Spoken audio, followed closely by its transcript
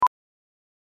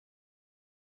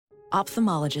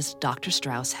Ophthalmologist Dr.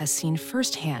 Strauss has seen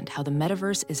firsthand how the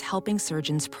metaverse is helping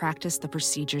surgeons practice the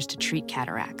procedures to treat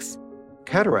cataracts.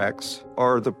 Cataracts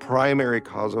are the primary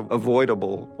cause of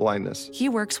avoidable blindness. He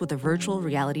works with a virtual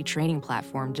reality training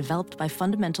platform developed by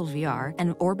Fundamental VR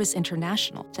and Orbis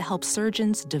International to help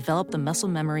surgeons develop the muscle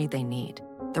memory they need.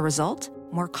 The result?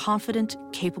 More confident,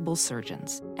 capable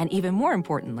surgeons. And even more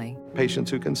importantly,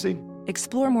 Patients who can see.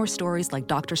 explore more stories like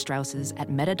Dr. Strauss's at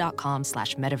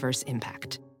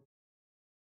meta.com/metaverseimpact.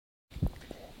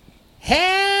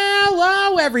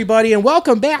 Hello, everybody, and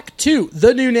welcome back to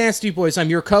The New Nasty Boys.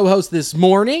 I'm your co-host this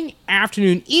morning,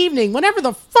 afternoon, evening, whenever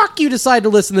the fuck you decide to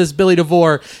listen to this, Billy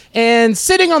DeVore. And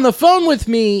sitting on the phone with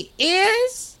me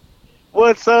is...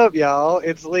 What's up, y'all?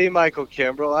 It's Lee Michael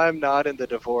Kimbrell. I'm not in the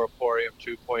DeVore Emporium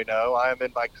 2.0. I'm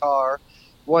in my car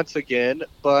once again,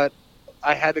 but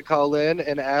I had to call in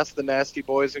and ask the nasty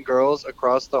boys and girls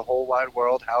across the whole wide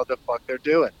world how the fuck they're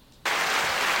doing.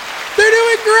 They're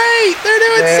doing great! They're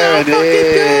doing so fucking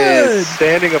good!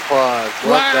 Standing applause. Love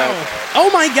Wow. that. Oh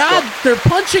my god, they're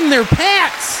punching their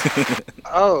pats!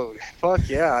 Oh, fuck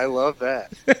yeah, I love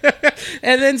that.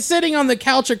 And then sitting on the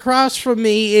couch across from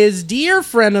me is dear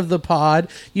friend of the pod.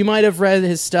 You might have read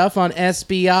his stuff on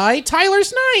SBI, Tyler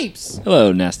Snipes.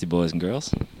 Hello, nasty boys and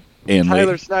girls. And Tyler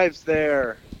lady. Snipes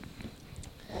there.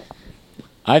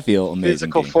 I feel amazing.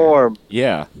 Physical being form. here.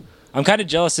 Yeah. I'm kind of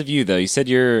jealous of you, though. You said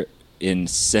you're in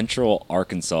Central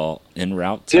Arkansas en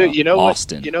route to Dude, you know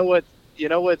Austin. what? You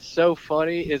know what's so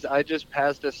funny is I just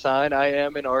passed a sign. I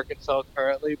am in Arkansas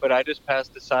currently, but I just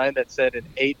passed a sign that said in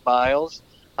 8 miles,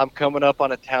 I'm coming up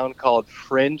on a town called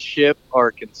Friendship,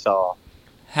 Arkansas.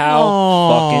 How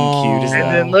fucking cute is And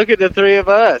that? then look at the three of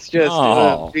us, just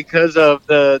Aw. because of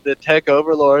the tech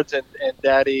overlords and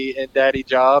Daddy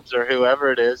Jobs or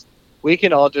whoever it is, we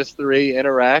can all just three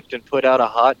interact and put out a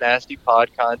hot, nasty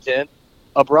pod content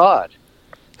abroad.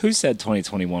 Who said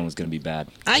 2021 was going to be bad?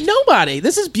 Nobody.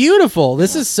 This is beautiful.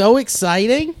 This is so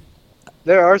exciting.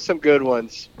 There are some good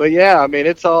ones, but yeah, I mean,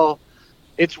 it's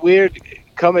weird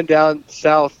coming down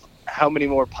south how many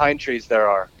more pine trees there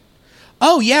are.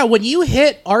 Oh yeah, when you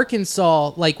hit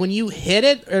Arkansas, like when you hit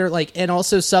it, or like, and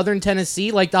also southern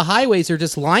Tennessee, like the highways are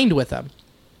just lined with them.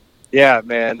 Yeah,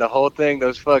 man, the whole thing,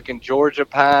 those fucking Georgia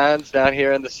pines down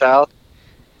here in the south.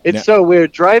 It's Yeah. so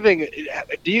weird driving.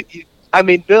 I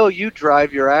mean, Bill, you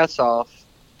drive your ass off.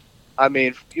 I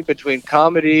mean, between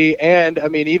comedy and, I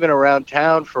mean, even around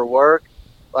town for work.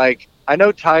 Like, I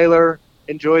know Tyler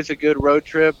enjoys a good road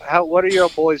trip. What are your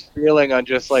boys feeling on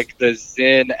just like the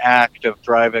zen act of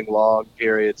driving long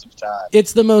periods of time?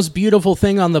 It's the most beautiful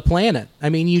thing on the planet. I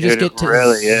mean, you just Dude, get it to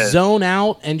really is. zone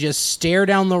out and just stare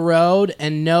down the road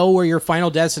and know where your final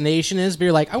destination is. But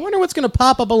you're like, I wonder what's going to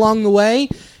pop up along the way.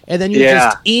 And then you're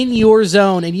just in your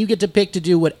zone and you get to pick to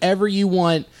do whatever you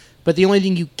want. But the only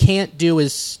thing you can't do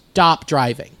is stop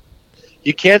driving.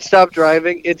 You can't stop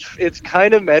driving. It's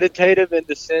kind of meditative in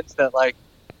the sense that, like,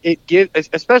 it gives,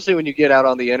 especially when you get out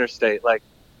on the interstate, like,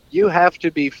 you have to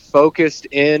be focused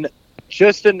in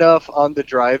just enough on the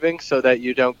driving so that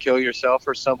you don't kill yourself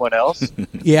or someone else.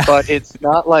 Yeah. But it's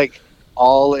not like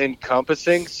all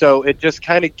encompassing. So it just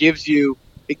kind of gives your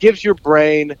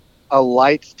brain a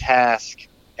light task.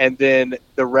 And then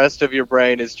the rest of your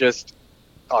brain is just,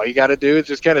 all you got to do is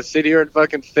just kind of sit here and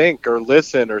fucking think or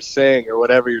listen or sing or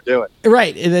whatever you're doing.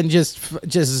 Right, and then just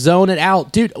zone it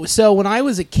out. Dude, so when I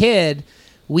was a kid,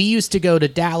 we used to go to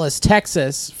Dallas,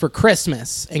 Texas for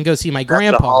Christmas and go see my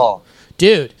grandpa. That's a haul.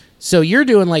 Dude, so you're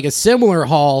doing like a similar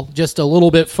haul, just a little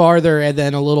bit farther and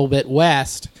then a little bit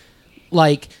west.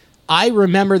 Like, I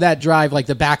remember that drive like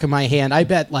the back of my hand. I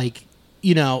bet, like,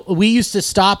 you know, we used to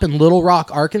stop in Little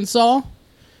Rock, Arkansas.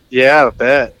 Yeah, I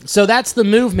bet. So that's the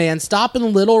move, man. Stop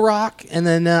in Little Rock, and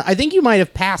then I think you might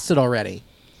have passed it already.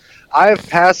 I have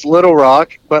passed Little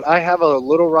Rock, but I have a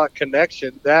Little Rock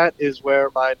connection. That is where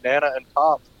my Nana and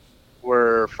Pop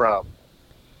were from.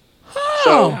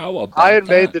 So How about I had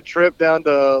made that? the trip down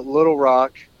to Little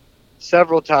Rock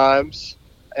several times,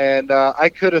 and I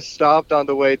could have stopped on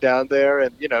the way down there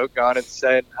and, you know, gone and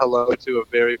said hello to a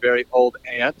very, very old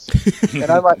aunt.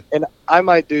 and I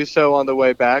might do so on the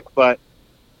way back, but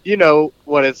you know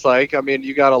what it's like. I mean,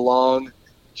 you got a long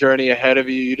journey ahead of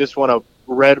you. You just want to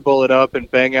Red Bull it up and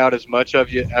bang out as much of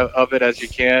it as you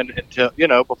can until, you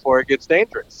know, before it gets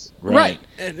dangerous. Right.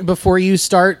 And before you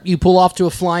start, you pull off to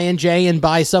a Flying J and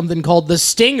buy something called the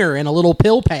Stinger in a little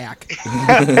pill pack.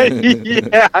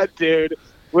 Yeah, dude.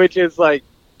 Which is like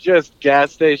just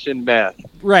gas station meth.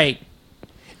 Right.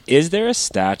 Is there a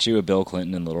statue of Bill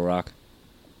Clinton in Little Rock?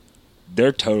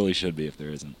 There totally should be if there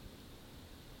isn't.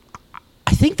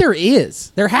 I think there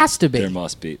is. There has to be. There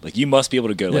must be. Like, you must be able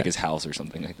to go to like his house or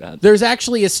something like that. There's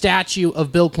actually a statue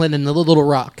of Bill Clinton in the Little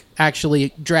Rock,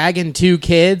 actually dragging 2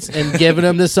 kids and giving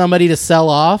them to somebody to sell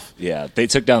off. Yeah, they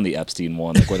took down the Epstein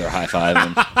one, like where they're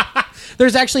high-fiving.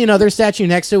 There's actually another statue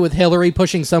next to it with Hillary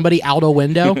pushing somebody out a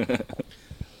window.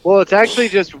 Well, it's actually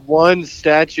just one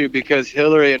statue because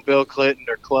Hillary and Bill Clinton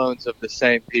are clones of the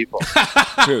same people.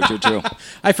 True.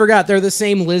 I forgot. They're the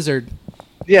same lizard.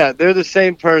 Yeah, they're the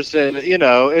same person. You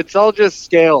know, it's all just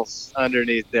scales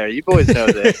underneath there. You boys know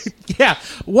this. Yeah.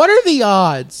 What are the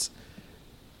odds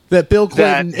that Bill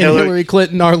Clinton and Hillary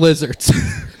Clinton are lizards?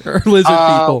 Or lizard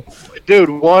people? Dude,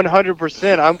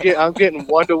 100%. I'm getting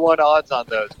 1-to-1 odds on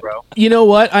those, bro. You know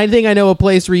what? I think I know a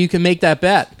place where you can make that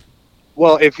bet.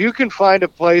 Well, if you can find a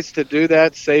place to do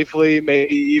that safely,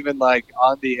 maybe even like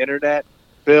on the internet,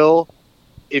 Bill,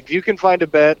 if you can find a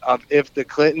bet of if the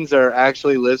Clintons are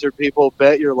actually lizard people,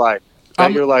 bet your life.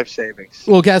 Bet your life savings.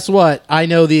 Well, guess what? I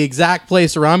know the exact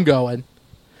place where I'm going.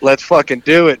 Let's fucking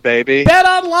do it, baby.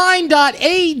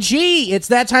 BetOnline.ag. It's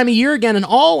that time of year again, and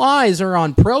all eyes are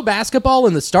on pro basketball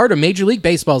and the start of Major League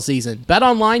Baseball season.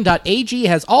 BetOnline.ag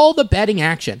has all the betting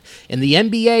action. In the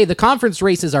NBA, the conference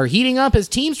races are heating up as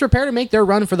teams prepare to make their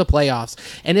run for the playoffs.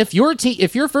 And if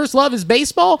your first love is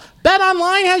baseball,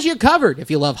 BetOnline has you covered. If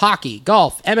you love hockey,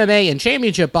 golf, MMA, and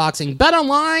championship boxing,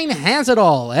 BetOnline has it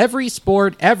all. Every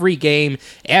sport, every game,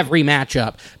 every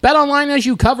matchup. BetOnline has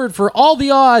you covered for all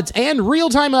the odds and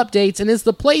real-time updates and is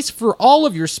the place for all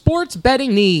of your sports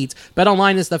betting needs.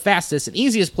 BetOnline is the fastest and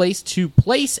easiest place to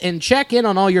place and check in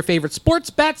on all your favorite sports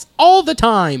bets all the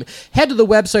time. Head to the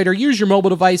website or use your mobile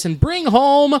device and bring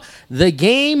home the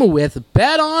game with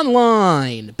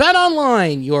BetOnline.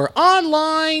 BetOnline, your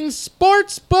online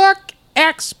sportsbook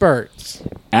experts.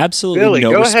 Absolutely Billy,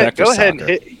 no respect for go soccer. ahead and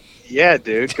hit. Yeah,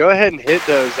 dude, go ahead and hit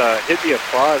those. Hit the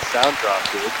applause sound drop,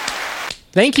 dude.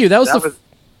 Thank you. That was the first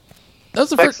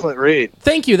excellent read.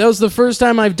 Thank you. That was the first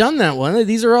time I've done that one.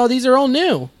 These are all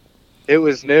new. It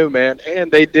was new, man, and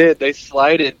they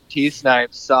slighted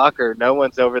T-Snipe soccer. No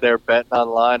one's over there betting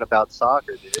online about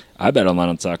soccer, dude. I bet online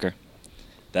on soccer.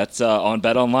 That's on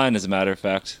Bet Online, as a matter of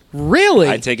fact. Really?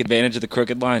 I take advantage of the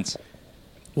crooked lines.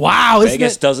 Wow.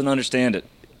 Vegas doesn't understand it.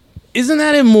 Isn't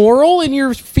that immoral in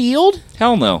your field?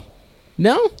 Hell no.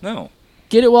 No? No.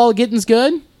 Get it while getting's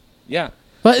good? Yeah.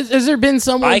 But has there been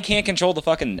someone... I can't control the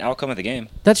fucking outcome of the game.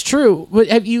 That's true. But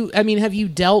have you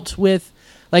dealt with...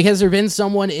 Like, has there been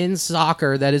someone in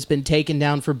soccer that has been taken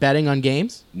down for betting on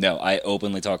games? No, I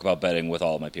openly talk about betting with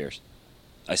all of my peers.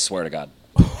 I swear to God.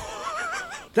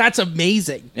 That's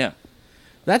amazing. Yeah.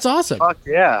 That's awesome. Fuck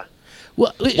yeah.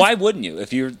 Well, why wouldn't you?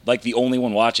 If you're like the only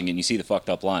one watching and you see the fucked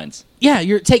up lines. Yeah,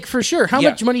 for sure. How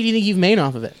much money do you think you've made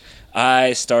off of it?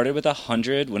 I started with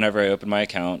 100 whenever I opened my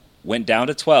account, went down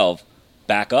to 12,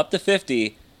 back up to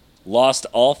 50, lost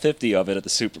all 50 of it at the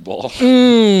Super Bowl.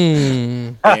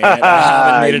 And I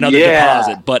haven't made another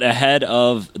deposit. But ahead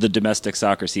of the domestic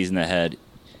soccer season ahead,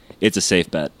 it's a safe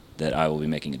bet that I will be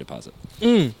making a deposit.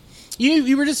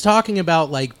 You were just talking about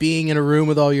like being in a room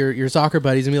with all your soccer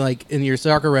buddies and and your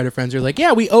soccer Reddit friends. You're like,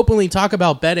 yeah, we openly talk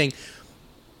about betting.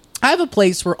 I have a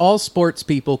place where all sports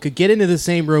people could get into the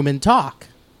same room and talk.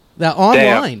 That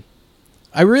online. Damn.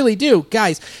 I really do.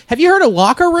 Guys, have you heard of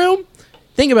Locker Room?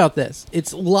 Think about this.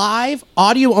 It's live,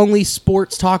 audio-only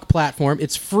sports talk platform.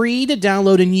 It's free to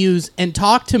download and use and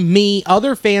talk to me,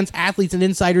 other fans, athletes, and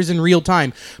insiders in real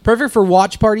time. Perfect for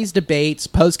watch parties, debates,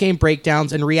 post-game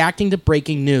breakdowns, and reacting to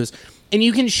breaking news. And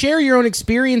you can share your own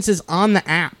experiences on the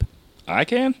app. I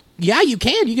can? Yeah, you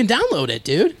can. You can download it,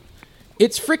 dude.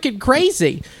 It's freaking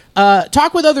crazy.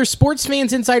 Talk with other sports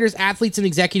fans, insiders, athletes, and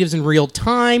executives in real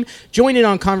time. Join in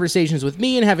on conversations with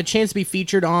me and have a chance to be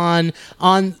featured on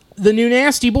the new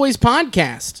Nasty Boys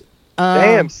podcast.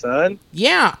 Damn, son.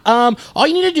 Yeah. All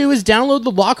you need to do is download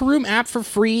the Locker Room app for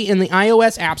free in the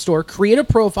iOS App Store, create a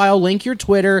profile, link your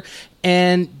Twitter,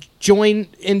 and join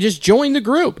the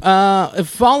group.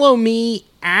 Follow me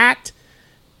at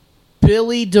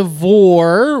Billy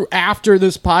DeVore after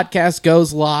this podcast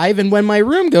goes live and when my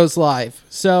room goes live.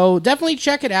 So definitely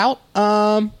check it out.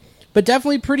 But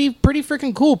definitely pretty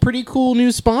freaking cool. Pretty cool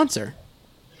new sponsor.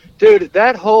 Dude,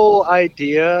 that whole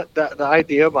idea, the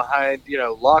idea behind,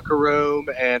 Locker Room,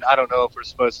 and I don't know if we're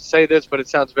supposed to say this, but it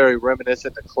sounds very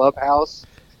reminiscent to Clubhouse.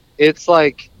 It's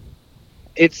like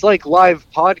live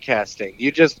podcasting.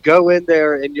 You just go in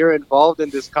there and you're involved in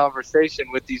this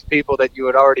conversation with these people that you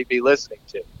would already be listening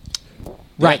to.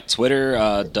 Right. Yeah,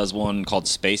 Twitter does one called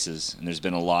Spaces, and there's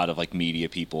been a lot of like media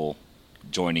people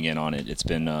joining in on it. It's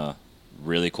been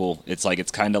really cool. It's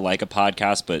kind of like a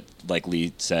podcast, but like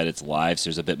Lee said, it's live, so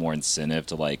there's a bit more incentive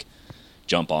to like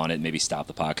jump on it and maybe stop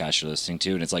the podcast you're listening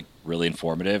to, and it's like really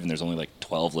informative, and there's only like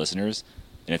 12 listeners,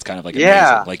 and it's kind of like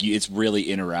amazing. Like it's really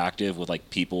interactive with like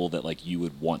people that like you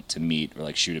would want to meet or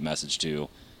like shoot a message to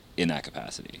in that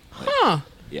capacity. Like,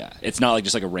 yeah, it's not like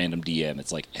just like a random DM.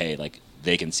 It's like, hey, like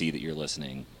they can see that you're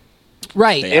listening.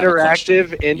 Right.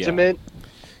 Interactive, intimate.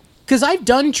 Because I've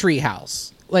done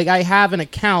Treehouse. Like, I have an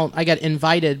account. I got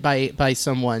invited by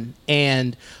someone,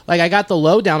 and like I got the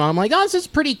lowdown on. I'm like, oh, this is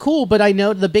pretty cool. But I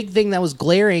know the big thing that was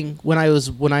glaring when I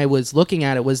was looking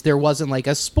at it was there wasn't like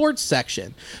a sports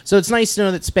section. So it's nice to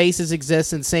know that spaces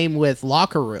exist, and same with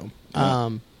Locker Room.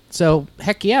 So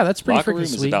heck yeah, that's pretty Locker freaking Room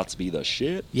sweet. is about to be the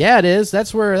shit. Yeah, it is.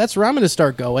 That's where I'm going to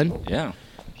start going. Yeah.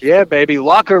 Yeah, baby.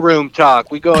 Locker room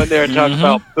talk. We go in there and talk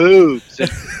about boobs and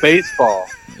baseball.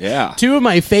 Yeah. Two of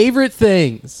my favorite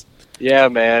things. Yeah,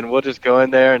 man. We'll just go in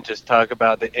there and just talk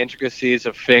about the intricacies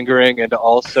of fingering and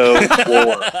also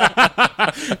war.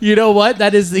 You know what?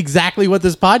 That is exactly what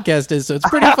this podcast is, so it's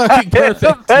pretty fucking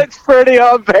perfect. That's pretty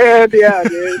on brand, yeah,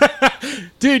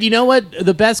 dude. Dude, you know what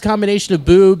the best combination of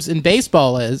boobs in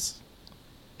baseball is?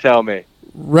 Tell me.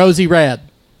 Rosie Red.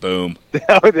 Boom.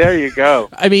 Oh, there you go.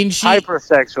 I mean,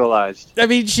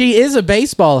 Hypersexualized. She is a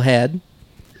baseball head.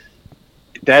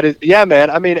 That is, yeah, man.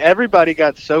 I mean, everybody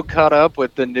got so caught up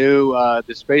with the new,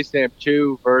 the Space Jam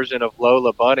 2 version of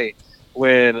Lola Bunny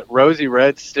when Rosie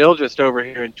Red's still just over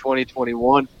here in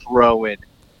 2021 throwing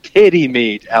titty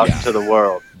meat out into the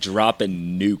world.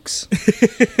 Dropping nukes.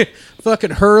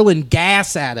 Fucking hurling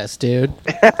gas at us, dude.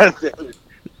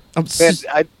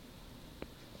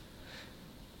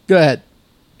 Go ahead.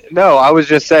 No, I was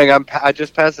just saying I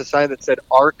just passed a sign that said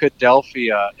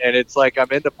Arkadelphia, and it's like I'm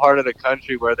in the part of the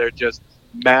country where they're just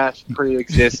mashed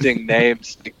pre-existing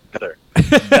names together.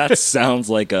 That sounds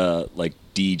like a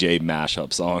DJ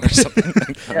mashup song or something.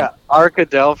 Yeah,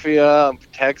 Arkadelphia,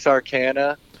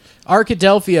 Texarkana.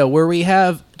 Arkadelphia, where we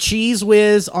have Cheese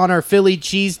Whiz on our Philly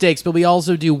cheesesteaks, but we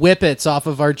also do whippets off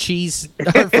of our cheese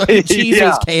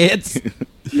Whiz cans.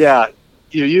 Yeah.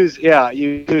 You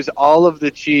use all of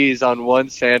the cheese on one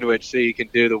sandwich so you can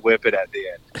do the whippet at the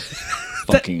end.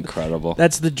 Fucking incredible.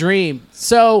 That's the dream.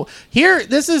 So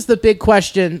this is the big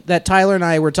question that Tyler and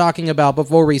I were talking about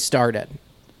before we started.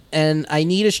 And I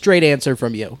need a straight answer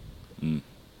from you.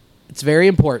 It's very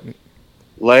important.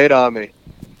 Lay it on me.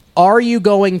 Are you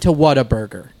going to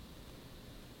Whataburger?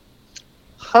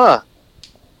 Huh.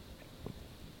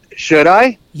 Should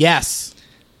I? Yes.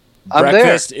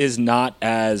 Breakfast is not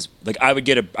as like I would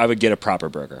get a proper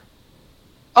burger.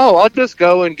 Oh, I'll just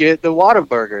go and get the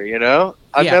Whataburger, you know?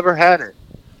 I've never had it.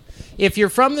 If you're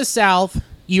from the South,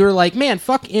 you're like, man,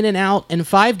 fuck In-N-Out and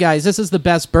Five Guys. This is the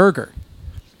best burger.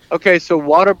 Okay, so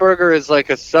Whataburger is like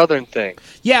a Southern thing.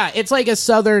 Yeah, it's like a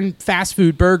Southern fast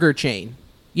food burger chain.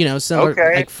 You know,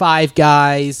 like Five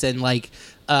Guys and like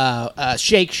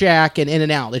Shake Shack and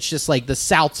In-N-Out. It's just like the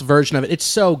South's version of it. It's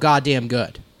so goddamn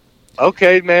good.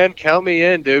 Okay, man, count me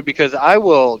in, dude, because I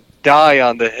will die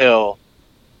on the hill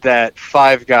that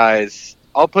Five Guys.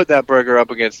 I'll put that burger up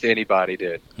against anybody,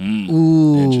 dude.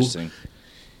 Ooh. Interesting.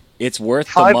 It's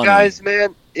worth the money. Five Guys,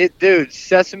 man, dude,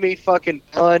 sesame fucking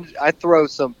bun. I throw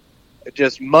some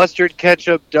just mustard,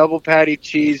 ketchup, double patty,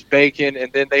 cheese, bacon,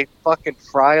 and then they fucking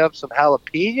fry up some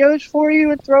jalapenos for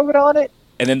you and throw it on it.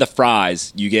 And then the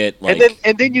fries, you get like...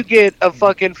 And then you get a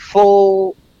fucking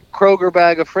full Kroger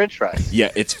bag of French fries.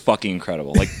 Yeah, it's fucking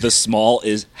incredible. Like, the small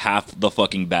is half the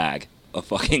fucking bag of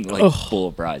fucking, like, full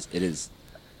of fries. It is...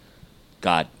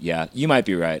 God, yeah, you might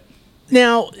be right.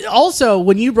 Now, also,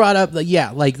 when you brought up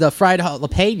the fried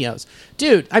jalapenos,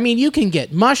 dude, I mean, you can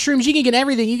get mushrooms, you can get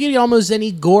everything. You can get almost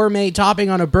any gourmet topping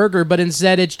on a burger, but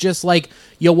instead it's just like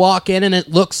you walk in and it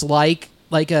looks like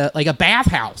a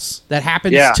bathhouse that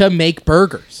happens to make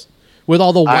burgers with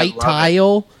all the white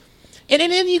tile. And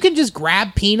then you can just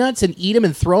grab peanuts and eat them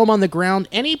and throw them on the ground.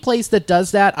 Any place that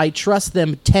does that, I trust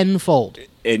them tenfold.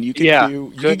 And you can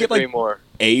you can get like more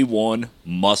A1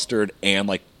 mustard and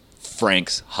like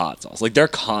Frank's hot sauce. Like, their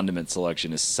condiment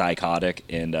selection is psychotic,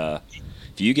 and if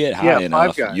you get high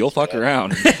enough, you'll fuck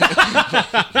around.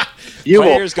 You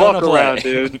will fuck around,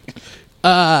 dude.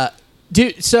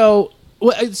 Dude, so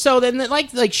then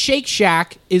like Shake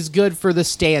Shack is good for the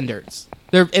standards.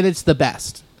 And it's the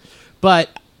best. But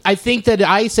I think that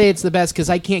I say it's the best because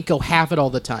I can't go have it all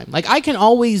the time. Like, I can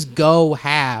always go and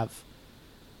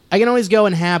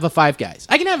have a Five Guys.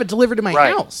 I can have it delivered to my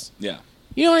house. Yeah.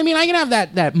 You know what I mean? I can have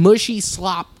that mushy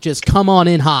slop just come on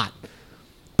in hot.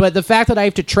 But the fact that I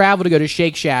have to travel to go to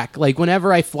Shake Shack, like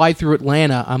whenever I fly through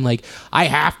Atlanta, I'm like, I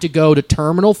have to go to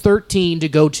Terminal 13 to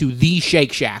go to the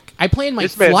Shake Shack. I plan my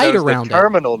flight around the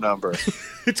terminal number.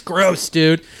 It's gross,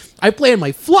 dude. I plan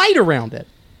my flight around it.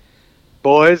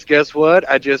 Boys, guess what?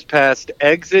 I just passed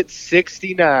exit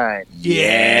 69.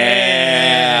 Yeah.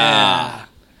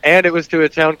 And it was to a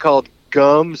town called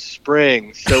Gum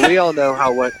Springs. So we all know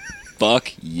how what.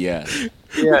 Fuck yes.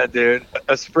 Yeah, dude.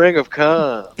 A spring of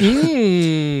cum.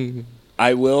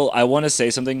 I want to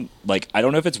say something, like, I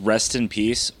don't know if it's rest in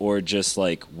peace or just,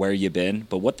 like, where you been,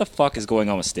 but what the fuck is going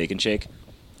on with Steak and Shake?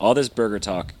 All this burger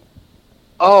talk.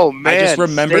 Oh, man. I just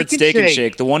remembered Steak and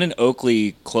Shake. The one in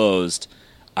Oakley closed.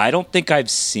 I don't think I've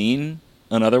seen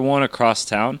another one across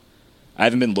town. I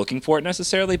haven't been looking for it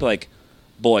necessarily, but, like,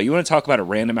 boy, you want to talk about a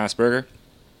random-ass burger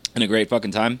and a great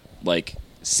fucking time? Like,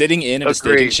 sitting in at a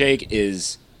Steak and Shake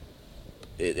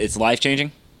it's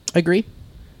life-changing. Agree.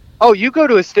 Oh, you go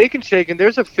to a Steak and Shake, and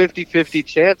there's a 50-50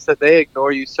 chance that they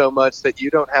ignore you so much that you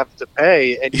don't have to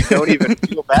pay, and you don't even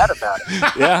feel bad about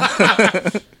it. Yeah.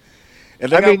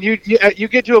 I mean, you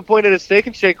get to a point at a Steak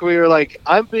and Shake where you're like,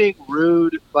 I'm being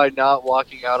rude by not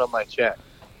walking out on my check.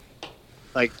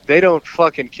 Like, they don't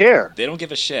fucking care. They don't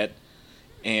give a shit.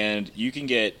 And you can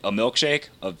get a milkshake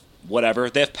of whatever.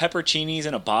 They have pepperoncinis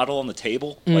in a bottle on the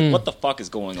table. Like, what the fuck is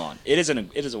going on? It is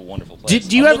a wonderful place.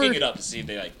 Do you I'm ever looking it up to see if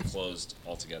they, like, closed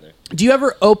altogether. Do you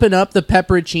ever open up the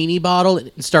pepperoncini bottle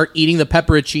and start eating the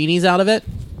pepperoncinis out of it?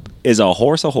 Is a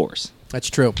horse a horse? That's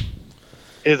true.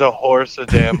 Is a horse a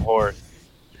damn horse?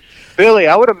 Billy,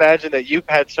 I would imagine that you've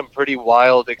had some pretty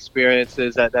wild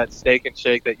experiences at that Steak and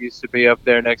Shake that used to be up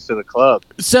there next to the club.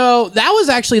 So that was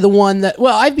actually the one that,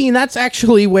 well, I mean, that's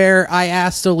actually where I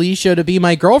asked Alicia to be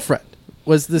my girlfriend.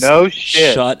 Was this? No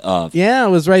shit. Shut up. Yeah, it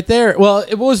was right there. Well,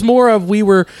 it was more of we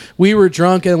were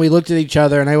drunk and we looked at each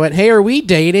other and I went, "Hey, are we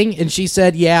dating?" And she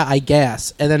said, "Yeah, I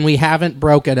guess." And then we haven't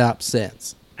broken up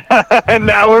since. And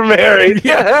now we're married.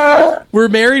 We're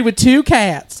married with 2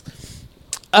 cats.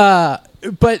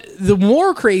 But the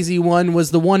more crazy one was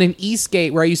the one in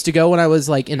Eastgate where I used to go when I was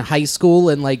like in high school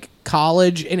and like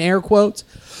college, in air quotes.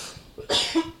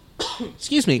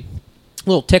 Excuse me, a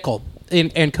little tickle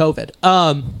and COVID.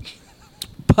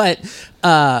 But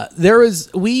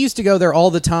we used to go there all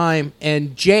the time,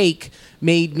 and Jake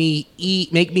made me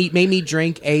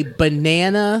drink a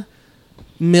banana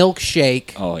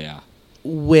milkshake. Oh yeah,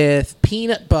 with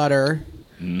peanut butter,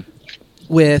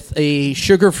 with a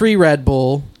sugar-free Red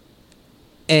Bull.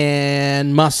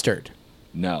 And mustard.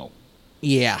 No.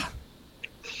 Yeah.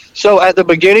 So at the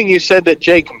beginning you said that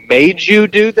Jake made you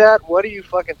do that? What are you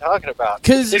fucking talking about?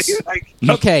 Because,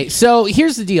 okay, so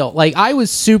here's the deal. Like, I was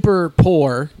super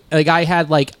poor. Like, I had,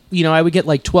 like, you know, I would get,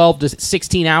 like, 12 to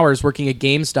 16 hours working at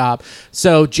GameStop.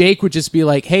 So Jake would just be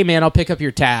like, "Hey, man, I'll pick up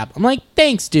your tab." I'm like,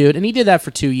 "Thanks, dude." And he did that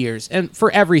for 2 years. And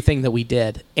for everything that we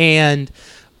did. And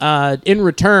in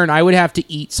return, I would have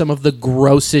to eat some of the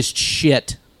grossest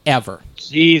shit ever.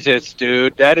 Jesus,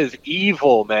 dude, that is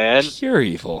evil, man. Pure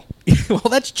evil. Well,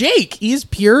 that's Jake. He's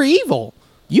pure evil.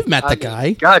 You've met the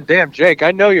guy. Goddamn, Jake,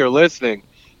 I know you're listening.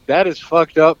 That is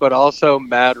fucked up, but also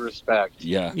mad respect.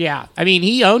 Yeah. Yeah. I mean,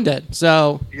 he owned it,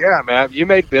 so. Yeah, man. You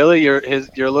made Billy your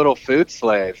little food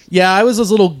slave. Yeah, I was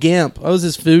his little gimp. I was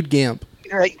his food gimp.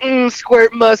 You're like,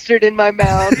 squirt mustard in my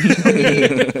mouth.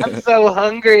 I'm so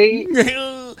hungry.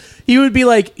 He'd be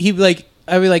like,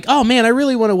 I'd be like, "Oh man, I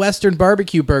really want a Western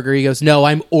barbecue burger." He goes, "No,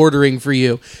 I'm ordering for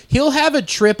you." He'll have a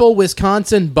triple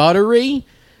Wisconsin buttery,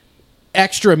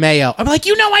 extra mayo. I'm like,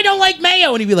 "You know I don't like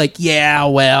mayo." And he'd be like, "Yeah,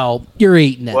 well, you're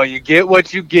eating it." Well, you get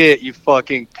what you get, you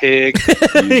fucking pig.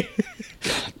 God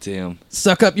damn.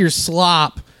 Suck up your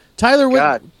slop.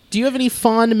 Tyler, do you have any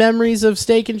fond memories of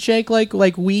Steak and Shake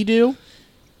like we do?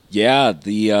 Yeah,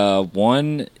 the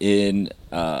one in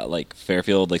like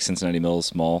Fairfield, like Cincinnati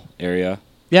Mills Mall area.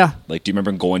 Yeah. Like, do you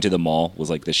remember going to the mall was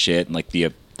like the shit and like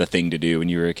the thing to do when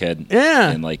you were a kid? Yeah.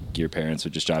 And like your parents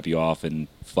would just drop you off and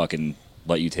fucking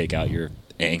let you take out your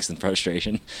angst and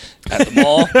frustration at the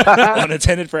mall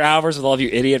unattended for hours with all of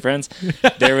your idiot friends.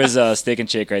 There was a Steak and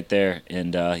Shake right there,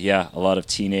 and yeah, a lot of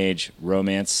teenage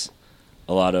romance,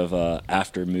 a lot of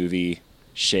after movie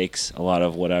shakes, a lot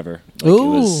of whatever. Like,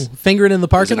 Ooh, fingering in the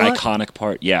parking lot? It was an iconic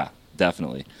part. Yeah,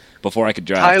 definitely. Before I could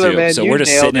drive, Tyler, too. man, So you we're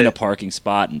just nailed sitting in it. a parking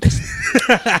spot and just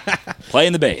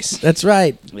playing the bass. That's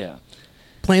right. Yeah.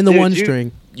 Playing the Dude, one you-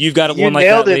 string. You've got You one like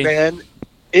nailed that, it, Lee? man.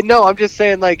 No, I'm just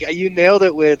saying, like, you nailed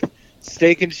it with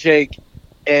Steak and Shake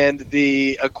and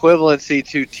the equivalency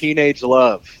to teenage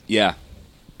love. Yeah.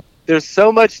 There's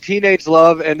so much teenage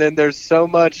love, and then there's so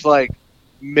much, like,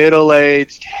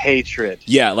 middle-aged hatred.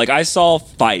 Yeah, like I saw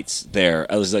fights there.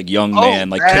 I was like young Oh, man,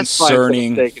 like mass fights at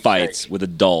concerning Steak and fights Shake. with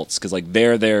adults because like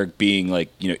they're there being like,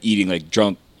 you know, eating like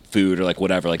drunk food or like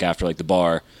whatever, like after like the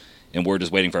bar, and we're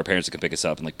just waiting for our parents to come pick us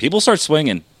up, and like people start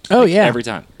swinging. Oh, like, yeah. every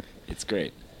time. It's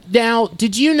great. Now,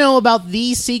 did you know about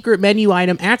the secret menu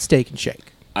item at Steak and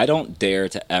Shake? I don't dare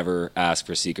to ever ask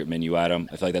for a secret menu item.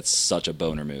 I feel like that's such a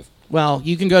boner move. Well,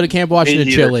 you can go to Camp Washington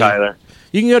Me neither, Chili. Tyler.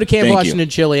 You can go to Camp Thank Washington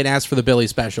Chili and ask for the Billy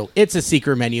Special. It's a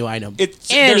secret menu item.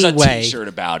 There's a T-shirt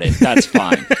about it. That's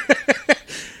fine.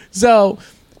 So,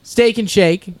 Steak and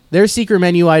Shake, their secret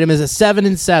menu item is a 7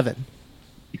 and 7.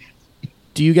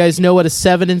 Do you guys know what a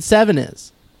 7 and 7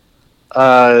 is?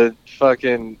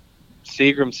 Fucking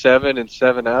Seagram 7 and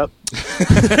 7 Up.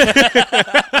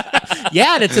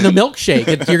 Yeah, and it's in a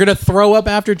milkshake. You're going to throw up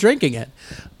after drinking it.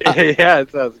 Yeah,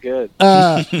 it sounds good.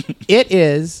 It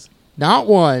is not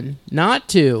 1, not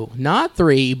 2, not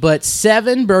 3, but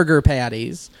 7 burger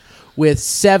patties with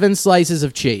 7 slices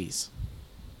of cheese.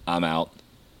 I'm out.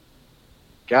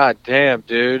 God damn,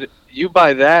 dude. You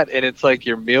buy that and it's like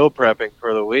you're meal prepping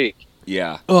for the week.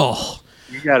 Yeah. Oh.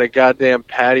 You got a goddamn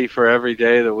patty for every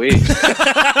day of the week.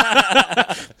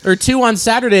 Or 2 on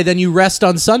Saturday, then you rest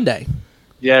on Sunday.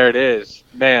 Yeah, it is.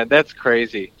 Man, that's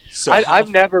crazy. So I've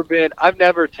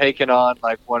never taken on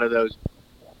like one of those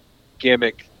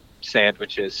gimmick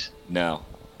sandwiches. No,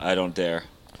 I don't dare.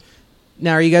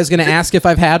 Now, are you guys going to ask if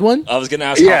I've had one? I was going to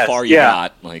ask Yes, how far you yeah.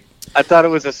 got. Like, I thought it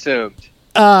was assumed.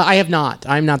 I have not.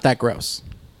 I'm not that gross.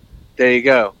 There you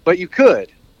go. But you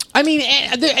could. I mean,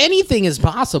 anything is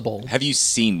possible. have you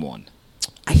seen one?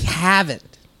 I haven't.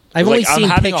 I've only seen I'm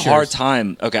having pictures. a hard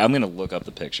time. Okay, I'm going to look up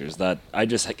the pictures. That I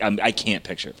can't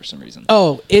picture it for some reason.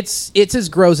 Oh, it's as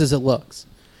gross as it looks.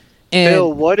 And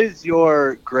Bill, what is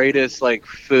your greatest like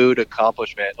food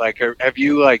accomplishment? Like, have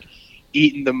you like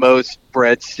eaten the most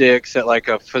breadsticks at like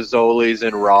a Fazoli's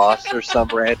in Ross or some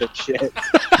random shit?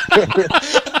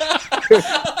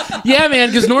 yeah, man,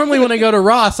 because normally when I go to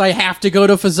Ross, I have to go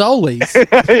to Fazoli's.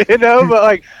 You know, but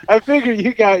like I figure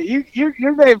you got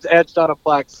your name's etched on a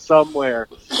plaque somewhere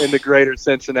in the greater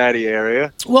Cincinnati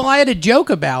area. Well, I had a joke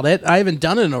about it. I haven't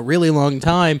done it in a really long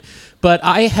time, but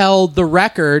I held the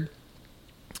record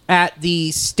at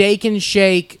the Steak and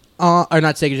Shake, or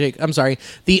not Steak and Shake, I'm sorry,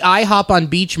 the IHOP on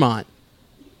Beachmont.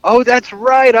 Oh, that's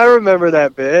right. I remember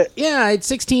that bit. Yeah, I had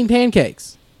 16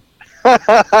 pancakes.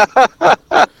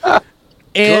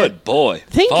 Good boy.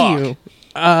 Thank Fuck. you.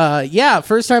 Yeah,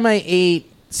 first time I ate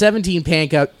 17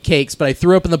 pancakes, but I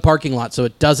threw up in the parking lot, so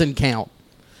it doesn't count.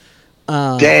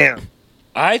 Damn.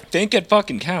 I think it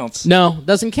fucking counts. No,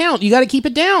 doesn't count. You got to keep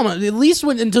it down at least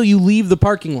until you leave the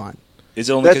parking lot. Is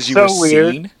it only because That's you so were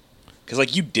weird. seen? Because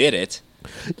like you did it.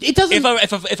 It doesn't.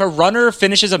 If a runner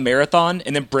finishes a marathon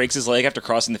and then breaks his leg after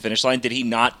crossing the finish line, did he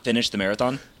not finish the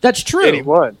marathon? That's true.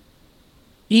 81.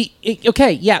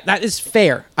 Okay, yeah, that is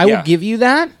fair. I Yeah. will give you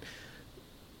that.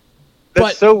 That's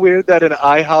But- so weird that in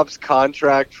IHOP's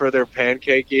contract for their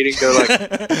pancake eating, they're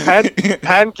like,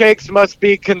 pancakes must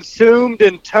be consumed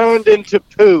and turned into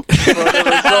poop for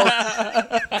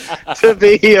the result to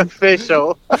be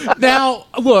official. Now,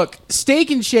 look,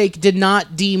 Steak and Shake did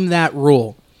not deem that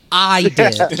rule. I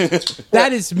did.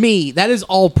 That is me. That is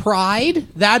all pride.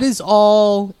 That is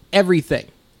all everything.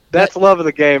 That's love of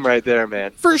the game right there,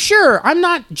 man. For sure. I'm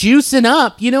not juicing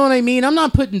up. You know what I mean? I'm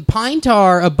not putting pine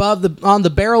tar on the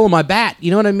barrel of my bat.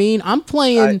 You know what I mean? I'm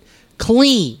playing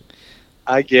clean.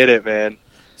 I get it, man.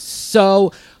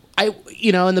 So,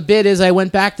 and the bit is I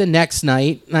went back the next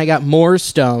night and I got more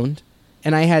stoned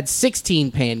and I had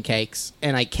 16 pancakes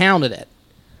and I counted it.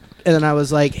 And then I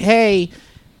was like, hey,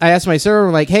 I asked my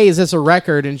server, like, hey, is this a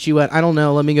record? And she went, I don't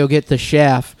know. Let me go get the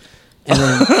chef.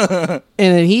 And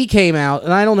then he came out,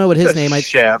 and I don't know what his name is.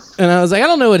 Chef. And I was like, I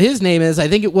don't know what his name is. I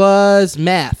think it was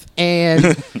Meth. And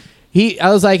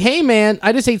I was like, hey, man,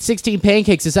 I just ate 16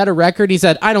 pancakes. Is that a record? He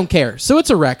said, I don't care. So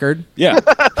it's a record. Yeah.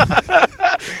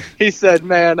 He said,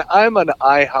 man, I'm an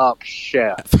IHOP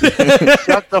chef.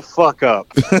 Shut the fuck up.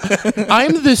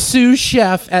 I'm the sous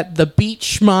chef at the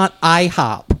Beachmont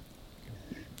IHOP.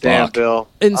 Damn, Fuck. Bill.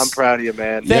 And I'm proud of you,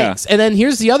 man. Thanks. And then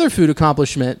here's the other food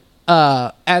accomplishment.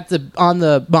 On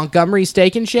the Montgomery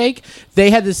Steak and Shake, they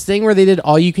had this thing where they did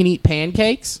all you can eat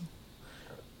pancakes,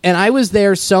 and I was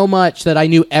there so much that I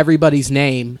knew everybody's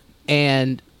name.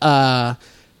 And I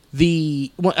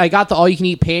got the all you can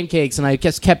eat pancakes, and I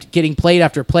just kept getting plate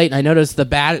after plate, and I noticed the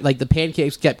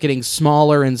pancakes kept getting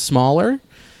smaller and smaller,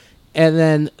 and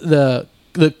then the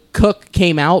cook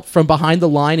came out from behind the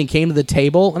line and came to the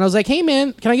table, and I was like, hey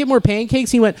man, can I get more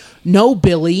pancakes? He went, no,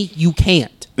 Billy, you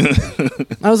can't.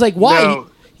 I was like, why? No.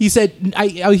 He said,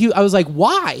 I was like,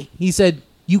 why? He said,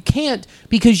 you can't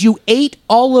because you ate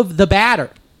all of the batter.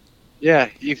 Yeah,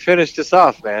 you finished us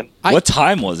off, man. What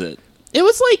time was it? It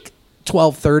was like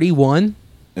 12:31.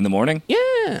 In the morning?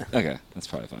 Yeah. Okay, that's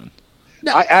probably fine.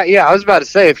 I was about to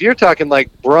say, if you're talking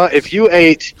like, if you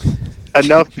ate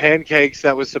enough pancakes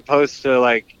that was supposed to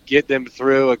like get them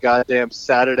through a goddamn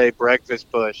Saturday breakfast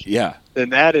push. Yeah. Then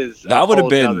that would have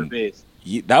been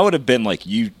that would have been like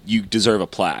you deserve a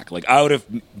plaque. Like I would have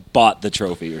bought the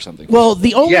trophy or something. Well,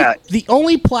 the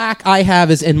only plaque I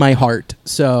have is in my heart.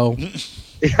 So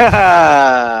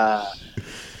yeah.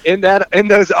 In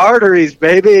those arteries,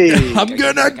 baby. I'm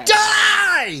gonna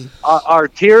die.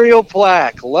 Arterial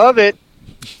plaque. Love it.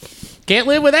 Can't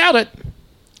live without it.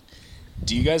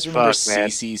 Do you guys remember Fuck, man.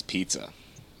 CC's Pizza?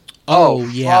 Oh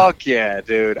yeah. Fuck yeah,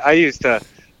 dude. I used to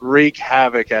wreak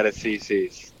havoc at a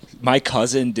CC's. My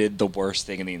cousin did the worst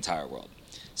thing in the entire world.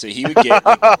 So he would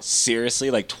get seriously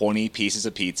like 20 pieces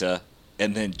of pizza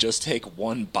and then just take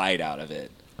one bite out of it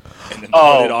and then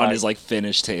put it on his like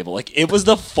finished table. Like it was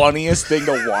the funniest thing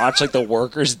to watch like the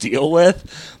workers deal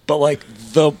with, but like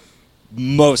the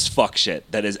most fuck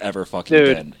shit that has ever fucking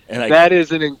been. And that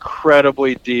is an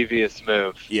incredibly devious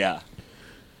move. Yeah.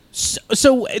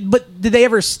 So, but did they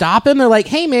ever stop him? They're like,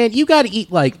 "Hey, man, you got to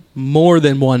eat like more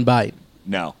than one bite."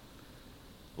 No.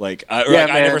 I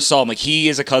never saw him. Like he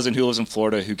is a cousin who lives in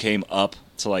Florida who came up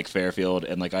to like Fairfield,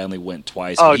 and like I only went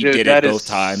twice. Oh, but he did it both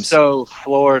times. So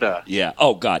Florida. Yeah.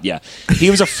 Oh God. Yeah. He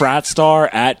was a frat star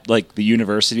at like the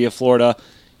University of Florida.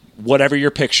 Whatever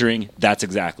you're picturing, that's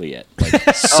exactly it.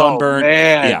 Like sunburn. Oh,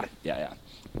 man. Yeah.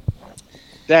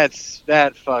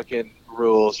 That fucking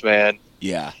rules, man.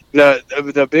 Yeah.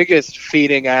 The biggest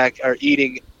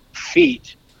eating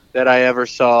feat that I ever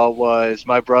saw was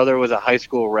my brother was a high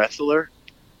school wrestler.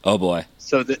 Oh boy.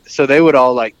 So they would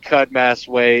all like cut mass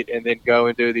weight and then go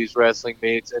and do these wrestling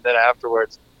meets, and then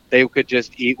afterwards they could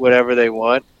just eat whatever they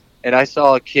want. And I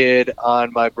saw a kid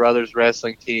on my brother's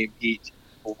wrestling team eat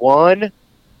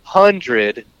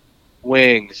 100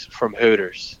 wings from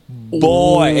Hooters.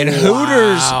 Boy, and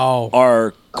Hooters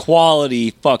are quality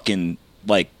fucking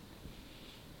like.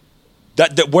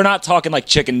 That we're not talking like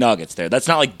chicken nuggets there. That's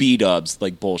not like B-dubs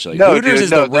like bullshit. Like, No, Hooters dude, is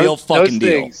the real fucking deal.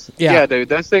 Things, yeah, dude,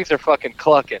 those things are fucking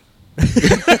clucking.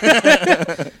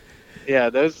 Yeah,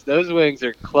 those wings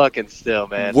are clucking still,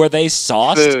 man. Were they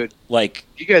sauced? Food. Like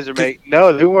you guys are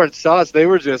no, they weren't sauced. They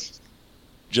were just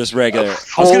regular.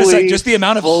 I was gonna say just the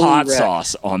amount of hot wrecked.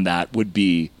 sauce on that would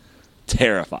be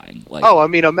terrifying. Like, I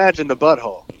mean, imagine the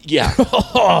butthole. yeah.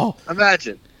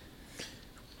 Imagine.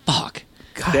 Fuck.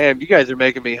 God. Damn, you guys are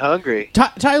making me hungry.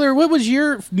 Tyler, what was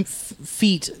your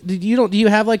feat? Do you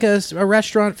have like a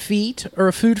restaurant feat or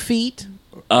a food feat?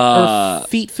 Or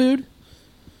feat food?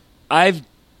 I've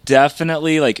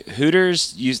definitely like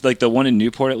Hooters used like the one in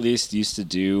Newport at least used to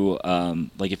do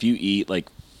like if you eat like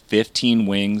 15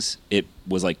 wings, it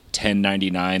was like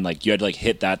 $10.99. Like you had to like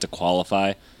hit that to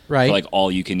qualify right for like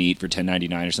all you can eat for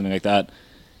 $10.99 or something like that.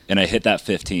 And I hit that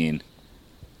 15,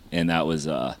 and that was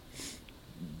a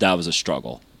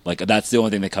struggle. Like that's the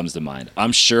only thing that comes to mind.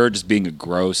 I'm sure just being a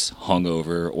gross,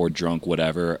 hungover, or drunk,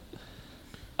 whatever,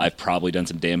 I've probably done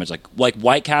some damage. Like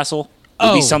White Castle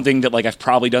would be something that like I've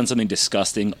probably done something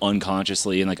disgusting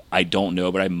unconsciously, and like I don't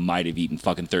know, but I might have eaten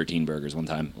fucking 13 burgers one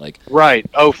time. Like right,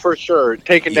 for sure,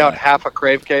 taking down half a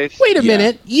crave case. Wait a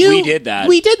minute, we did that,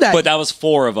 but that was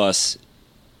 4 of us.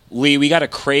 We got a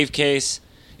crave case.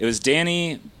 It was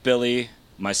Danny, Billy,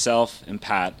 myself, and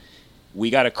Pat. We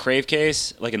got a crave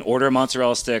case, like an order of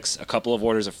mozzarella sticks, a couple of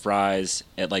orders of fries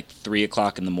at like 3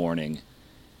 o'clock in the morning,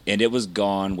 and it was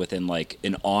gone within like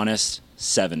an honest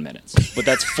 7 minutes. But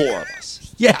that's 4 of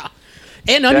us. Yeah,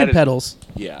 and onion petals.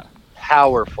 Yeah,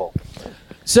 powerful.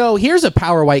 So here's a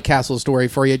Power White Castle story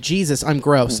for you. Jesus, I'm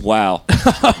gross. Wow.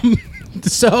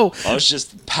 So I was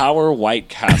just Power White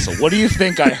Castle. What do you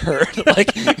think I heard?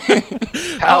 Like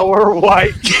Power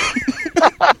White.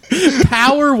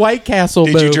 Power White Castle.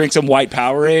 Did you drink some White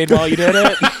Powerade while you did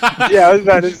it? Yeah, I was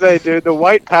about to say, dude, the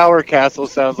White Power Castle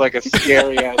sounds like a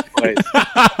scary ass place.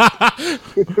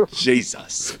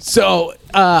 Jesus. So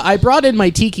I brought in my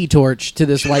tiki torch to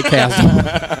this White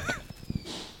Castle.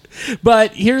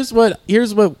 But here's what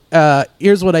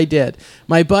I did.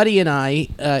 My buddy and I,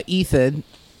 Ethan,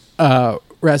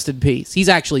 rest in peace. He's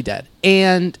actually dead.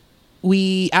 And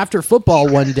we, after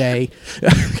football one day,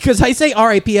 because I say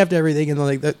R.I.P. after everything, and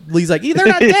he's like, they're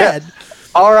not dead.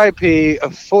 R.I.P.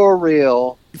 For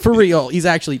real. For real. He's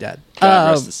actually dead.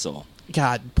 God rest his soul.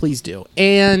 God, please do.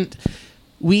 And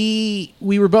we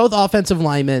were both offensive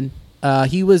linemen.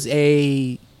 He was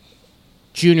a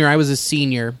junior. I was a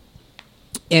senior.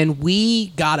 And we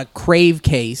got a crave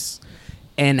case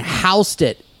and housed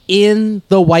it in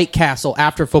the White Castle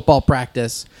after football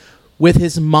practice with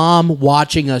his mom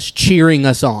watching us, cheering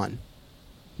us on.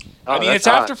 I mean, it's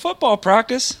after football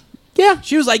practice. Yeah,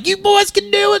 she was like, "You boys can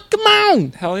do it. Come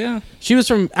on." Hell yeah. She was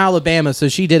from Alabama, so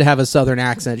she did have a southern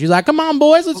accent. She was like, "Come on,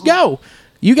 boys, let's go."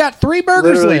 You got 3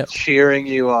 burgers Literally left. cheering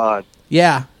you on.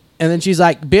 Yeah. And then she's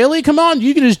like, Billy, come on,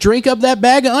 you can just drink up that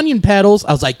bag of onion petals.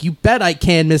 I was like, you bet I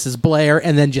can, Mrs. Blair,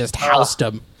 and then just housed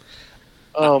him.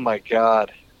 Oh my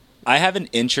God. I have an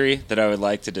entry that I would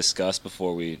like to discuss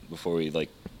before we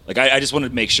I just wanted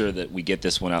to make sure that we get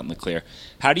this one out in the clear.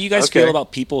 How do you guys feel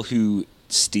about people who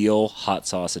steal hot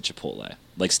sauce at Chipotle?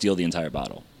 Like steal the entire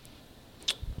bottle?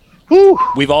 Whew.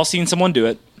 We've all seen someone do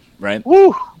it, right?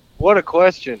 Woo! What a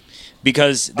question.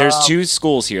 Because there's two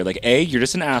schools here. Like, A, you're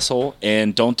just an asshole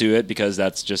and don't do it because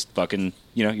that's just fucking,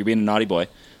 you're being a naughty boy.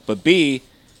 But B,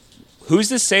 who's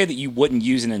to say that you wouldn't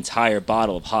use an entire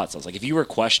bottle of hot sauce? Like, if you were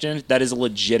questioned, that is a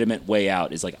legitimate way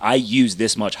out. Is like, I use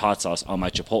this much hot sauce on my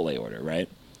Chipotle order, right?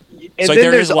 And so like,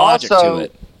 there is logic to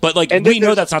it. But, like, we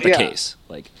know that's not the case.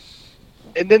 Like,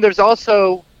 and then there's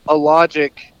also a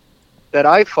logic that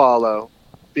I follow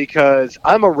because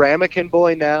I'm a ramekin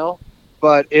boy now.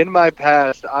 But in my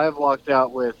past, I've walked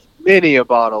out with many a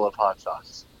bottle of hot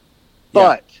sauce.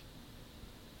 But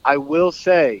I will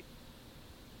say,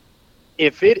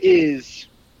 if it is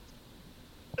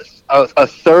a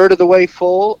third of the way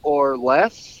full or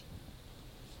less,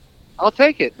 I'll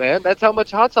take it, man. That's how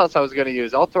much hot sauce I was going to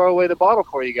use. I'll throw away the bottle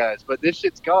for you guys, but this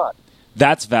shit's gone.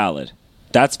 That's valid.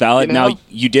 That's valid. Now,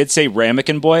 you did say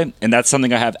ramekin boy, and that's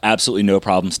something I have absolutely no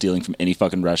problem stealing from any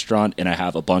fucking restaurant, and I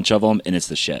have a bunch of them, and it's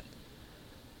the shit.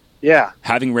 Yeah.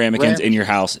 Having ramekins in your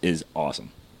house is awesome.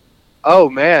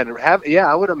 Oh, man.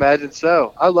 I would imagine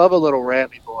so. I love a little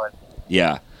Rammy boy.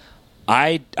 Yeah.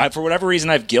 I for whatever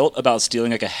reason, I have guilt about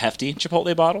stealing like a hefty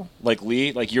Chipotle bottle. Like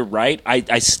Lee, like you're right.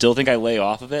 I still think I lay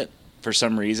off of it for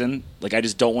some reason. Like I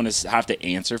just don't want to have to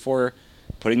answer for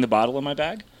putting the bottle in my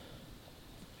bag.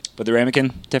 But the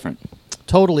ramekin, different.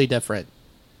 Totally different.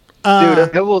 Dude,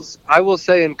 I will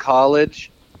say in college,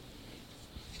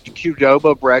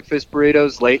 Qdoba breakfast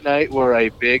burritos late night were a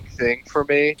big thing for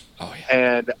me. Oh, yeah.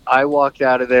 And I walked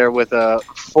out of there with a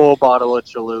full bottle of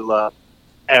Cholula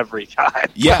every time.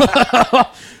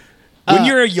 Yeah. When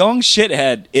you're a young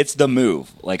shithead, it's the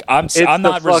move. Like I'm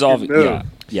not resolving. Move.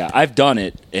 Yeah, I've done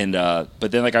it, and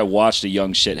but then like I watched a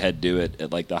young shithead do it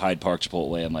at like the Hyde Park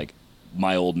Chipotle, and like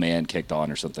my old man kicked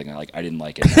on or something. And, I didn't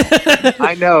like it.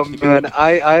 I know, man.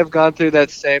 I have gone through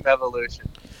that same evolution.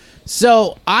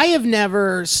 So I have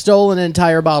never stolen an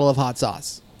entire bottle of hot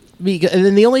sauce, and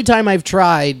then the only time I've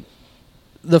tried,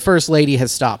 the first lady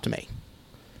has stopped me.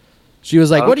 She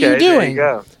was like, "What are you doing?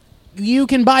 You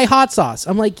can buy hot sauce."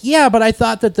 I'm like, "Yeah, but I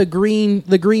thought that the green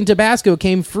Tabasco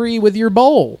came free with your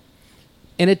bowl,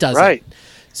 and it doesn't." Right.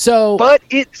 So, but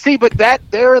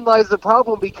therein lies the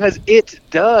problem because it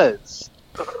does.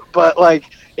 But like,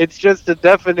 it's just a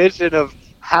definition of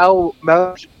how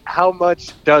much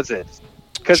does it.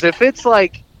 Because if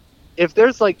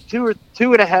there's like 2 or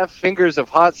 2.5 fingers of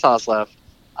hot sauce left,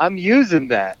 I'm using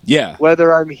that. Yeah.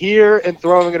 Whether I'm here and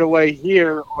throwing it away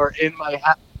here or in my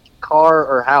car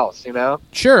or house,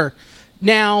 Sure.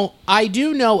 Now, I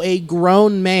do know a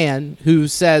grown man who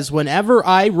says whenever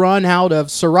I run out of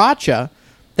sriracha,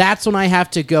 that's when I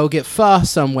have to go get pho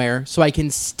somewhere so I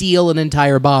can steal an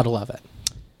entire bottle of it.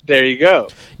 There you go.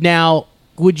 Now,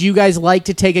 would you guys like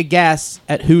to take a guess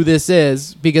at who this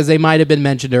is? Because they might have been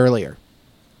mentioned earlier.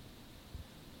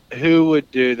 Who would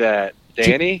do that?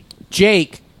 Danny?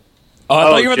 Jake. Oh, I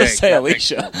thought you were going to say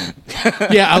Alicia.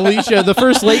 Yeah, Alicia, the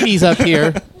first lady's up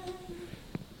here.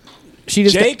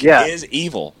 Jake is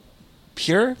evil.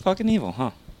 Pure fucking evil,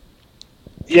 huh?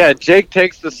 Yeah, Jake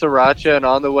takes the sriracha and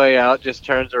on the way out just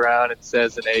turns around and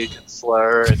says an Asian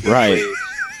slur. And right.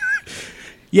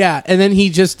 Yeah, and then he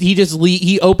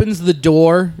opens the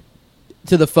door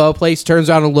to the pho place, turns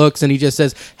around and looks, and he just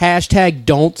says,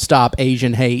 #don't stop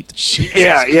Asian hate.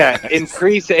 Yeah.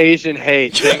 Increase Asian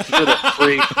hate. Thanks for the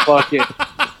free fucking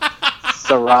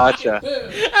sriracha.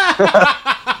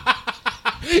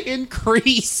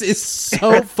 Increase is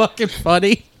so fucking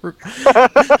funny.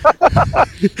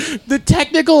 The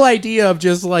technical idea of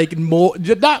just like more,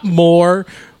 not more,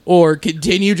 or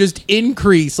continue, just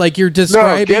increase, like you're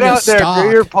describing get out a stock. there,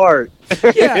 do your part.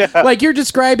 Yeah, like you're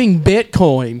describing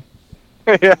Bitcoin.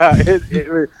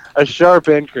 Yeah, a sharp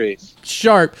increase.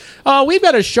 Sharp. We've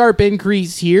got a sharp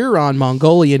increase here on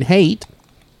Mongolian hate.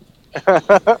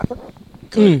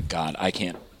 Good God, I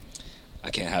can't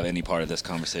have any part of this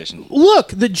conversation. Look,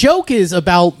 the joke is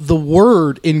about the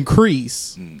word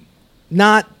increase,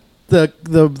 not the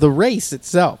race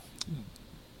itself.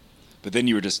 But then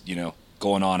you were just,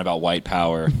 going on about white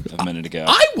power a minute ago.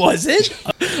 I wasn't.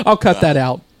 I'll cut that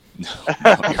out. No,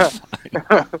 you're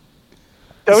fine.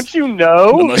 Don't you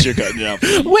know? Unless you're cutting it out.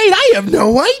 Wait, I have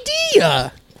no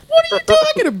idea. What are you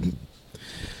talking about?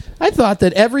 I thought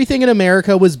that everything in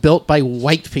America was built by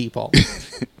white people.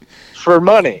 For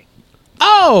money.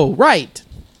 Oh, right.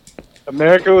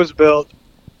 America was built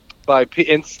by,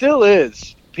 and still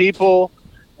is, people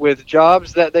with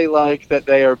jobs that they like that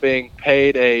they are being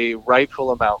paid a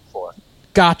rightful amount for.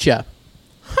 Gotcha.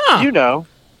 Huh. You know.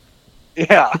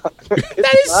 Yeah.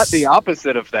 It's not the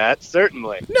opposite of that,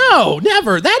 certainly. No,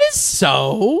 never. That is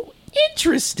so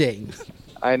interesting.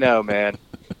 I know, man.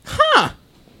 Huh.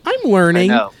 I'm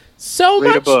learning so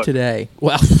Read a much book. today.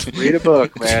 Well, Read a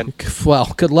book, man.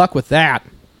 Well, good luck with that.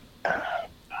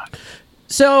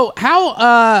 So,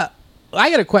 how, I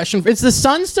got a question. Is the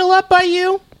sun still up by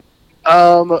you?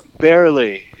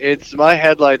 Barely. My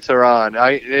headlights are on.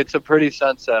 It's a pretty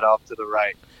sunset off to the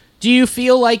right. Do you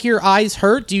feel like your eyes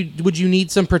hurt? Would you need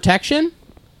some protection?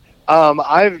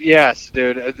 Yes,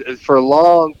 dude. For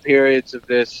long periods of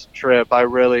this trip, I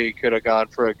really could have gone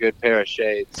for a good pair of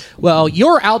shades. Well,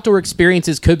 your outdoor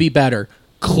experiences could be better.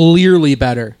 Clearly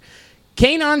better.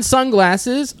 Kanon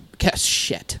sunglasses...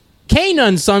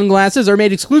 Kanon sunglasses are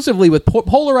made exclusively with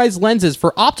polarized lenses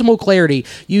for optimal clarity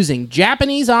using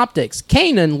Japanese optics.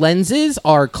 Kanon lenses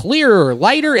are clearer,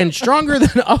 lighter, and stronger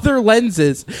than other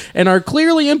lenses and are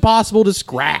clearly impossible to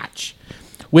scratch.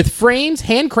 With frames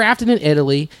handcrafted in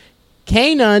Italy,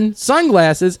 Kanon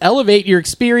sunglasses elevate your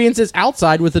experiences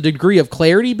outside with a degree of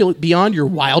clarity beyond your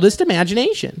wildest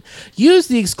imagination. Use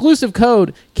the exclusive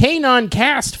code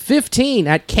KanonCast15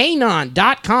 at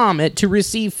Kanon.com to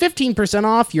receive 15%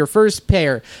 off your first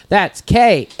pair. That's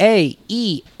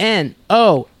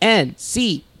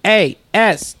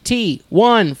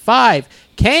KAENONCAST15.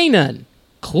 Kanon.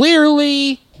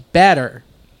 Clearly better.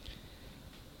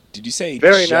 Did you say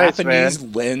Very Japanese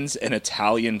nice, lens and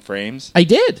Italian frames? I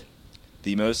did.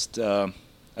 The most,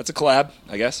 that's a collab,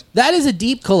 I guess. That is a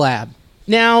deep collab.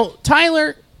 Now,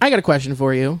 Tyler, I got a question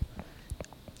for you.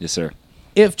 Yes, sir.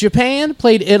 If Japan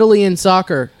played Italy in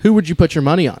soccer, who would you put your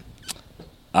money on?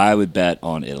 I would bet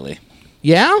on Italy.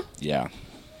 Yeah? Yeah.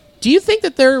 Do you think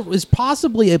that there is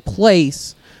possibly a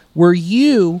place where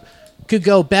you could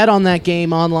go bet on that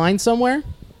game online somewhere?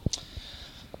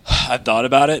 I've thought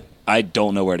about it. I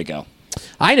don't know where to go.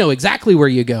 I know exactly where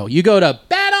you go. You go to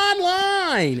Bet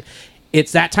Online.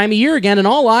 It's that time of year again, and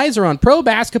all eyes are on pro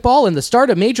basketball and the start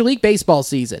of Major League Baseball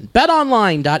season.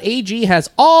 BetOnline.ag has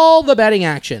all the betting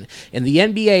action. In the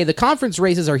NBA, the conference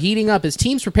races are heating up as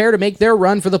teams prepare to make their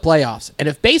run for the playoffs. And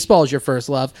if baseball is your first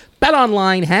love,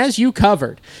 BetOnline has you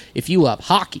covered. If you love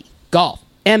hockey, golf,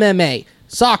 MMA,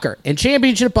 soccer, and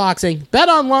championship boxing,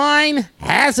 BetOnline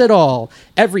has it all.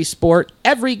 Every sport,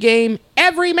 every game,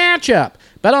 every matchup.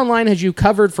 BetOnline has you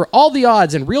covered for all the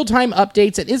odds and real-time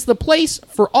updates and is the place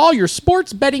for all your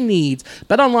sports betting needs.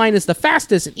 BetOnline is the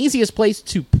fastest and easiest place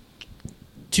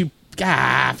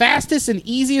fastest and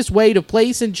easiest way to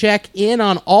place and check in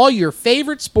on all your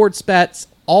favorite sports bets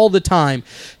all the time.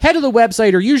 Head to the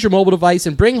website or use your mobile device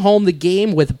and bring home the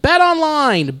game with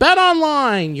BetOnline.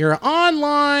 BetOnline, your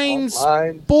online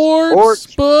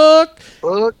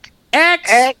sportsbook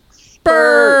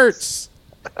experts.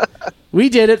 We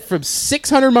did it from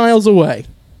 600 miles away.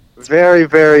 Very,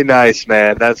 very nice,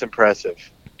 man. That's impressive.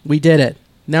 We did it.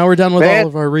 Now we're done with all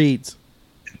of our reads.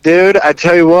 Dude, I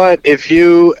tell you what, if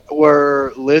you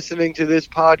were listening to this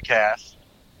podcast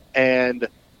and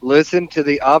listened to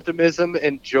the optimism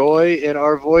and joy in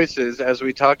our voices as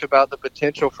we talked about the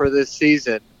potential for this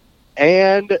season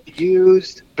and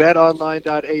used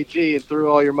betonline.ag and threw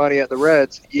all your money at the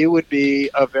Reds, you would be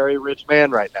a very rich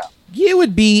man right now. You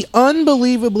would be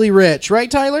unbelievably rich,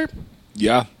 right, Tyler?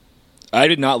 Yeah. I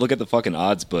did not look at the fucking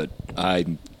odds, but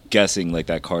I'm guessing like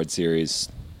that card series,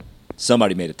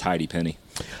 somebody made a tidy penny.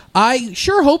 I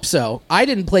sure hope so. I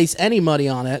didn't place any money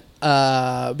on it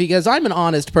because I'm an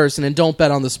honest person and don't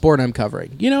bet on the sport I'm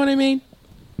covering. You know what I mean?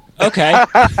 Okay.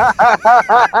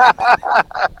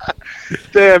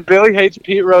 Damn, Billy hates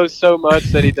Pete Rose so much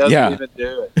that he doesn't even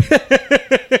do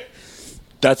it.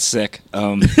 That's sick.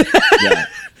 Yeah.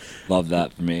 Love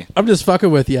that for me. I'm just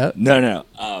fucking with you. No.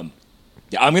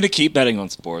 Yeah, I'm going to keep betting on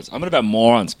sports. I'm going to bet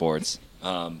more on sports.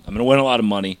 I'm going to win a lot of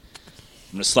money.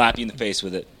 I'm going to slap you in the face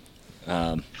with it.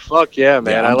 Fuck yeah,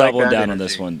 man. I'm I like doubling that down energy on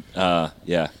this one.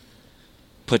 Yeah.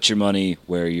 Put your money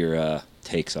where your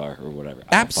takes are or whatever.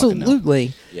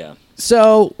 Absolutely. Yeah.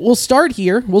 So we'll start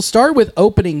here. We'll start with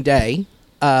opening day.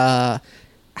 So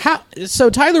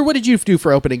Tyler, what did you do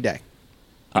for opening day?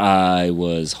 I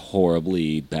was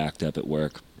horribly backed up at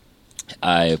work.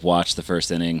 I watched the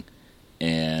first inning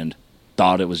and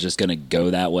thought it was just going to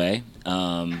go that way.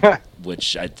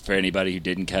 Which for anybody who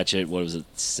didn't catch it, what was it,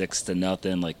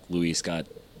 6-0? Like Luis got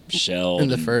shelled in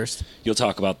the first. You'll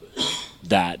talk about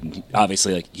that.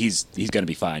 Obviously, like he's gonna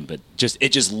be fine, but it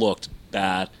just looked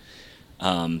bad.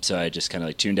 So I just kind of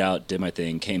like tuned out, did my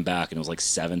thing, came back, and it was like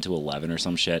 7-11 or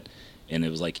some shit, and it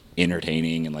was like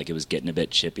entertaining and like it was getting a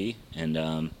bit chippy,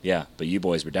 and yeah. But you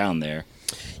boys were down there.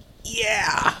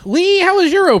 Yeah, Lee, how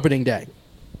was your opening day?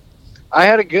 I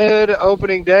had a good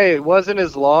opening day. It wasn't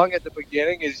as long at the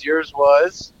beginning as yours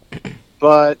was,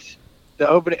 but the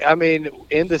opening, I mean,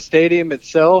 in the stadium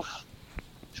itself,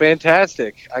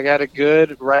 fantastic. I got a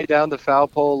good right down the foul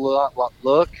pole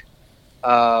look.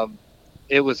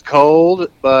 It was cold,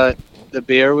 but the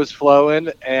beer was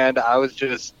flowing, and I was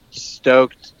just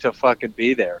stoked to fucking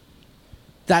be there.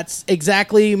 That's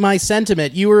exactly my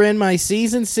sentiment. You were in my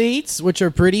season seats, which are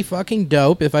pretty fucking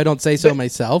dope, if I don't say so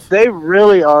myself. They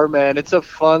really are, man. It's a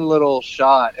fun little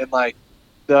shot, and like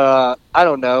I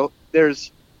don't know,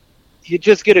 you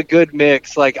just get a good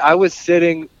mix. Like I was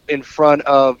sitting in front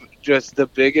of just the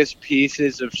biggest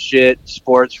pieces of shit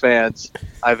sports fans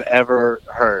I've ever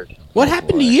heard. What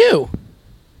happened to you?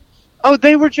 Oh,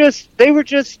 they were just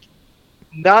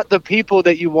not the people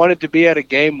that you wanted to be at a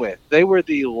game with. They were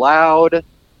the loud,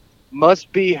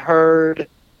 must be heard,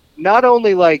 not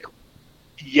only like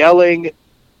yelling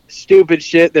stupid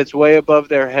shit that's way above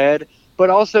their head, but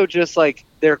also just like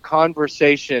their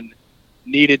conversation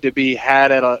needed to be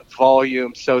had at a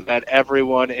volume so that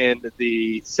everyone in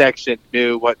the section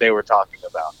knew what they were talking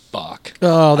about. Fuck.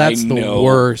 Oh, that's the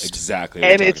worst. Exactly.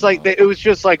 And it's like it was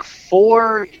just like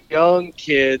 4 young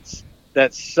kids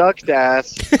that sucked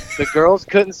ass. The girls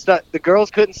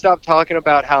couldn't stop talking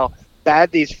about how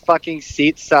bad these fucking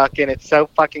seats suck and it's so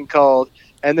fucking cold.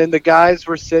 And then the guys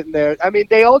were sitting there. I mean,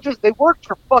 they worked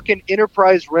for fucking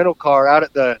Enterprise Rental Car out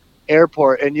at the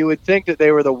airport, and you would think that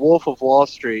they were the Wolf of Wall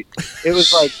Street. It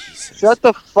was like, shut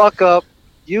the fuck up.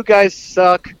 You guys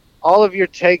suck. All of your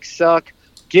takes suck.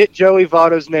 Get Joey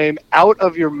Votto's name out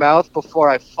of your mouth before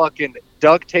I fucking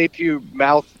duct tape your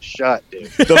mouth shut, dude.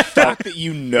 The fact that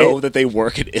you know that they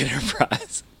work at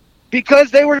Enterprise.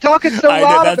 Because they were talking so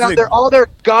loud about all their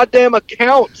goddamn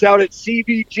accounts out at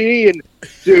CVG, and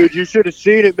dude, you should have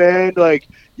seen it, man. Like,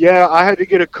 yeah, I had to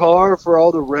get a car for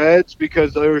all the Reds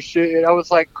because they were shit. And I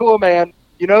was like, cool, man.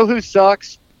 You know who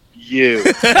sucks? You.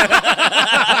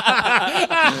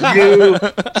 You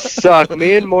suck.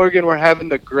 Me and Morgan were having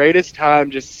the greatest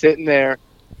time just sitting there,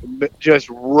 just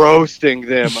roasting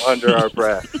them under our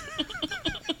breath.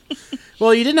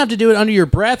 Well, you didn't have to do it under your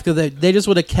breath because they just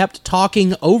would have kept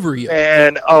talking over you.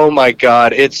 And, oh my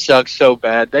God, it sucks so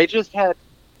bad. They just had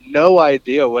no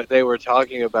idea what they were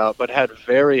talking about, but had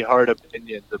very hard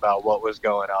opinions about what was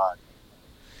going on.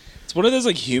 It's one of those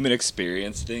like human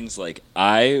experience things. Like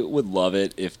I would love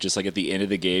it if just like at the end of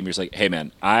the game, you're just like, hey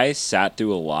man, I sat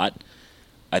through a lot.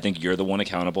 I think you're the one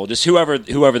accountable. Just whoever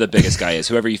the biggest guy is,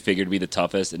 whoever you figured to be the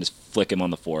toughest, and just flick him on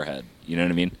the forehead. You know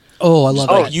what I mean? Oh, I love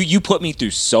that. You put me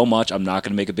through so much. I'm not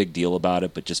going to make a big deal about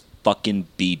it, but just fucking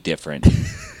be different.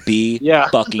 Be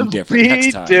fucking different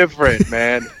next time. Be different,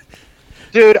 man.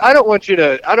 Dude, I don't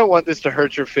want this to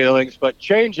hurt your feelings, but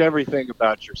change everything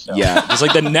about yourself. Yeah, it's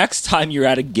like the next time you're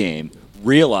at a game,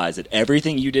 realize that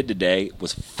everything you did today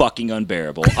was fucking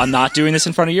unbearable. I'm not doing this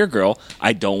in front of your girl.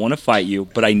 I don't want to fight you,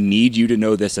 but I need you to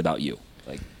know this about you.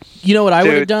 Like, you know what I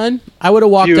would have done? I would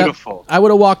have walked up. I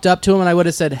would have walked up to him and I would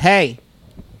have said, "Hey,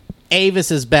 Avis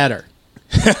is better."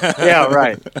 Yeah,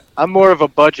 right. I'm more of a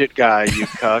budget guy, you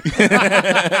cuck.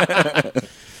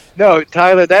 No,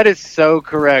 Tyler, that is so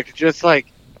correct. Just like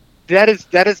that is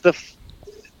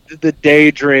the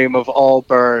daydream of all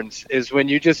burns is when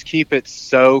you just keep it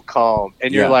so calm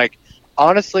and you're like,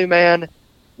 honestly, man,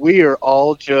 we are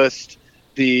all just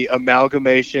the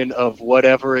amalgamation of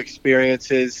whatever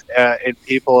experiences and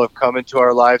people have come into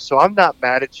our lives. So I'm not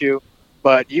mad at you,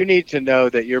 but you need to know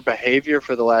that your behavior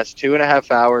for the last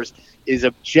 2.5 hours is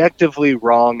objectively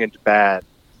wrong and bad.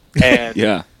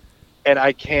 And and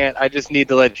I just need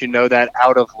to let you know that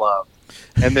out of love.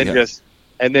 And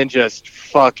then just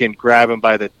fucking grab him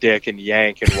by the dick and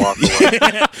yank and walk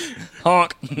away.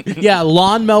 Honk. Yeah,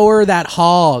 lawnmower that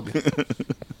hog.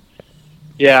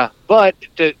 Yeah, but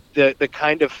the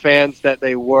kind of fans that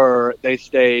they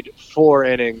stayed 4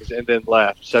 innings and then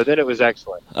left. So then it was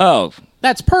excellent. Oh,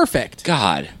 that's perfect.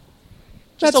 God.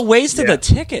 That's a waste of the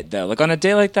ticket, though. Like, on a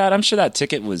day like that, I'm sure that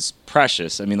ticket was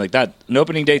precious. I mean, like, an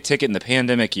opening day ticket in the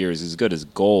pandemic years is as good as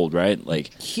gold, right?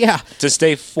 Like, to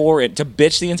stay to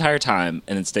bitch the entire time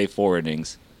and then stay 4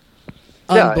 innings.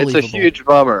 Yeah, it's a huge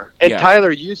bummer. And Tyler,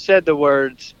 you said the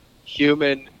words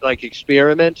human, like,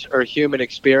 experiment or human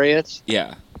experience.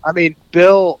 Yeah. I mean,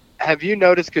 Bill, have you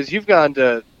noticed, because you've gone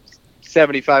to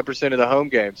 75% of the home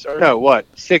games, or no, what,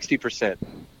 60%?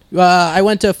 I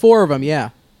went to 4 of them, yeah.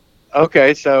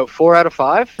 Okay, so 4 out of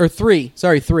 5? Or 3.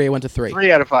 Sorry, 3. I went to 3.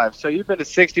 3 out of 5. So you've been to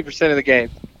 60% of the game.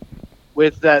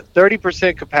 With that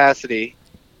 30% capacity,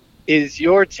 is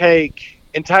your take...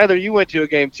 And Tyler, you went to a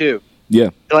game too. Yeah.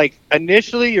 Like,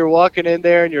 initially you're walking in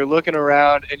there and you're looking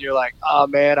around and you're like, oh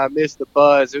man, I missed the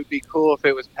buzz. It would be cool if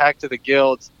it was packed to the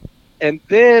gills. And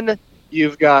then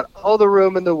you've got all the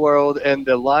room in the world and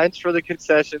the lines for the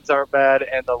concessions aren't bad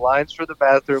and the lines for the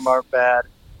bathroom aren't bad.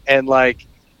 And like,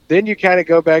 then you kind of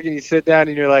go back and you sit down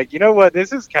and you're like, you know what?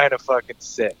 This is kind of fucking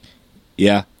sick.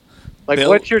 Yeah. Like, Bill,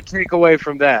 what's your takeaway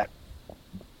from that?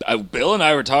 Bill and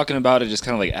I were talking about it just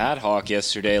kind of like ad hoc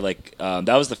yesterday. Like,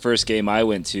 that was the first game I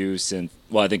went to since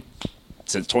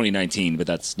 2019, but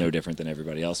that's no different than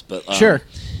everybody else. But Sure.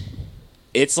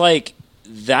 It's like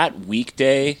that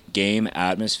weekday game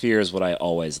atmosphere is what I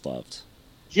always loved.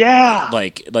 Yeah.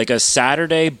 Like a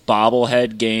Saturday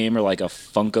bobblehead game or like a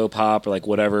Funko Pop or like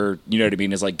whatever, you know what I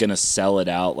mean, is like gonna sell it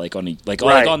out like on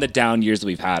the down years that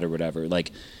we've had or whatever.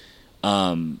 Like,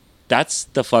 that's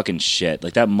the fucking shit.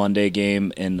 Like that Monday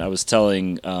game, and I was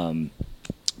telling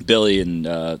Billy and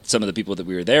some of the people that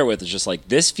we were there with, is just like,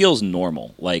 this feels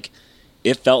normal. Like,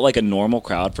 it felt like a normal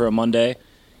crowd for a Monday.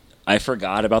 I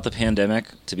forgot about the pandemic,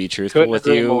 to be truthful with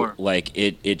you. More. Like,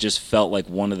 it just felt like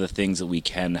one of the things that we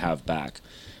can have back.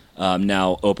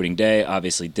 Now, opening day,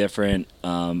 obviously different.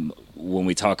 When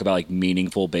we talk about like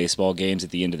meaningful baseball games at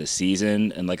the end of the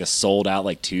season and like a sold out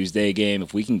like Tuesday game,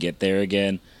 if we can get there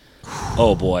again,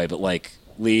 oh boy. But like,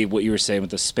 Lee, what you were saying with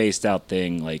the spaced out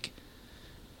thing, like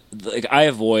I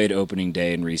avoid opening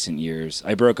day in recent years.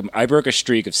 I broke a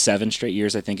streak of 7 straight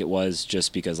years, I think it was,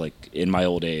 just because like in my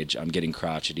old age I'm getting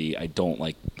crotchety. I don't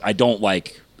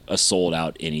like a sold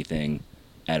out anything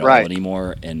at all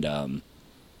anymore. And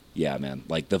yeah, man,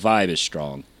 like the vibe is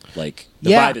strong. Like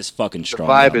the vibe is fucking strong.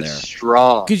 The vibe is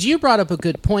strong. Because you brought up a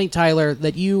good point, Tyler,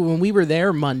 that when we were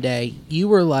there Monday, you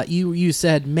were like, you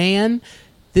said, man,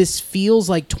 this feels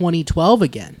like 2012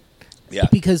 again. Yeah.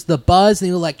 Because the buzz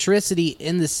and the electricity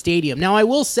in the stadium. Now, I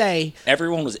will say,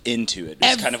 everyone was into it.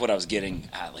 That's kind of what I was getting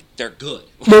at. Like, they're good.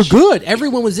 They're good.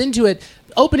 Everyone was into it.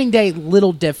 Opening day,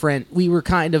 little different. We were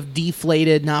kind of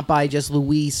deflated, not by just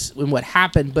Luis and what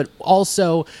happened, but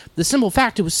also the simple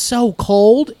fact it was so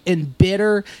cold and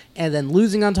bitter, and then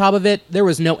losing on top of it, there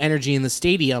was no energy in the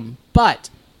stadium. But,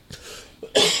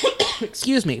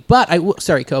 excuse me,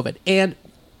 sorry, COVID. And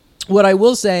what I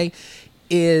will say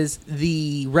is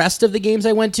the rest of the games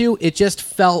I went to, it just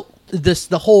felt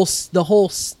the whole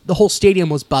stadium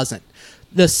was buzzing.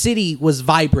 The city was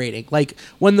vibrating. Like,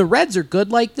 when the Reds are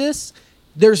good like this,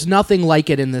 there's nothing like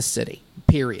it in this city,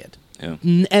 period. Yeah.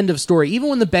 End of story. Even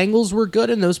when the Bengals were good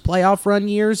in those playoff run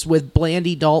years with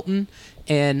Blandy Dalton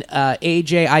and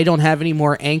AJ, I don't have any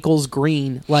more ankles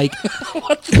green. Like,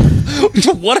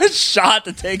 what a shot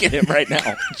to take at him right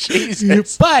now.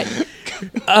 Jesus.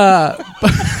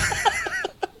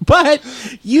 But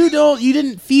you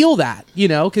didn't feel that,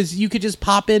 because you could just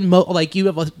pop in, like you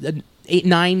have an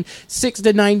 6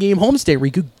 to 9 game homestay where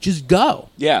you could just go.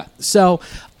 Yeah. So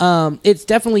it's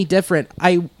definitely different.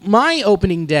 My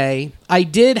opening day, I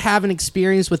did have an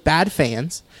experience with bad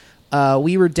fans.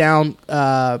 We were down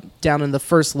in the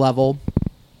first level,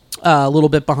 a little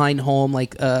bit behind home,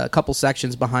 like a couple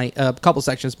sections behind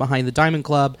the Diamond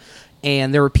Club,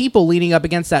 and there were people leaning up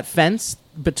against that fence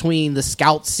between the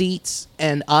scout seats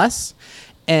and us,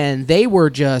 and they were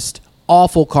just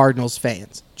awful Cardinals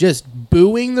fans, just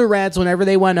booing the Reds whenever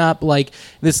they went up. Like,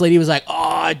 this lady was like,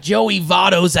 "Oh, Joey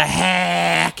Votto's a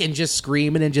hack," and just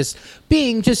screaming and just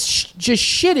being just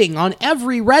shitting on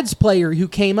every Reds player who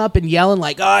came up and yelling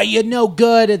like, "Oh, you're no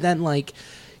good," and then like.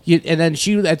 And then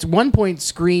she at one point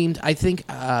screamed, I think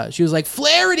she was like,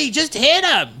 "Flaherty, just hit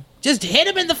him. Just hit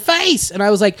him in the face." And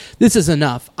I was like, this is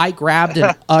enough. I grabbed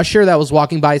an usher that was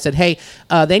walking by and said, "Hey,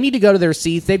 they need to go to their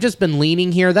seats. They've just been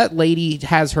leaning here. That lady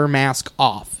has her mask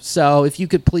off. So if you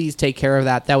could please take care of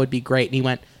that, that would be great." And he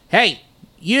went, "Hey,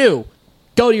 you,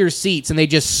 go to your seats." And they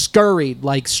just scurried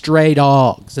like stray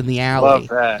dogs in the alley.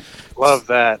 Love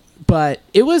that. But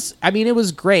it was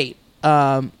great.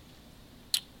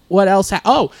 What else?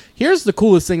 Here's the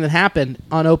coolest thing that happened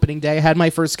on opening day. I had my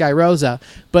first Sky Rosa,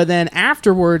 but then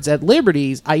afterwards at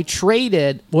Liberty's, I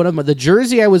traded the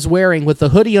jersey I was wearing with the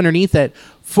hoodie underneath it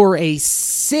for a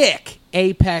sick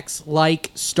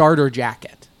Apex-like starter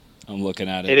jacket. I'm looking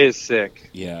at it. It is sick.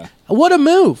 Yeah. What a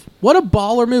move. What a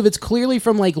baller move. It's clearly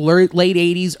from like late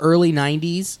 80s, early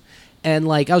 90s. And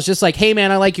like, I was just like, "Hey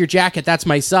man, I like your jacket. That's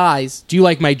my size. Do you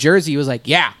like my jersey?" He was like,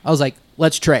 "Yeah." I was like,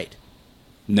 "Let's trade."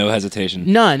 No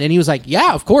hesitation. None. And he was like,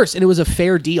 "Yeah, of course." And it was a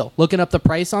fair deal. Looking up the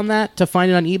price on that to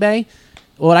find it on eBay,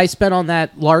 what I spent on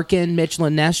that Larkin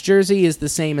Michelin Ness jersey is the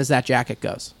same as that jacket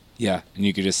goes. Yeah, and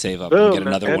you could just save up Boom, and get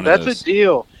another and one of those. that's a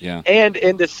deal. Yeah. And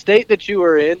in the state that you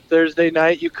were in Thursday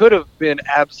night, you could have been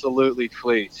absolutely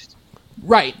fleeced.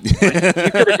 Right. You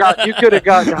could have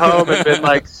gotten home and been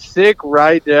like, sick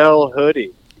Rydell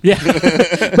hoodie. Yeah.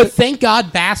 But thank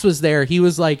God Bass was there. He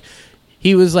was like,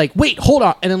 wait, hold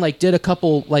on, and then like did a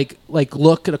couple like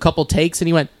look at a couple takes, and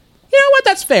he went, you know what,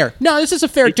 that's fair. No, this is a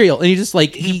fair deal. And he just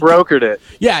like he brokered it.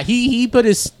 Yeah, he put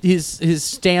his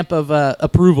stamp of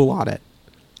approval on it.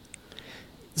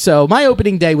 So my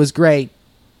opening day was great,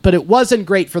 but it wasn't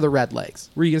great for the Redlegs.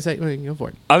 Were you gonna say? Go for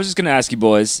it. I was just gonna ask you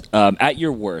boys, at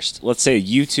your worst, let's say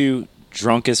you two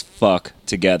drunk as fuck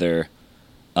together,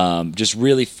 just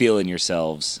really feeling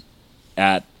yourselves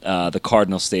at the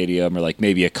Cardinal Stadium, or like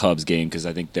maybe a Cubs game, because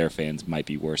I think their fans might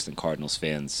be worse than Cardinals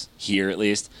fans here at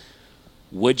least.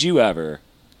 Would you ever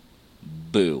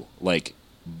boo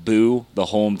the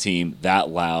home team that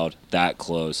loud, that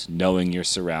close, knowing you're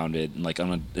surrounded, and like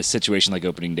on a situation like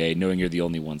opening day, knowing you're the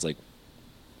only ones? Like,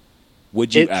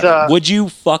 would you ever? Would you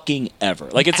fucking ever?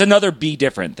 Like, it's another be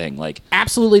different thing. Like,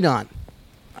 absolutely not.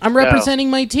 I'm representing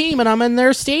my team, and I'm in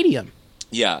their stadium.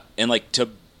 Yeah, and like to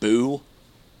boo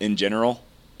in general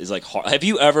is like hard. Have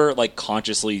you ever like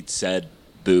consciously said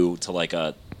boo to like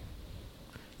a?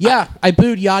 Yeah, I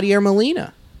booed Yadier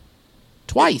Molina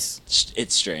twice.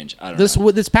 It's strange. I don't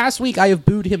know. This past week, I have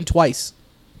booed him twice.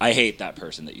 I hate that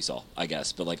person that you saw, I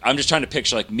guess, but like I'm just trying to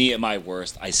picture like me at my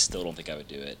worst. I still don't think I would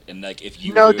do it. And like if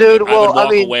you, dude, I would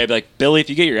walk away. I'd be like, Billy,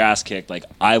 if you get your ass kicked, like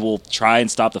I will try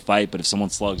and stop the fight. But if someone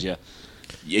slugs you,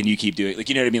 and you keep doing it, like,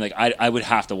 you know what I mean? Like I would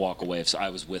have to walk away if I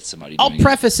was with somebody. I'll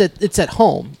preface it. It's at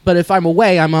home, but if I'm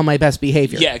away, I'm on my best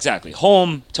behavior. Yeah, exactly.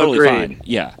 Home, totally Agreed. fine.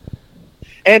 Yeah.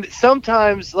 And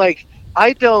sometimes, like,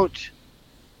 I don't.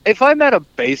 If I'm at a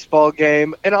baseball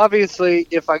game, and obviously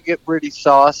if I get pretty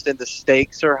sauced and the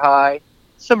stakes are high,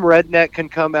 some redneck can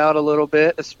come out a little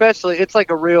bit. Especially, it's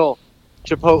like a real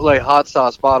Chipotle hot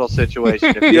sauce bottle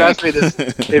situation. If you ask me this,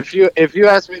 if you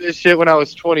asked me this shit when I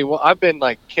was 21, I've been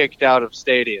like kicked out of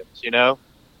stadiums, you know.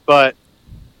 But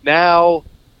now,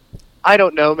 I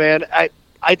don't know, man.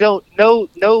 I don't know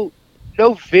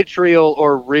no vitriol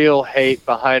or real hate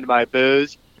behind my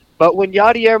boos. But when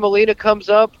Yadier Molina comes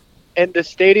up and the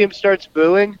stadium starts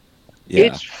booing,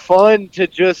 it's fun to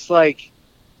just like,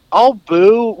 I'll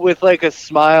boo with like a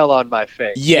smile on my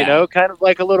face. Yeah. You know, kind of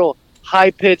like a little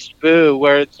high-pitched boo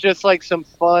where it's just like some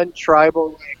fun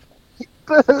tribal, like,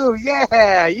 boo,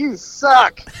 yeah, you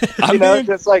suck.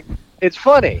 Just like, it's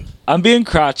funny. I'm being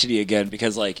crotchety again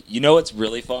because, like, you know what's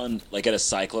really fun? Like at a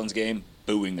Cyclones game,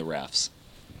 booing the refs.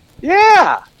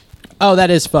 Yeah. Oh,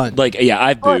 that is fun. Like, yeah,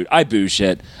 I boo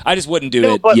shit. I just wouldn't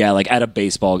do it. Yeah, like at a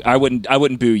baseball. I wouldn't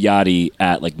boo Yachty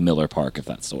at like Miller Park, if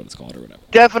that's what it's called or whatever.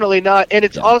 Definitely not. And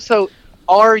it's also,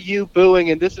 are you booing?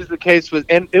 And this is the case with,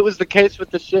 and it was the case with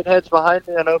the shitheads behind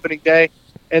me on opening day,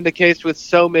 and the case with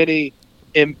so many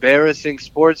embarrassing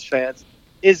sports fans,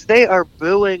 is they are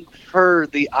booing for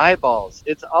the eyeballs.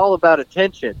 It's all about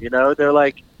attention. You know, they're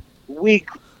like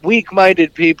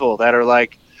weak-minded people that are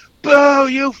like, boo,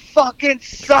 you fucking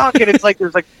suck. And it's like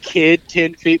there's like a kid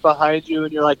 10 feet behind you,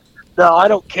 and you're like, no, I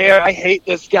don't care. I hate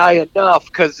this guy enough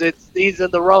because he's in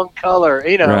the wrong color.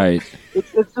 You know, right.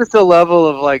 It's just a level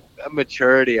of like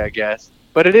maturity, I guess.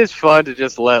 But it is fun to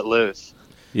just let loose.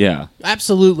 Yeah.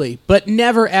 Absolutely. But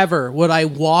never, ever would I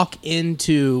walk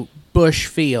into Busch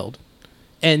Field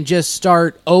and just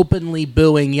start openly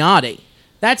booing Yachty.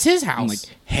 That's his house. Like,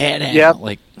 head out. Yep.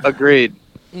 Like, agreed.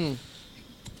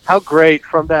 How great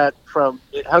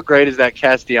is that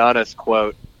Castellanos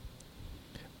quote?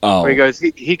 oh, Where he goes,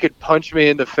 he could punch me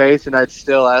in the face and I'd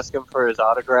still ask him for his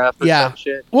autograph or some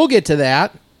shit. We'll get to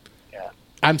that. Yeah.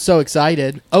 I'm so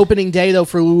excited. Opening day, though,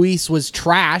 for Luis was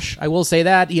trash. I will say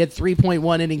that. He had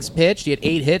 3.1 innings pitched. He had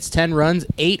 8 hits, 10 runs,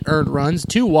 8 earned runs,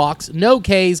 2 walks, no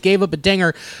Ks, gave up a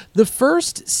dinger. The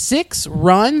first 6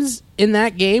 runs in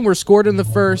that game were scored in the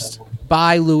first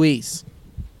by Luis.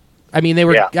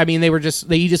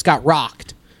 They just got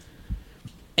rocked.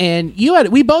 And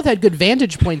we both had good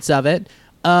vantage points of it.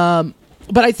 But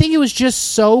I think it was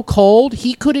just so cold,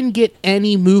 he couldn't get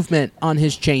any movement on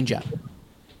his changeup.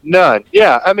 None.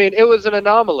 Yeah, it was an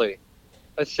anomaly.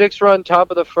 A 6-run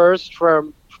top of the first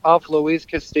from off Luis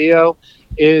Castillo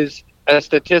is a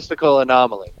statistical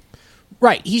anomaly.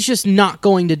 Right, he's just not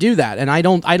going to do that, and I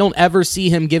don't ever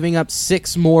see him giving up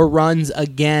 6 more runs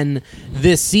again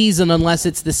this season unless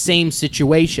it's the same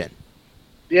situation.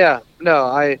 Yeah,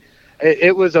 no,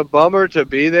 it was a bummer to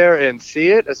be there and see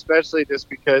it, especially just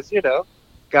because,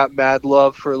 got mad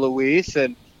love for Luis,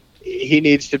 and he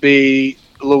needs to be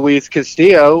Luis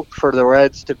Castillo for the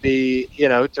Reds to be,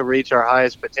 to reach our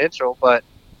highest potential. But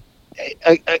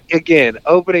again,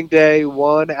 opening day,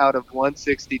 1 out of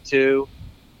 162.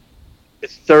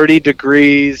 30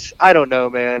 degrees. I don't know,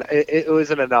 man. It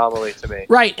was an anomaly to me.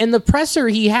 Right, and the presser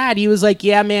he had, he was like,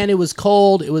 yeah, man, it was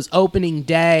cold. It was opening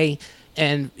day,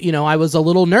 and, I was a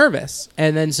little nervous.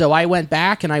 And then so I went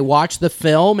back and I watched the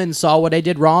film and saw what I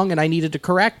did wrong, and I needed to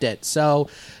correct it. So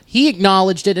he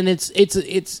acknowledged it, and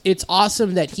it's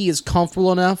awesome that he is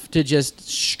comfortable enough to just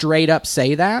straight up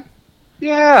say that.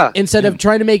 Yeah. Instead of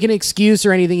trying to make an excuse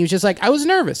or anything, he was just like, I was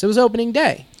nervous. It was opening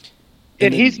day.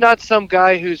 And he's not some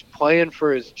guy who's playing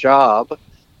for his job.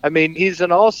 I mean, he's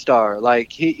an all-star.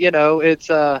 Like,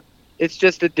 it's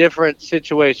just a different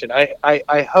situation.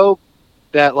 I hope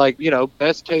that,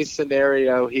 best case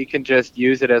scenario, he can just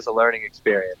use it as a learning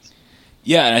experience.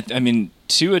 Yeah, I mean,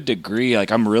 to a degree,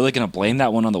 I'm really going to blame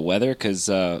that one on the weather because,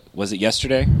 was it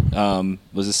yesterday?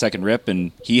 Was the second rip,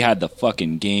 and he had the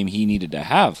fucking game he needed to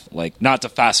have. Not to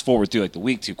fast forward through, the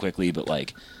week too quickly,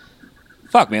 but,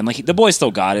 fuck, man! The boys still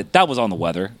got it. That was on the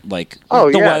weather.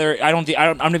 Weather. I'm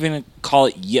not even gonna call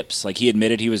it yips. He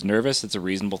admitted he was nervous. It's a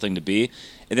reasonable thing to be.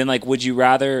 And then, would you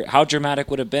rather? How dramatic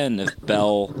would it have been if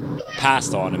Bell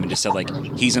passed on him and just said,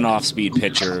 he's an off-speed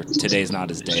pitcher. Today's not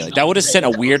his day. That would have sent a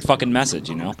weird fucking message,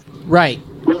 Right.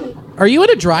 Are you at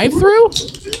a drive-through?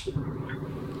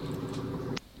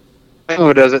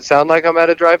 Oh, does it sound like I'm at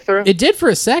a drive-through? It did for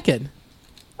a second.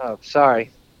 Oh,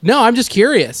 sorry. No, I'm just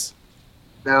curious.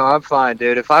 No, I'm fine,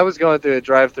 dude. If I was going through a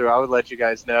drive-thru, I would let you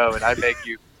guys know, and I'd make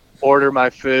you order my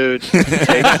food.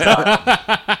 Take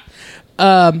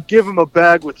give him a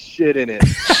bag with shit in it.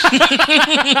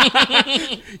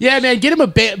 Yeah, man, get him a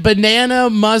banana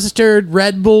mustard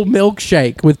Red Bull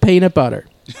milkshake with peanut butter.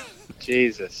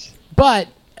 Jesus. But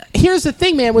here's the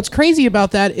thing, man. What's crazy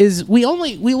about that is we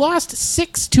lost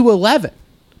 6-11.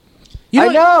 I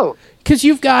know. Because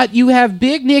you have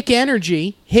Big Nick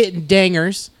Energy hitting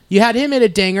dingers. You had him hit a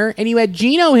dinger, and you had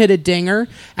Gino hit a dinger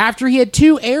after he had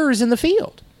 2 errors in the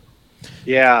field.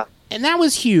 Yeah. And that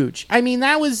was huge. I mean,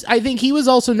 I think he was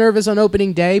also nervous on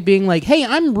opening day, being like, hey,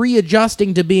 I'm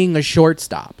readjusting to being a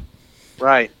shortstop.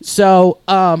 Right. So,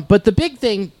 but the big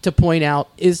thing to point out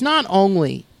is not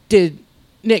only did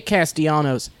Nick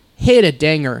Castellanos hit a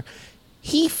dinger,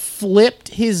 he flipped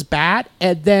his bat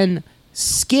and then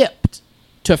skipped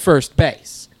to first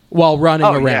base while running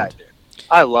around. Yeah, dude.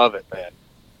 I love it, man.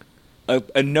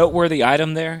 A noteworthy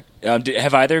item there.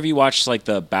 Have either of you watched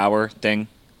the Bauer thing?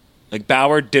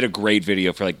 Bauer did a great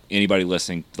video for anybody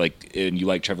listening. And you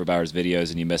like Trevor Bauer's videos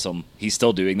and you miss him. He's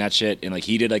still doing that shit, and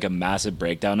he did a massive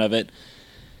breakdown of it.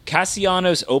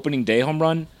 Castellanos' opening day home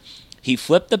run. He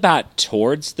flipped the bat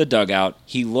towards the dugout.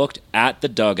 He looked at the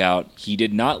dugout. He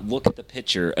did not look at the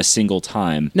pitcher a single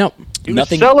time. No, he was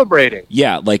celebrating.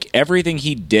 Yeah, everything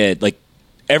he did,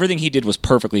 everything he did was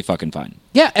perfectly fucking fine.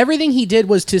 Yeah, everything he did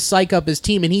was to psych up his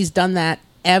team, and he's done that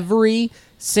every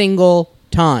single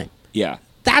time. Yeah.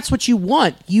 That's what you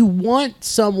want. You want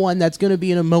someone that's going to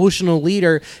be an emotional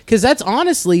leader, because that's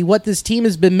honestly what this team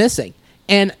has been missing.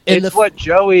 And it's what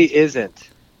Joey isn't.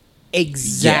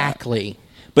 Exactly. Yeah.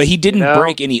 But he didn't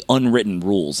break any unwritten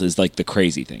rules is the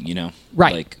crazy thing,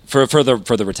 Right. For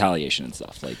the retaliation and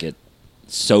stuff. It's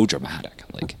so dramatic.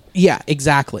 Yeah,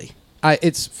 exactly.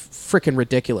 It's freaking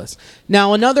ridiculous.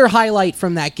 Now, another highlight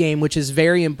from that game, which is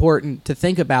very important to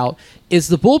think about, is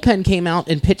the bullpen came out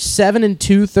and pitched 7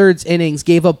 2/3 innings,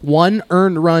 gave up 1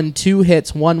 earned run, 2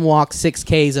 hits, 1 walk, 6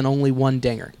 Ks, and only 1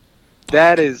 dinger.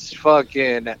 That is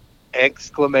fucking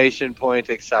exclamation point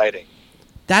exciting.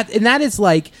 That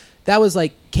was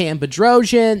Cam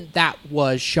Bedrosian, that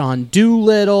was Sean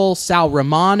Doolittle, Sal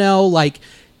Romano, 7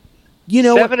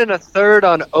 1/3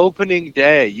 on opening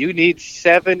day. You need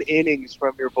 7 innings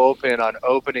from your bullpen on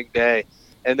opening day.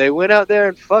 And they went out there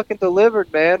and fucking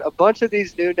delivered, man. A bunch of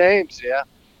these new names, yeah.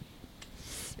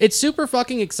 It's super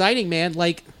fucking exciting, man.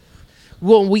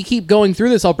 When we keep going through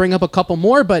this, I'll bring up a couple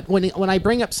more, but when I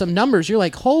bring up some numbers, you're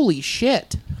like, holy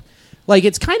shit.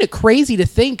 It's kind of crazy to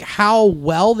think how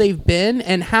well they've been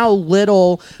and how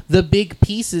little the big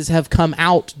pieces have come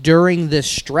out during this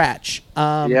stretch.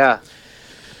 Yeah.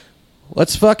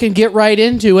 Let's fucking get right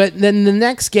into it. And then the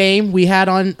next game we had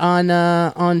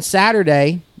on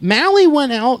Saturday, Malley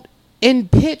went out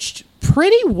and pitched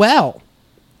pretty well.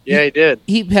 Yeah, he did.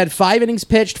 He had 5 innings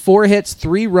pitched, 4 hits,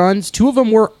 3 runs. 2 of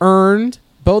them were earned.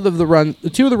 2 of the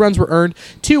runs were earned.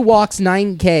 2 walks,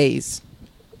 9 Ks.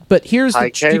 But here's high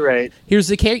K rate. Here's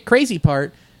the crazy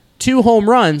part: 2 home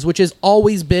runs, which has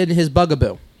always been his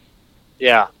bugaboo.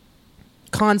 Yeah,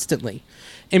 constantly.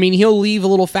 I mean, he'll leave a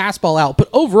little fastball out, but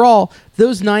overall,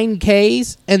 those 9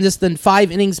 Ks and then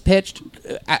 5 innings pitched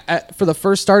for the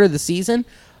first start of the season,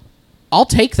 I'll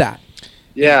take that.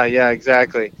 Yeah,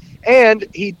 exactly. and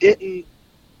he didn't.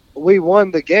 We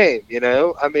won the game, you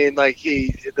know. I mean, like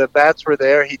the bats were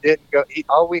there. He didn't go.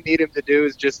 All we need him to do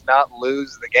is just not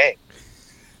lose the game.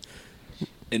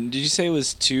 And did you say it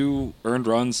was 2 earned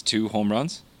runs, 2 home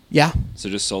runs? Yeah. So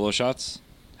just solo shots?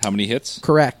 How many hits?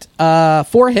 Correct. 4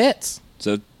 hits.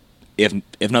 So if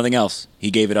nothing else, he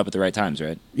gave it up at the right times,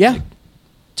 right? Yeah. Like,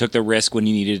 took the risk when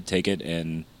he needed to take it,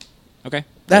 and okay.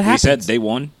 That like happens. he said, they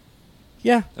won.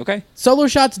 Yeah. Okay. Solo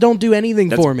shots don't do anything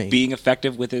That's for me. being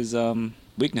effective with his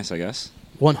weakness, I guess.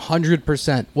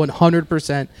 100%.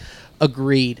 100%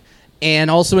 agreed. And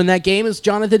also in that game is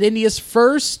Jonathan India's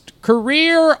first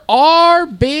career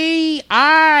RBI,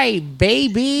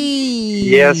 baby.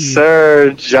 Yes,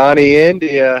 sir. Johnny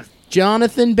India.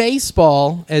 Jonathan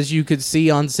Baseball, as you could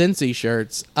see on Cincy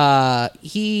shirts.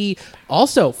 He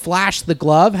also flashed the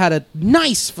glove, had a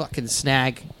nice fucking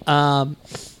snag. And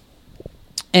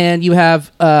you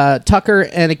have Tucker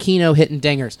and Aquino hitting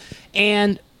dingers.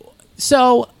 And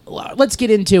so let's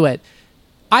get into it.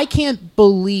 I can't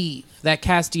believe that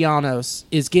Castellanos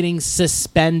is getting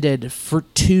suspended for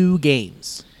 2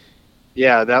 games.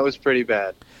 Yeah, that was pretty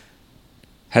bad.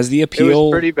 Has the appeal... It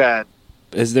was pretty bad.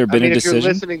 Has there been a decision? If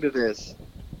you're listening to this...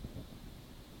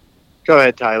 Go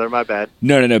ahead, Tyler. My bad.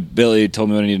 No. Billy told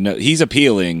me what I need to know. He's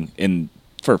appealing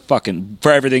for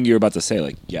everything you're about to say.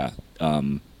 Like, yeah,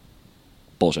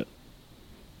 bullshit.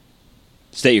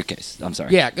 State your case. I'm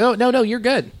sorry. Yeah. No. You're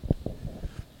good.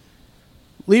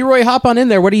 Leroy, hop on in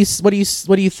there. What are you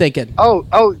thinking?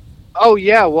 Oh,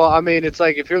 yeah. Well, I mean, it's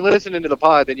like if you're listening to the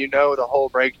pod, then you know the whole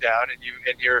breakdown,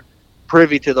 and you're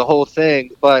privy to the whole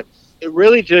thing. But it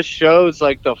really just shows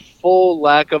like the full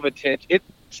lack of attention.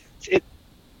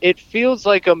 It feels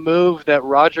like a move that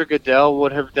Roger Goodell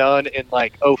would have done in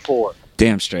like 2004.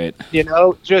 Damn straight. You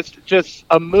know, just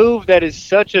a move that is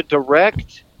such a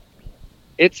direct.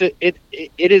 It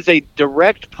is a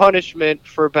direct punishment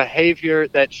for behavior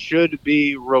that should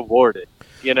be rewarded.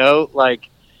 You know, like,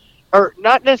 or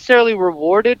not necessarily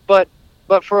rewarded, but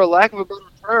for a lack of a better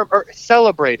term, or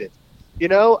celebrated. You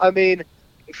know, I mean,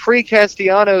 Free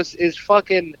Castellanos is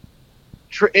fucking.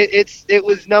 It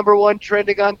was #1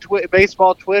 trending on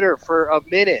baseball Twitter for a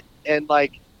minute, and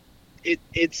like,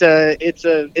 it's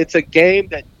a game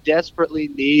that desperately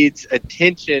needs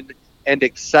attention and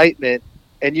excitement.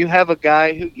 And you have a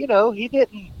guy who, you know, he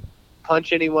didn't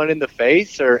punch anyone in the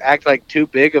face or act like too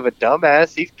big of a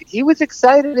dumbass. He was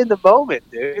excited in the moment,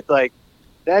 dude. Like,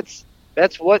 that's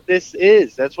what this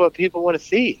is. That's what people want to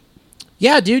see.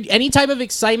 Yeah, dude. Any type of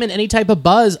excitement, any type of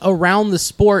buzz around the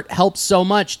sport helps so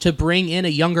much to bring in a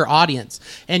younger audience,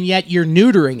 and yet you're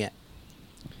neutering it.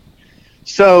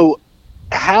 So,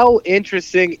 how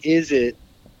interesting is it?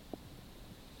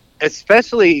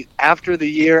 Especially after the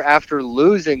year after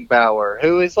losing Bauer,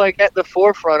 who is like at the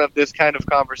forefront of this kind of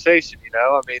conversation, you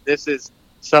know? I mean, this is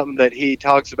something that he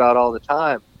talks about all the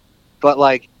time. But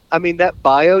like, I mean, that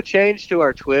bio change to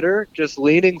our Twitter, just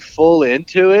leaning full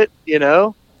into it, you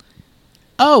know?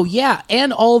 Oh, yeah,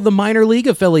 and all the minor league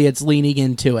affiliates leaning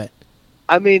into it.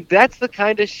 I mean, that's the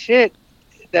kind of shit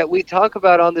that we talk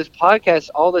about on this podcast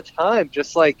all the time,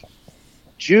 just like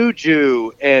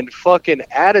juju and fucking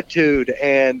attitude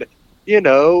and, you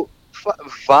know,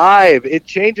 vibe. It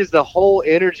changes the whole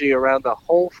energy around the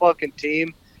whole fucking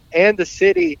team and the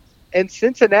city. And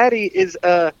Cincinnati is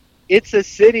it's a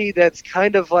city that's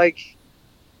kind of like,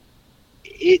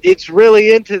 it's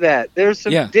really into that. There's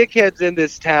some dickheads in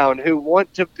this town who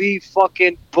want to be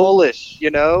fucking bullish,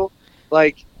 you know?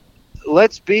 Like,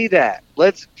 let's be that.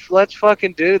 Let's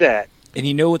fucking do that. And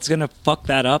you know what's going to fuck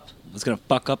that up? What's going to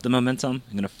fuck up the momentum?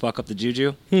 I'm going to fuck up the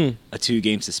juju? A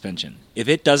 2-game suspension. If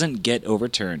it doesn't get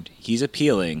overturned, he's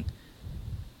appealing.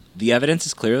 The evidence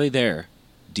is clearly there.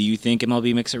 Do you think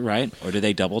MLB makes it right, or do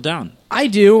they double down? I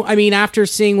do. I mean, after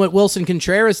seeing what Wilson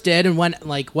Contreras did and went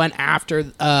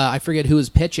after, I forget who was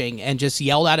pitching, and just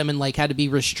yelled at him and like had to be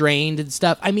restrained and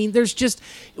stuff. I mean, there's just,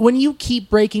 when you keep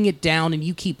breaking it down and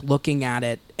you keep looking at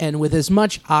it, and with as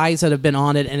much eyes that have been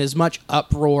on it and as much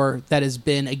uproar that has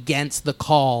been against the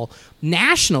call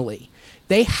nationally,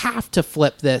 they have to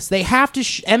flip this. They have to.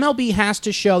 MLB has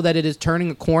to show that it is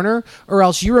turning a corner, or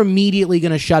else you're immediately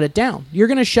going to shut it down. You're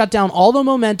going to shut down all the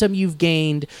momentum you've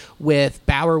gained with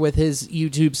Bauer, with his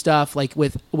YouTube stuff, like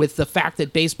with the fact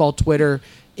that baseball Twitter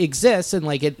exists, and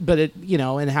like it, but it, you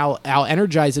know, and how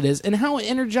energized it is, and how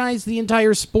energized the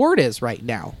entire sport is right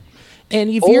now. And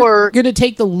if you're going to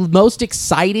take the most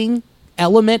exciting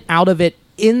element out of it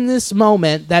in this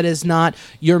moment, that is not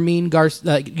your mean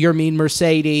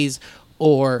Mercedes,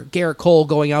 or Garrett Cole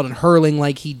going out and hurling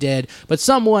like he did, but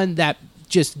someone that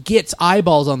just gets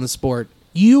eyeballs on the sport,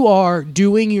 you are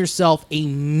doing yourself a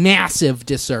massive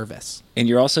disservice. And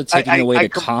you're also taking away the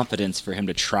confidence for him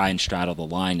to try and straddle the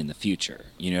line in the future.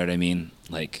 You know what I mean?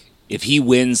 Like, if he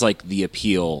wins, like, the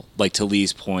appeal, like, to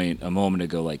Lee's point a moment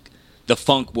ago, like, the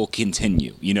funk will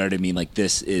continue. You know what I mean? Like,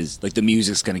 this is, like, the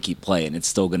music's going to keep playing. It's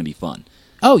still going to be fun.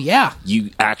 Oh, yeah. You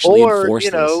actually enforce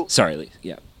this. Sorry, Lee.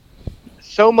 Yeah.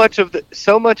 So much of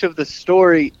the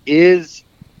story is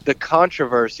the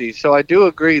controversy. So I do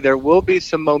agree there will be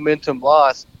some momentum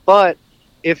lost. But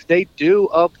if they do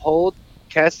uphold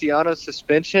Castellanos'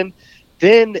 suspension,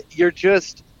 then you're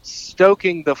just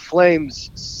stoking the flames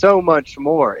so much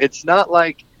more. It's not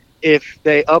like if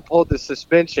they uphold the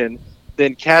suspension,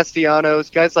 then Castellanos,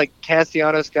 guys like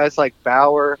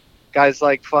Bauer, guys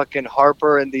like fucking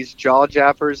Harper and these jaw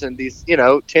jappers and these,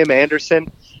 Tim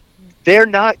Anderson, they're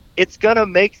not, it's going to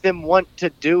make them want to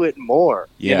do it more.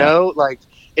 Like,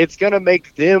 it's going to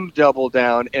make them double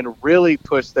down and really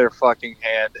push their fucking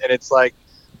hand. And it's like,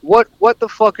 what the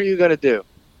fuck are you going to do?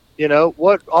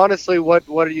 What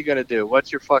are you going to do?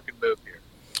 What's your fucking move here?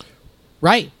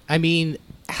 Right. I mean,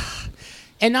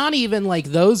 and not even like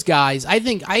those guys. I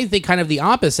think kind of the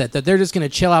opposite, that they're just going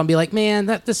to chill out and be like, man,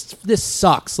 this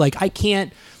sucks. Like, I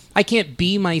can't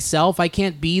be myself. I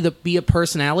can't be a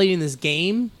personality in this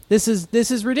game. This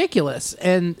is ridiculous.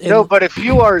 And no, but if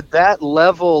you are that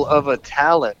level of a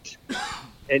talent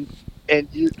and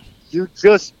you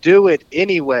just do it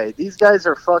anyway. These guys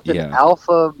are fucking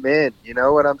alpha men. You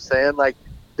know what I'm saying? Like,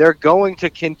 they're going to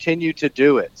continue to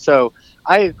do it. So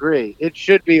I agree. It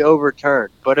should be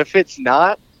overturned. But if it's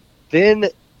not, then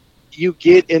you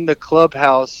get in the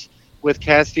clubhouse with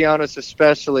Castellanos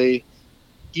especially.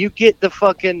 You get the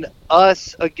fucking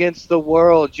us against the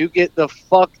world. You get the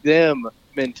fuck them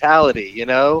mentality,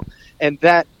 And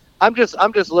that I'm just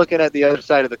looking at the other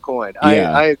side of the coin.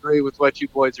 Yeah. I agree with what you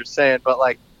boys are saying, but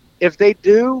like, if they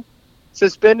do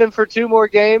suspend him for 2 more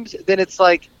games, then it's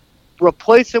like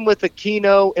replace him with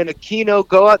Aquino, and Aquino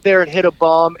go out there and hit a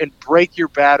bomb and break your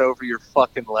bat over your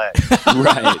fucking leg.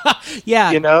 Right.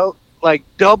 Yeah. Like,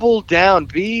 double down.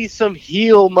 Be some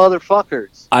heel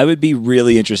motherfuckers. I would be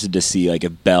really interested to see, like,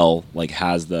 if Bell, like,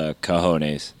 has the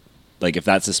cojones. Like, if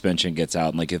that suspension gets out,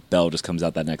 and, like, if Bell just comes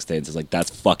out that next day and says, like, that's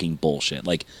fucking bullshit.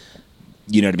 Like,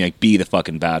 you know what I mean? Like, be the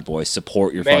fucking bad boy.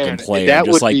 Support your fucking player. That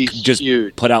just, would like, be just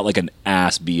huge. Put out, like, an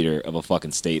ass beater of a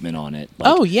fucking statement on it.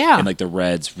 Like, oh, yeah. And, like, the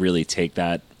Reds really take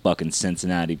that fucking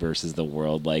Cincinnati versus the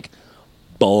world. Like,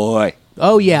 boy.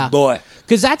 Oh, yeah. Boy.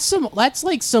 Because that's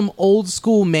like some old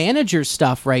school manager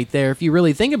stuff right there. If you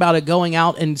really think about it, going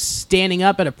out and standing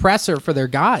up at a presser for their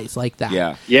guys like that.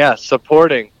 Yeah. Yeah,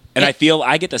 supporting. And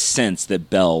I get the sense that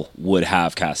Bell would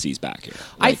have Cassie's back here.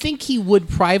 Like, I think he would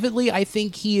privately. I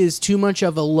think he is too much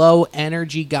of a low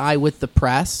energy guy with the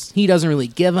press. He doesn't really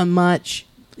give them much.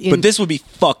 But this would be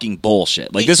fucking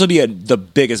bullshit. Like, this would be the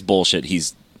biggest bullshit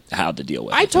he's had to deal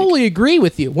with. I totally agree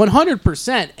with you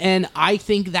 100%. And I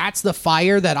think that's the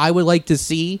fire that I would like to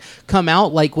see come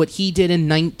out, like what he did in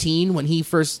 19 when he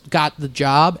first got the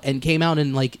job and came out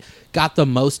and like got the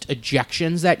most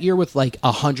ejections that year with like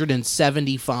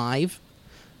 175.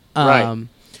 Right.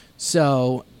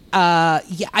 So,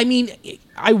 yeah, I mean,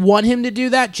 I want him to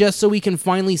do that just so we can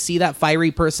finally see that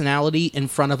fiery personality in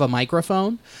front of a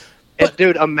microphone. And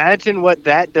dude, imagine what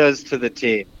that does to the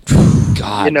team.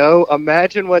 God.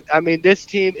 Imagine this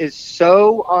team is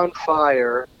so on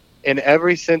fire in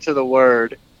every sense of the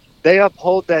word. They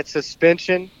uphold that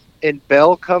suspension, and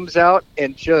Bell comes out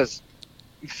and just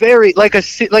very, like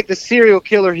the serial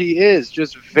killer he is,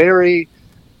 just very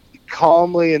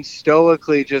calmly and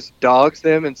stoically just dogs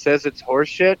them and says it's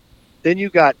horseshit. Then you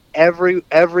got every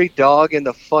dog in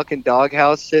the fucking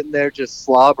doghouse sitting there just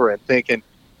slobbering, thinking,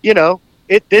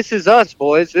 this is us,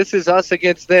 boys. This is us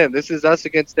against them. This is us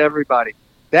against everybody.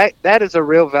 That is a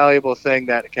real valuable thing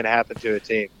that can happen to a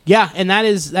team. Yeah, and that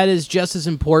is just as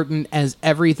important as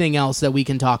everything else that we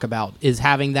can talk about, is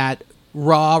having that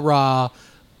raw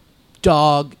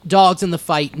dogs in the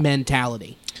fight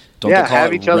mentality.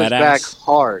 Have each other's back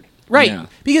hard. Right. Yeah.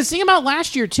 Because think about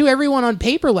last year, too. Everyone on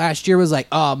paper last year was like,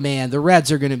 oh, man, the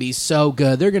Reds are going to be so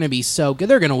good. They're going to be so good.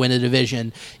 They're going to win a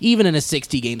division. Even in a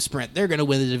 60-game sprint, they're going to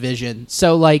win the division.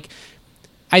 So, like,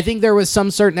 I think there was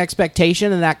some certain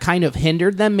expectation, and that kind of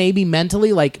hindered them maybe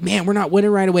mentally. Like, man, we're not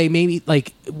winning right away. Maybe,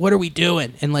 like, what are we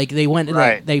doing? And, like, they went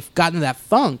and they've gotten that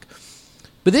funk.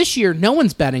 But this year, no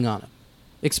one's betting on them.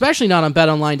 Especially not on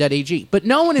betonline.ag. But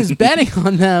no one is betting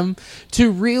on them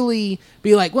to really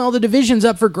be like, well, the division's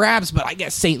up for grabs, but I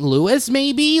guess St. Louis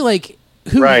maybe? Like,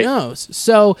 who knows?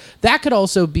 So that could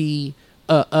also be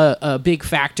a big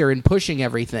factor in pushing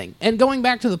everything. And going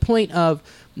back to the point of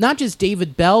not just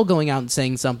David Bell going out and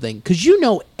saying something, because you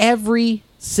know every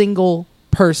single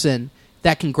person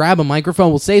that can grab a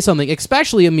microphone will say something,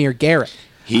 especially Amir Garrett.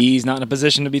 He's not in a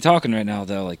position to be talking right now,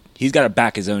 though. Like, he's got to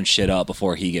back his own shit up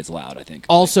before he gets loud, I think.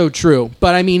 Also true.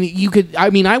 But, I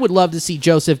mean, I would love to see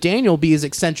Joseph Daniel be as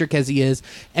eccentric as he is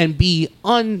and be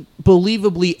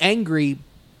unbelievably angry,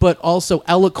 but also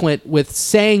eloquent with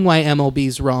saying why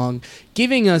MLB's wrong,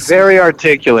 giving us... Very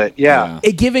articulate, yeah.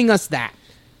 Giving us that.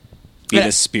 Be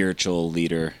the spiritual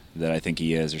leader that I think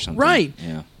he is or something. Right.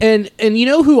 Yeah. And you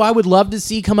know who I would love to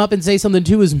see come up and say something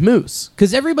too is Moose.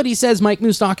 Because everybody says Mike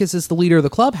Moustakas is the leader of the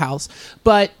clubhouse,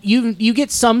 but you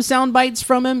get some sound bites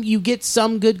from him, you get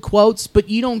some good quotes, but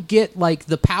you don't get like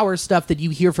the power stuff that you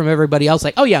hear from everybody else,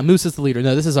 like, oh yeah, Moose is the leader.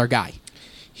 No, this is our guy.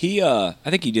 I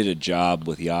think he did a job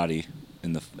with Yachty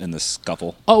in the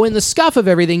scuffle. Oh, in the scuff of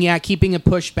everything, yeah, keeping it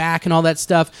pushed back and all that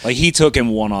stuff. Like, he took him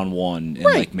one-on-one and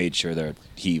Right. like made sure that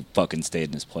he fucking stayed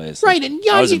in his place. Right, Like, and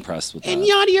Yadier, I was impressed with that. And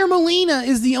Yadier Molina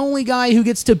is the only guy who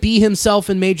gets to be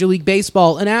himself in Major League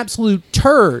Baseball, an absolute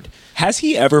turd. Has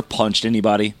he ever punched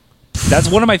anybody? That's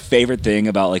one of my favorite thing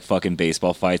about like fucking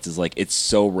baseball fights is like it's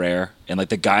so rare, and like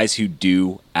the guys who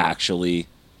do actually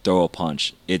throw a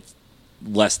punch, it's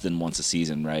less than once a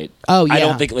season, right? Oh, yeah. I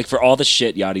don't think like for all the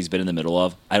shit Yachty's been in the middle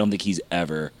of, I don't think he's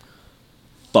ever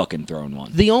fucking thrown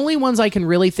one. The only ones I can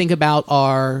really think about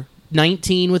are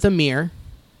 19 with Amir,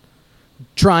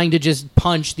 trying to just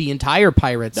punch the entire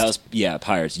Pirates. That was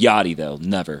Pirates. Yachty though,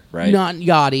 never, right? Not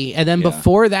Yachty. And then Yeah.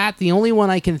 before that, the only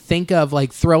one I can think of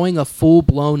like throwing a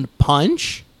full-blown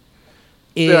punch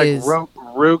is Like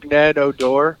Rougned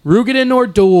Odor. Rugen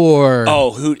Odor.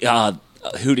 Oh,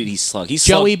 who did he slug? He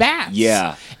slugged Joey Bats.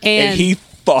 Yeah, And he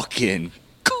fucking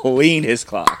cleaned his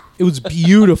clock. It was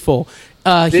beautiful.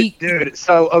 Dude,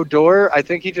 so Odor, I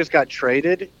think he just got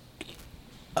traded,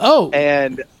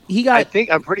 and he got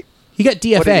I'm pretty. What did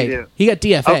he DFA'd. do? He got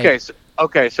DFA'd.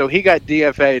 Okay, so he got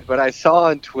DFA'd, but I saw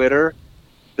on Twitter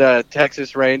the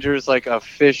Texas Rangers like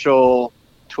official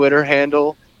Twitter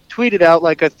handle tweeted out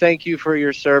like a thank you for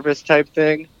your service type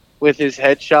thing with his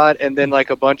headshot and then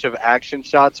like a bunch of action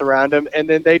shots around him, and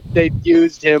then they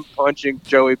used him punching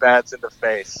Joey Bats in the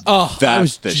face. Oh,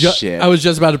 That's the shit. I was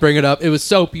just about to bring it up. It was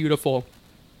so beautiful.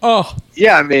 Oh,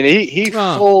 Yeah, I mean he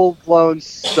full blown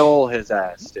stole his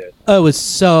ass, dude. it was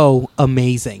so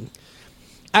amazing.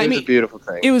 It was a beautiful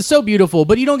thing. It was so beautiful,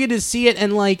 but you don't get to see it,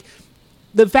 and like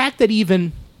the fact that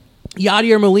even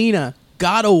Yadier Molina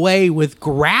got away with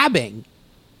grabbing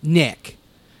Nick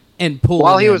and pulling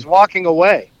while he him. was walking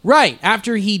away. Right,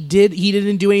 after he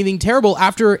didn't do anything terrible,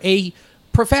 after a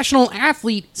professional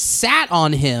athlete sat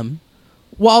on him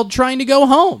while trying to go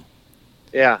home.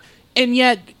 Yeah. And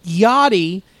yet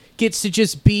Yachty gets to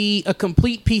just be a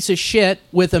complete piece of shit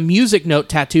with a music note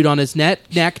tattooed on his neck,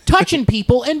 touching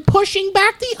people and pushing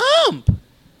back the ump.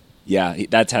 Yeah,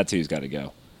 that tattoo's got to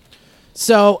go.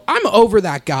 So I'm over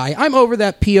that guy. I'm over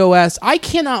that POS. I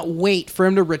cannot wait for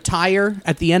him to retire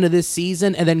at the end of this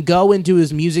season and then go into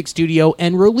his music studio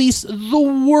and release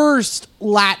the worst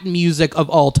Latin music of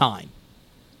all time.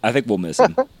 I think we'll miss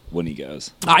him when he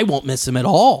goes. I won't miss him at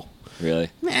all. Really?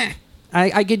 Meh.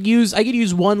 I could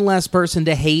use one less person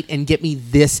to hate and get me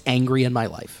this angry in my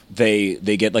life. They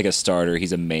get like a starter.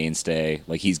 He's a mainstay.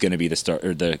 Like he's going to be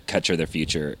the catcher of their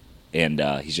future. And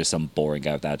he's just some boring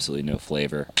guy with absolutely no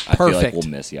flavor. I feel like we'll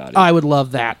miss Yachty. I would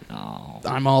love that. Oh.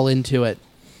 I'm all into it.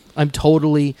 I'm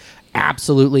totally,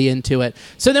 absolutely into it.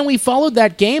 So then we followed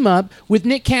that game up with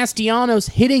Nick Castellanos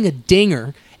hitting a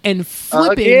dinger and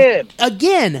flipping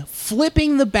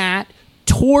flipping the bat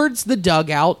towards the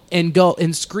dugout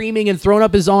and screaming and throwing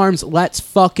up his arms. Let's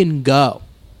fucking go.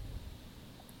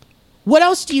 What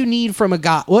else do you need from a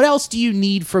guy? What else do you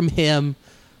need from him?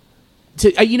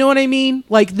 You know what I mean?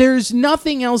 Like, there's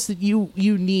nothing else that you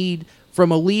need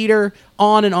from a leader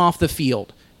on and off the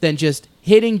field than just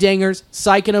hitting dingers,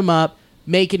 psyching them up,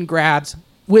 making grabs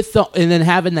and then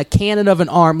having the cannon of an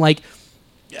arm. Like,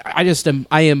 I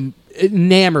am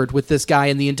enamored with this guy,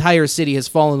 and the entire city has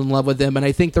fallen in love with him. And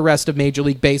I think the rest of Major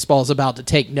League Baseball is about to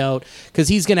take note because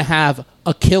he's going to have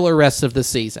a killer rest of the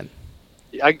season.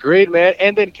 Agreed, man.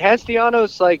 And then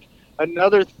Castellanos, like,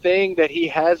 another thing that he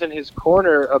has in his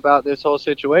corner about this whole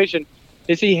situation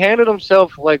is he handled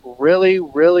himself like really,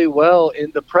 really well in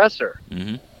the presser.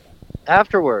 Mm-hmm.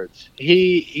 Afterwards.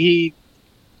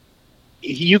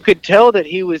 You could tell that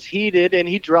he was heated and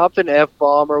he dropped an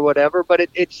F-bomb or whatever, but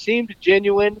it seemed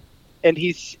genuine, and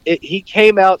he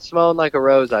came out smelling like a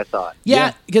rose, I thought.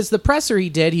 Yeah, because the presser he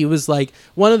did, he was like,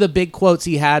 one of the big quotes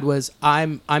he had was,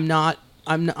 I'm not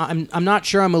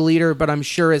sure I'm a leader, but I'm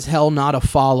sure as hell not a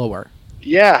follower.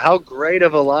 Yeah, how great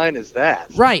of a line is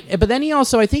that? Right, but then he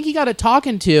also, I think he got a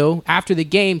talking to after the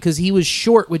game because he was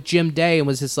short with Jim Day and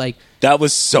was just like... That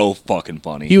was so fucking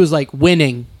funny. He was like,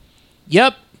 winning.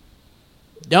 Yep.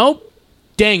 Nope.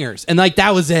 Dangers. And like,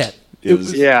 that was it. It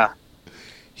was, yeah.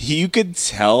 You could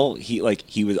tell he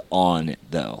was on it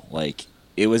though. Like,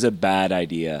 it was a bad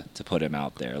idea to put him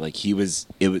out there. Like, he was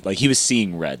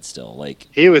seeing red still. Like,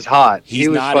 he was hot. He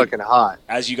was not fucking hot.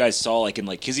 As you guys saw, like,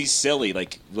 because he's silly,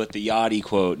 like, with the Yachty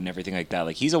quote and everything like that.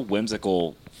 Like, he's a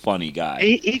whimsical, funny guy.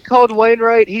 He called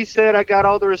Wainwright. He said, I got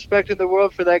all the respect in the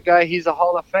world for that guy. He's a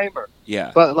Hall of Famer.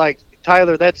 Yeah. But, like,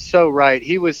 Tyler, that's so right.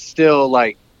 He was still,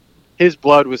 like, his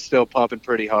blood was still pumping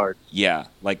pretty hard. Yeah.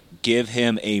 Like, give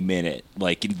him a minute.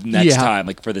 Like, next time,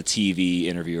 like, for the TV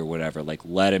interview or whatever, like,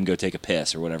 let him go take a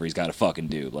piss or whatever he's got to fucking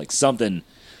do. Like, something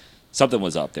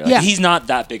was up there. Like, he's not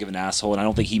that big of an asshole, and I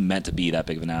don't think he meant to be that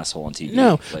big of an asshole on TV.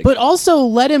 No, like, but also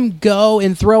let him go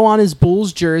and throw on his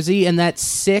Bulls jersey and that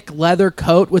sick leather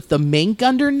coat with the mink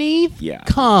underneath. Yeah.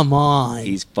 Come on.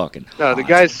 He's fucking hot. No, the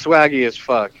guy's swaggy as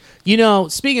fuck. You know,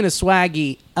 speaking of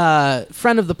swaggy,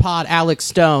 friend of the pod, Alex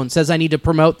Stone, says I need to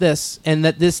promote this and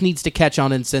that this needs to catch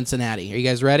on in Cincinnati. Are you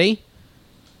guys ready?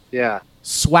 Yeah.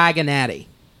 Swaginnati.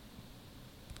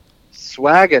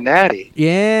 Swaginnati?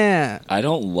 Yeah. I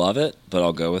don't love it, but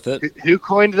I'll go with it. Who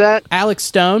coined that? Alex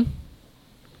Stone.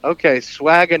 Okay,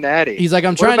 Swaginnati. He's like,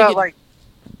 I'm trying to get...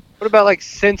 What about, like,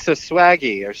 Sense of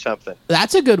Swaggy or something?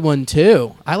 That's a good one,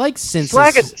 too. I like Sense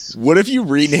What if you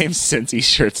rename Cincy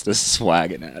shirts to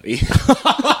Swaginnati?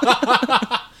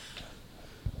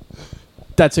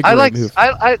 That's a great move.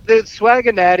 The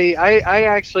Swaginnati, I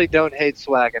actually don't hate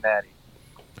Swaginnati.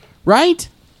 Right?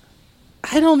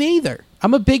 I don't either.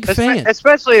 I'm a big fan.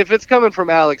 Especially if it's coming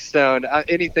from Alex Stone.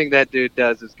 Anything that dude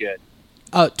does is good.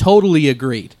 Totally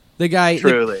agreed. The guy,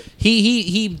 truly,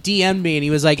 he DM'd me and he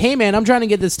was like, "Hey man, I'm trying to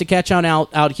get this to catch on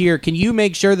out here. Can you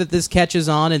make sure that this catches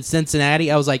on in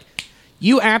Cincinnati?" I was like,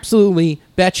 "You absolutely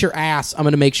bet your ass. I'm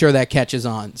going to make sure that catches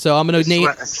on." So I'm going to name.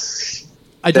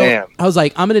 I was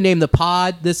like, I'm going to name the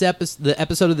pod the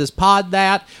episode of this pod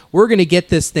that we're going to get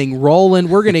this thing rolling.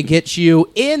 We're going to get you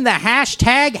in the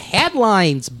hashtag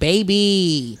headlines,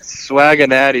 baby.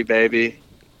 Swaginnati, baby.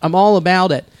 I'm all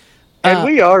about it. And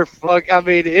we are I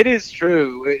mean, it is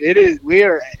true. It is. We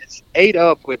are ate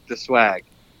up with the swag.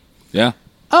 Yeah.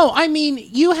 Oh, I mean,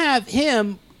 you have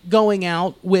him going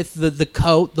out with the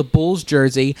coat, the Bulls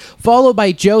jersey, followed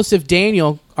by Joseph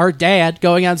Daniel, our dad,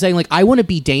 going out and saying, like, I want to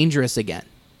be dangerous again.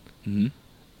 Mm-hmm.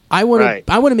 I want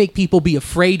to make people be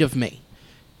afraid of me.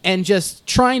 And just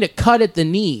trying to cut at the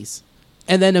knees.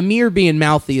 And then Amir being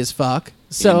mouthy as fuck.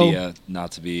 So India,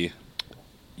 not to be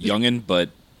youngin', but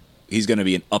he's going to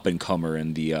be an up-and-comer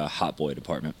in the hot boy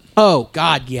department. Oh,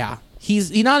 God, yeah.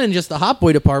 He's not in just the hot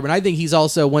boy department. I think he's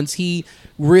also, once he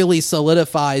really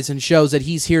solidifies and shows that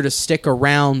he's here to stick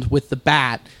around with the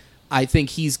bat, I think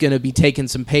he's going to be taking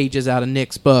some pages out of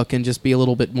Nick's book and just be a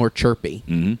little bit more chirpy.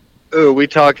 Mm-hmm. Ooh, we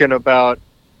talking about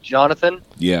Jonathan?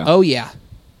 Yeah. Oh, yeah.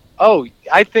 Oh,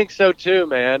 I think so too,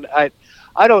 man.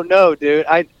 I don't know, dude.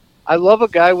 I love a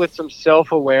guy with some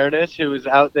self-awareness who is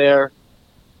out there,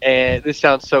 and this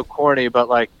sounds so corny, but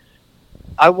like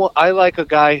I like a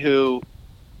guy who,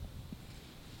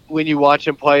 when you watch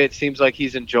him play, it seems like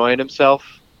he's enjoying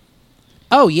himself.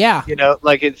 Oh, yeah. You know,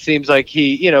 like it seems like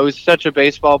he, is such a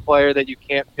baseball player that you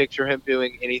can't picture him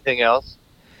doing anything else.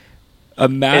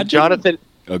 Imagine. And Jonathan.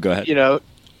 Oh, go ahead.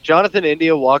 Jonathan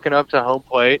India walking up to home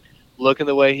plate, looking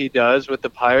the way he does with the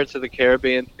Pirates of the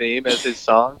Caribbean theme as his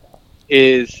song,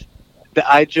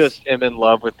 I just am in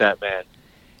love with that man.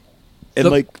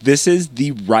 And, this is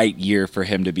the right year for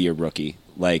him to be a rookie.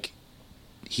 Like,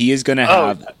 he is going to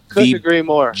have couldn't agree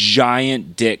more.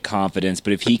 Giant dick confidence,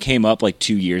 but if he came up,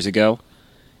 2 years ago,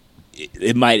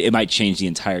 it might change the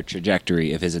entire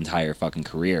trajectory of his entire fucking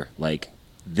career.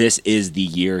 This is the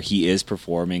year he is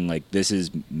performing. This is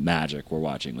magic we're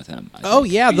watching with him. Oh,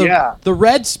 yeah. The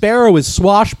Red Sparrow is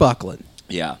swashbuckling.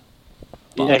 Yeah.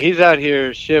 Yeah, he's out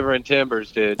here shivering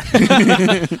timbers, dude.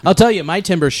 I'll tell you, my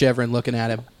timber's shivering looking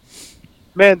at him.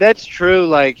 Man, that's true.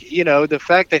 The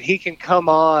fact that he can come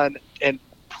on and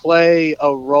play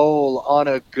a role on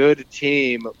a good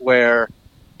team where,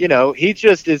 he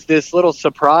just is this little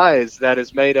surprise that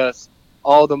has made us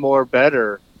all the more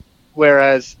better.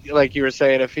 Whereas, like you were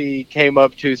saying, if he came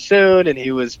up too soon and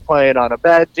he was playing on a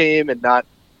bad team and not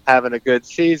having a good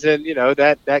season,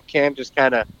 that can just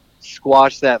kind of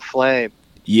squash that flame.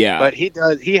 Yeah. But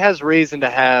he has reason to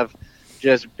have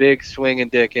just big swinging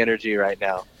dick energy right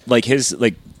now. That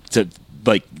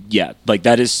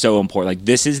is so important.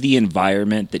 This is the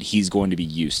environment that he's going to be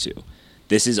used to.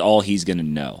 This is all he's going to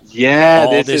know.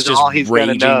 Yeah, this is all he's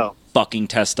going to know. fucking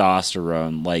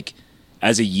testosterone, like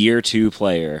as a year 2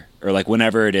 player, or like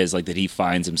whenever it is, like that he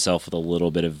finds himself with a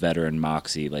little bit of veteran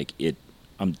moxie, like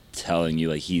I'm telling you,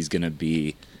 like he's gonna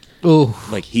be,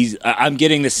 like I'm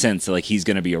getting the sense that like he's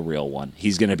gonna be a real one.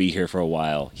 He's gonna be here for a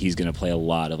while. He's gonna play a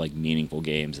lot of like meaningful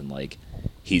games, and like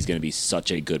he's gonna be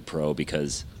such a good pro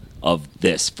because of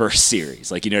this first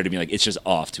series. Like, you know what I mean? Like it's just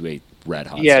off to a red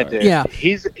hot start. Dude. Yeah.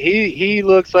 He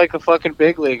looks like a fucking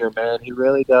big leaguer, man. He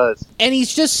really does. And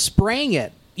he's just spraying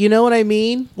it. You know what I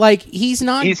mean? Like he's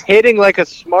hitting like a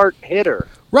smart hitter.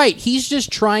 Right, he's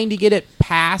just trying to get it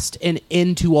past and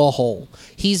into a hole.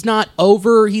 He's not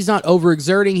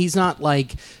overexerting. He's not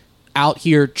like out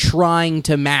here trying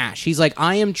to mash. He's like,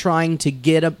 I am trying to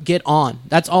get on.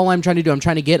 That's all I'm trying to do. I'm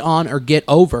trying to get on or get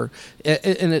over.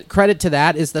 And a credit to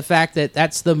that is the fact that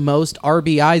that's the most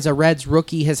RBIs a Reds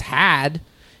rookie has had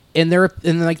in their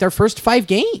first 5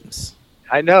 games.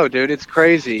 I know, dude. It's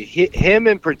crazy. Him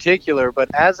in particular, but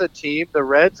as a team, the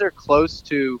Reds are close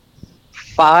to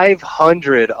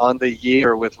 500 on the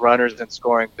year with runners in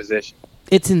scoring position.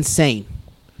 It's insane.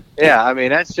 Yeah, I mean,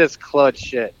 that's just clutch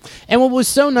shit. And what was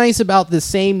so nice about the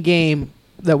same game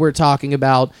that we're talking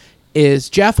about is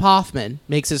Jeff Hoffman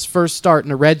makes his first start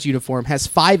in a Reds uniform, has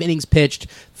 5 innings pitched,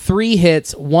 3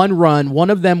 hits, 1 run. 1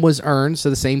 of them was earned, so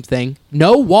the same thing.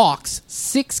 No walks,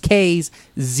 6 Ks,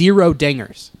 0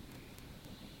 dingers.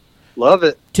 Love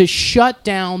it. To shut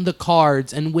down the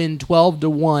Cards and win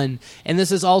 12-1. And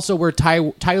this is also where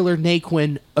Tyler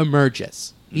Naquin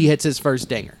emerges. He hits his first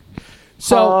dinger.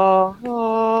 So,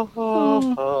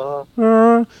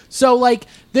 like,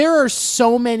 there are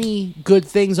so many good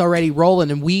things already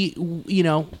rolling, and we're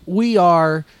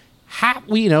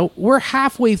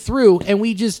halfway through, and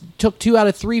we just took 2 out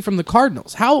of 3 from the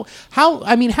Cardinals. How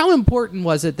important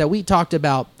was it that we talked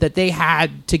about that they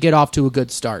had to get off to a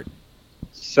good start?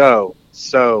 So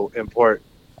important.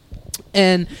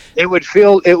 And it would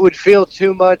feel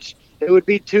too much. It would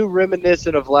be too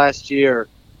reminiscent of last year,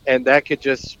 and that could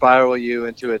just spiral you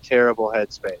into a terrible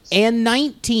headspace. And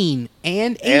 19,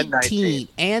 and 18,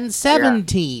 and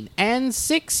 17, and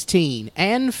 16,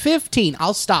 and 15.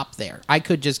 I'll stop there. I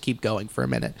could just keep going for a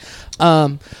minute.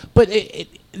 But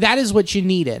that is what you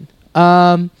needed.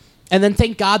 And then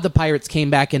thank God the Pirates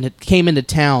came into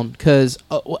town, because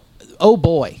oh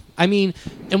boy. I mean,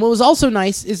 and what was also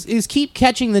nice is keep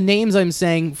catching the names I'm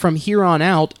saying from here on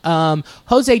out.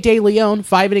 Jose De Leon,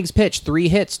 5 innings pitched, 3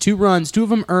 hits, 2 runs, 2 of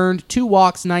them earned, 2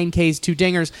 walks, 9 Ks, 2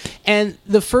 dingers. And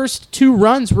the first 2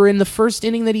 runs were in the first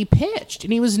inning that he pitched.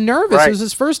 And he was nervous. Right. It was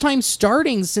his first time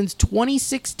starting since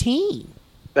 2016.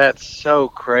 That's so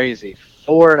crazy.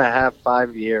 4.5,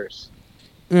 5 years.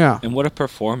 Yeah. And what a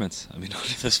performance. I mean, under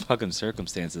those fucking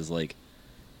circumstances, like,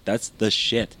 that's the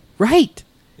shit. Right.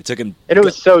 It took him, and it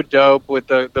was so dope with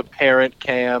the parent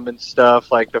cam and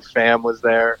stuff. Like, the fam was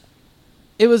there.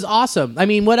 It was awesome. I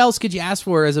mean, what else could you ask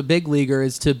for as a big leaguer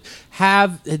is to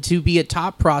be a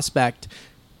top prospect,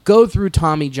 go through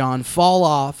Tommy John, fall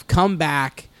off, come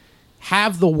back,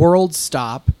 have the world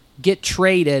stop, get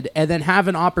traded, and then have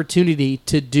an opportunity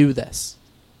to do this.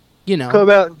 You know, come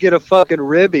out and get a fucking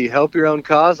ribby, help your own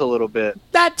cause a little bit.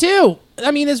 That too. I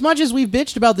mean, as much as we've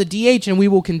bitched about the DH, and we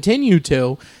will continue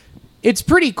to, it's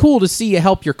pretty cool to see you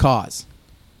help your cause.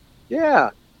 Yeah.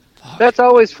 That's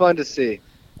always fun to see.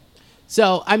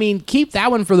 So, I mean, keep that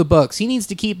one for the books. He needs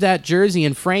to keep that jersey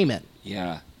and frame it.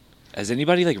 Yeah. Has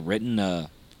anybody, like, written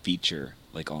a feature,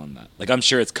 like, on that? Like, I'm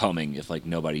sure it's coming if, like,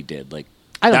 nobody did. Like,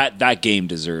 that game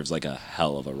deserves, like, a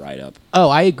hell of a write-up. Oh,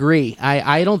 I agree.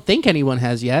 I don't think anyone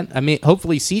has yet. I mean,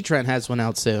 hopefully C-Trent has one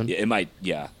out soon. Yeah, it might,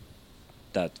 yeah.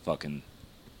 That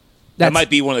might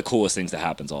be one of the coolest things that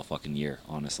happens all fucking year,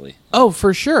 honestly. Oh,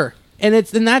 for sure. And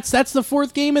that's the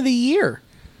 4th game of the year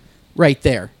right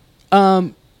there.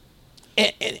 And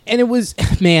it was,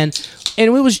 man, and it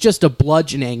was just a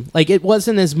bludgeoning. Like, it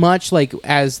wasn't as much like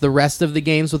as the rest of the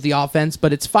games with the offense,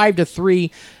 but it's 5-3.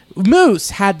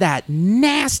 Moose had that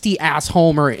nasty ass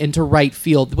homer into right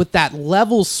field with that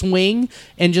level swing,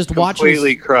 and just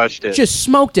completely crushed it. Just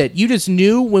smoked it. You just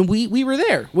knew when we were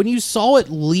there. When you saw it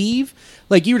leave,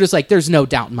 like, you were just like, there's no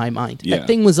doubt in my mind. Yeah. That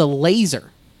thing was a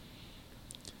laser.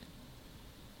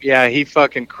 Yeah, he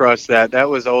fucking crushed that. That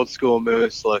was old school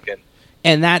Moose looking.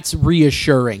 And that's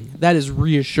reassuring. That is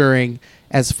reassuring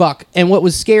as fuck. And what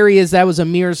was scary is that was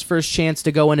Amir's first chance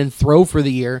to go in and throw for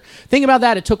the year. Think about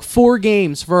that. It took 4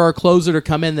 games for our closer to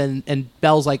come in, and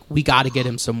Bell's like, we got to get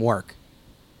him some work.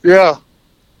 Yeah.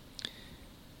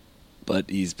 But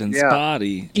he's been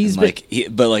spotty.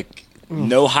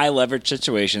 No high leverage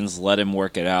situations. Let him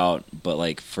work it out. But,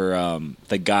 like, for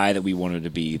the guy that we wanted to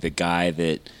be, the guy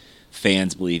that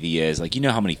fans believe he is, like, you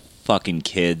know how many fucking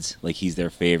kids like he's their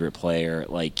favorite player.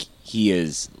 Like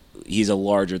he's a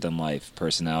larger than life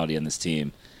personality on this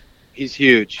team. He's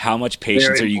huge. How much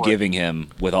patience are you giving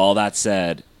him? With all that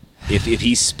said, if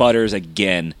he sputters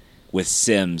again with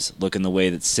Sims looking the way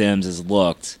that Sims has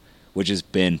looked, which has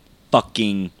been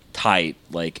fucking tight,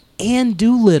 like, and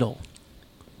Doolittle.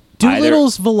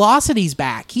 Doolittle's velocity's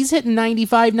back. He's hitting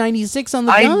 95, 96 on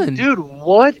the gun. Dude,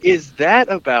 what is that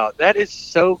about? That is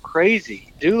so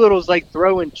crazy. Doolittle's like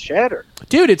throwing cheddar.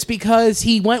 Dude, it's because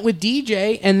he went with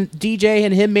DJ, and DJ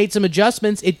and him made some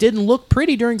adjustments. It didn't look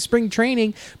pretty during spring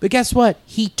training, but guess what?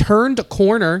 He turned a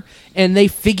corner, and they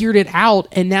figured it out,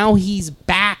 and now he's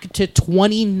back to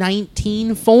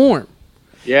 2019 form.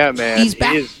 Yeah, man. He's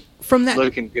back from that,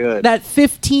 looking good. That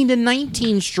 15 to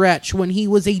 19 stretch when he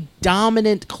was a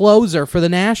dominant closer for the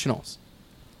Nationals.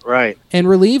 Right. And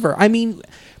reliever. I mean,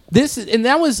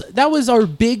 that was our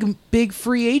big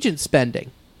free agent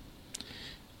spending.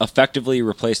 Effectively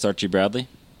replaced Archie Bradley?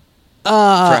 For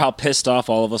how pissed off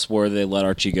all of us were they let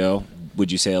Archie go, would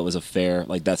you say it was a fair,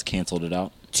 like that's canceled it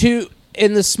out?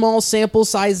 In the small sample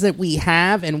size that we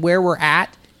have and where we're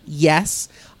at, yes.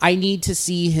 I need to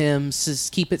see him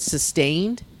keep it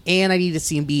sustained, and I need to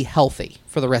see him be healthy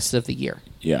for the rest of the year.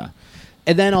 Yeah.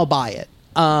 And then I'll buy it.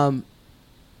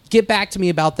 Get back to me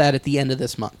about that at the end of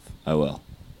this month. I will.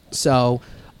 So,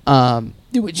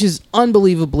 which is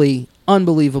unbelievably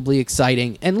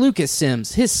exciting. And Lucas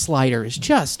Sims, his slider is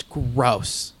just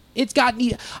gross. I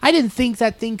didn't think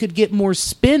that thing could get more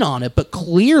spin on it, but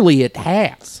clearly it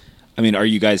has. I mean, are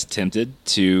you guys tempted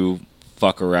to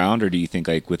fuck around, or do you think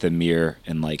like with Amir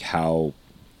and like how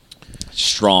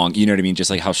strong, you know what I mean, just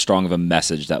like how strong of a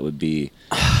message that would be,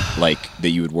 like that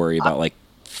you would worry about like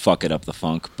fuck it up the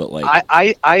funk? But like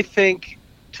I think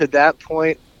to that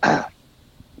point,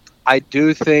 I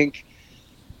do think,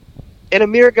 and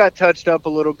Amir got touched up a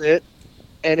little bit,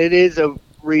 and it is a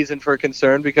reason for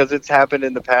concern because it's happened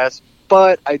in the past.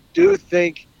 But I do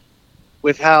think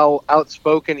with how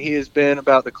outspoken he has been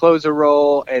about the closer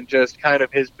role and just kind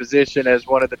of his position as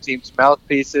one of the team's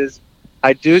mouthpieces,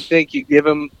 I do think you give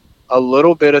him a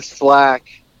little bit of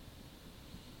slack.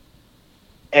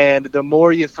 And the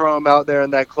more you throw him out there in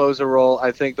that closer role,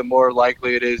 I think the more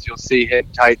likely it is you'll see him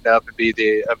tighten up and be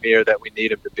the Amir that we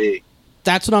need him to be.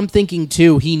 That's what I'm thinking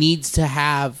too. He needs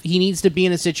to be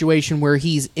in a situation where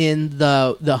he's in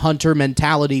the hunter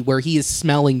mentality where he is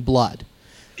smelling blood.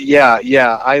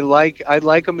 Yeah. I like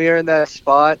Amir in that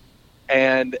spot,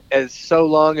 and so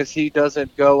long as he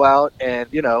doesn't go out and,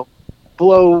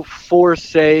 blow 4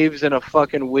 saves in a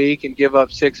fucking week and give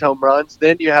up 6 home runs,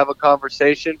 then you have a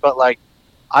conversation. But like,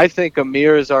 I think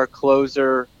Amir is our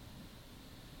closer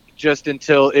just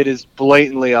until it is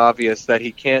blatantly obvious that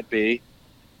he can't be.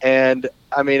 And,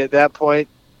 I mean, at that point,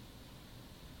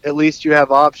 at least you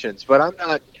have options. But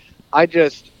even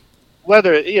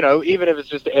if it's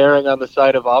just erring on the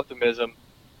side of optimism,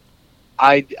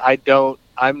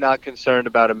 I'm not concerned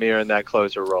about Amir in that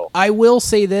closer role. I will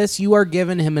say this, you are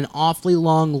giving him an awfully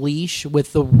long leash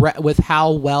with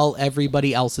how well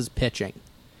everybody else is pitching.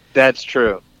 That's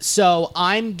true. So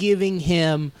I'm giving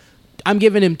him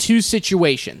 2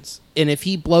 situations. And if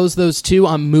he blows those 2,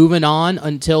 I'm moving on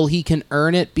until he can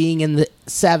earn it being in the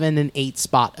 7 and 8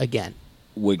 spot again.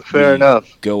 Fair enough.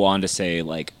 Go on to say,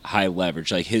 like, high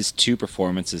leverage. Like, his 2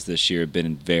 performances this year have been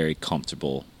in very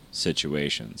comfortable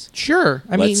situations. Sure.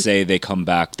 Let's say they come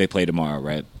back. They play tomorrow,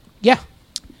 right? Yeah.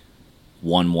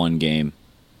 1-1 game.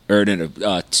 Or,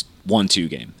 1-2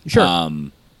 game. Sure.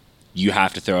 You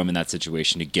have to throw him in that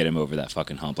situation to get him over that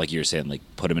fucking hump. Like you were saying, like,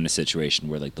 put him in a situation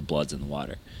where, like, the blood's in the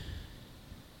water.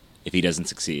 If he doesn't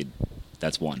succeed,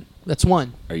 that's 1. That's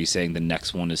 1. Are you saying the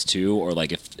next one is 2? Or,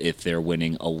 like, if they're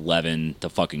winning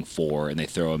 11-4 and they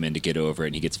throw him in to get over it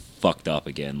and he gets fucked up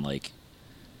again, like...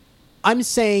 I'm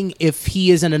saying if he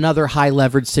is in another high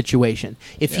leverage situation,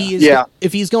 if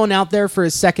he's going out there for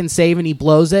his second save and he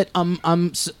blows it,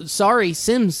 I'm sorry,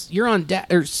 Sims, you're on deck,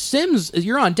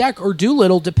 or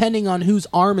Doolittle, depending on whose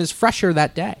arm is fresher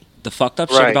that day. The fucked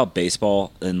up shit about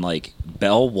baseball, and like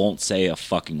Bell won't say a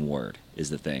fucking word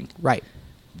is the thing. Right.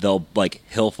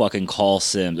 He'll fucking call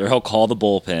Sims, or he'll call the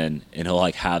bullpen and he'll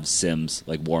like have Sims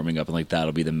like warming up, and like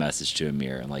that'll be the message to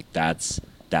Amir, and like that's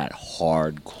that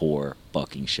hardcore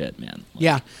fucking shit, man. Like,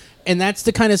 yeah, and that's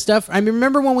the kind of stuff. I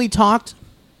remember when we talked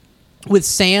with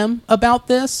Sam about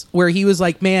this, where he was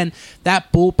like, man,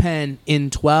 that bullpen in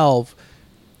 12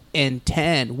 and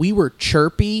 10, we were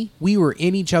chirpy, we were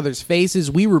in each other's faces,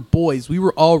 we were boys, we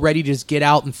were all ready to just get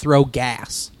out and throw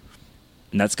gas.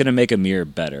 And that's going to make Amir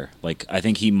better. Like, I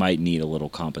think he might need a little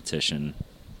competition.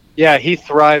 Yeah, he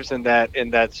thrives in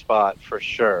that spot for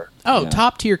sure. Oh, yeah.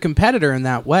 Top tier competitor in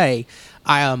that way.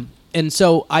 And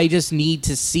so I just need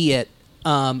to see it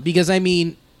because, I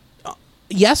mean,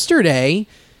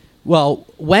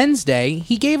 Wednesday,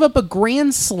 he gave up a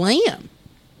grand slam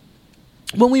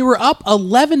when we were up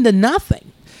 11-0.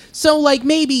 So, like,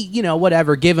 maybe,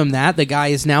 whatever, give him that. The guy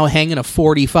is now hanging a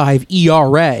 45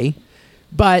 ERA.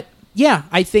 But, yeah,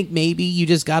 I think maybe you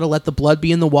just got to let the blood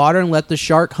be in the water and let the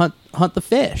shark hunt the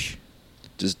fish.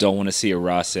 Just don't want to see a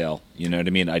raw sale. You know what I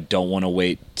mean? I don't want to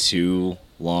wait too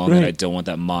long, right. And I don't want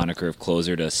that moniker of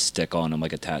closer to stick on him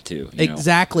like a tattoo.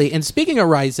 Exactly. And speaking of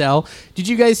Rizal, did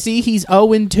you guys see he's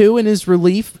 0-2 in his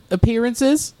relief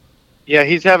appearances? Yeah,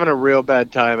 he's having a real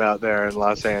bad time out there in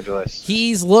Los Angeles.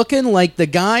 He's looking like the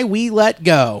guy we let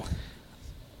go.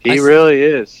 He really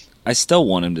is. I still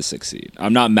want him to succeed.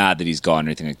 I'm not mad that he's gone or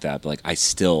anything like that, but like I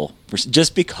still,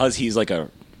 just because he's like a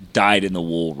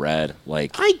dyed-in-the-wool red,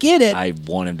 like I get it. I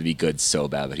want him to be good so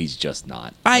bad, but he's just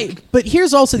not. But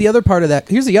here's also the other part of that.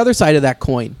 Here's the other side of that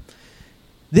coin.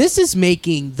 This is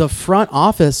making the front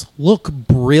office look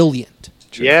brilliant.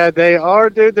 True. Yeah, they are,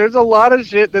 dude. There's a lot of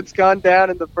shit that's gone down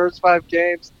in the first 5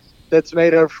 games that's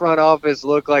made our front office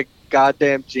look like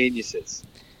goddamn geniuses.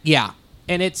 Yeah,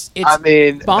 and it's I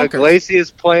mean, bonkers.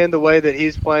 Iglesias playing the way that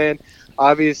he's playing.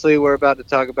 Obviously, we're about to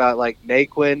talk about like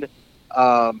Naquin,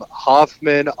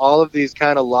 Hoffman, all of these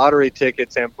kind of lottery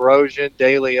tickets, Ambrosian,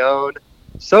 De Leon.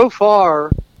 So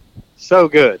far, so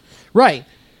good. Right.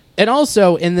 And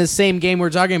also, in the same game we're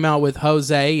talking about with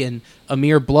Jose and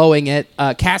Amir blowing it,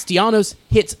 Castellanos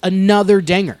hits another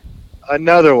dinger.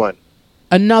 Another one.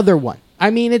 I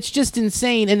mean, it's just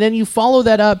insane. And then you follow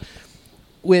that up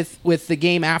with the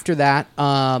game after that,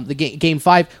 game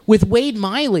 5, with Wade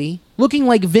Miley looking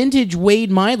like vintage Wade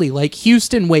Miley, like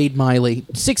Houston Wade Miley.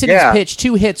 6 innings pitched,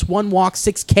 2 hits, 1 walk,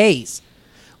 6 Ks.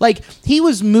 Like, he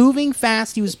was moving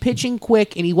fast, he was pitching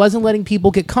quick, and he wasn't letting people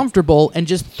get comfortable and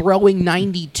just throwing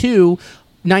 92,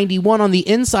 91 on the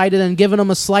inside and then giving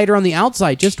them a slider on the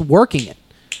outside, just working it.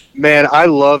 Man, I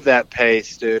love that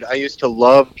pace, dude. I used to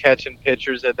love catching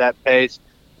pitchers at that pace.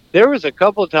 There was a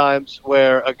couple times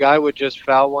where a guy would just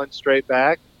foul one straight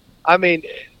back. I mean,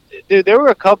 dude, there were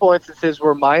a couple instances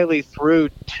where Miley threw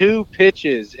 2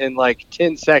 pitches in like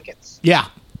 10 seconds. Yeah.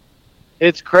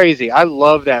 It's crazy. I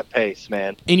love that pace,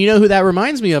 man. And you know who that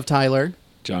reminds me of, Tyler?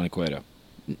 Johnny Cueto.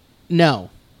 No.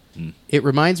 It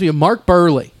reminds me of Mark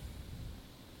Burley.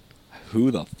 Who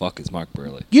the fuck is Mark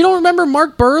Burley? You don't remember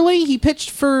Mark Burley? He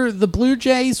pitched for the Blue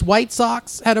Jays, White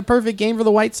Sox, had a perfect game for the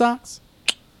White Sox.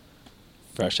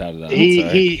 Fresh out of that.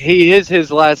 He is his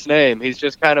last name. He's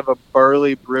just kind of a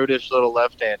burly, brutish little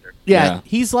left-hander. Yeah.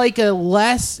 He's like a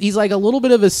little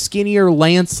bit of a skinnier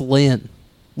Lance Lynn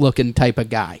looking type of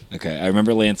guy. Okay, I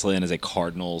remember Lance Lynn as a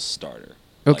Cardinals starter.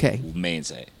 Okay. Like,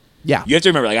 mainstay. Yeah. You have to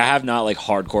remember, like, I have not, like,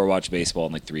 hardcore watched baseball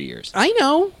in, like, 3 years. I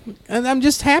know. And I'm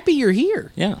just happy you're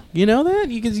here. Yeah. You know that?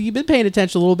 Because you've been paying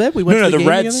attention a little bit. We went to the game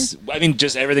Reds, together. I mean,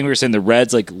 just everything we were saying, the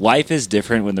Reds, like, life is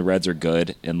different when the Reds are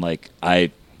good. And, like,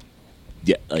 I'm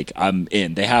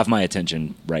in. They have my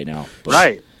attention right now. But,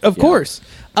 Right. Of course.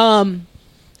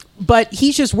 But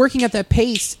he's just working at that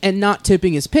pace and not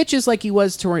tipping his pitches like he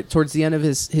was towards the end of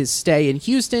his stay in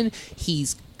Houston.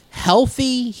 He's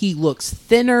healthy. He looks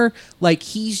thinner. Like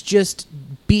he's just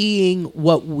being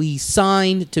what we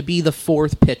signed to be the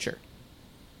 4th pitcher.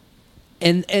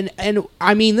 And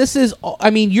I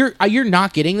mean, you're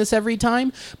not getting this every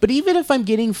time. But even if I'm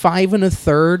getting 5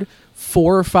 1/3,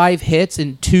 4 or 5 hits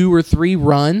and 2 or 3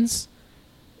 runs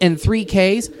and 3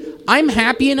 Ks, I'm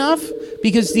happy enough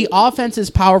because the offense is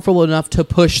powerful enough to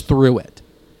push through it.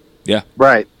 Yeah.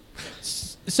 Right.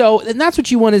 So, and that's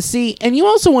what you want to see. And you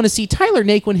also want to see Tyler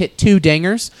Naquin hit 2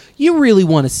 dingers. You really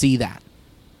want to see that.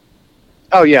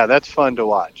 Oh, yeah, that's fun to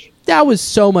watch. That was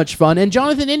so much fun. And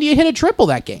Jonathan India hit a triple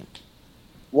that game.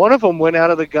 One of them went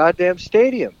out of the goddamn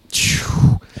stadium.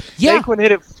 Yeah. Naquin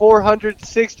hit it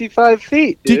 465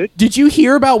 feet, dude. Did you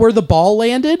hear about where the ball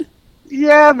landed?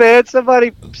 Yeah, man.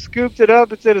 Somebody scooped it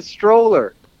up. It's in a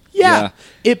stroller. Yeah.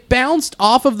 It bounced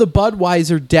off of the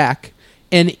Budweiser deck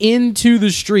and into the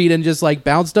street and just like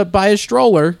bounced up by a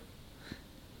stroller.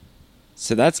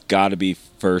 So that's got to be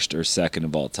first or second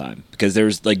of all time. Because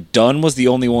there's, like, Dunn was the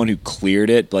only one who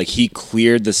cleared it. Like, he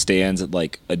cleared the stands at,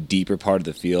 like, a deeper part of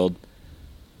the field.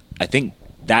 I think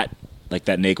that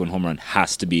Naquin home run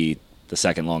has to be the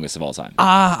second longest of all time.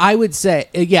 I would say,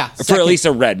 yeah. For at least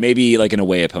a Red. Maybe, like, an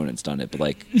away opponent's done it, but,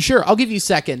 like... Sure, I'll give you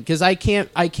second, because I can't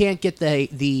get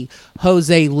the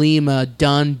Jose Lima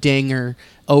Dunn dinger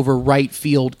over right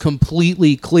field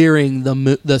completely clearing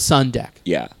the sun deck.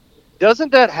 Yeah.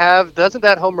 Doesn't that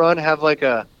home run have like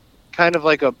a kind of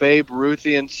like a Babe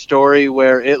Ruthian story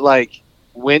where it like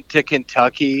went to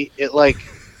Kentucky? It like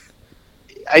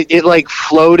it like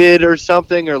floated or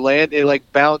something, or it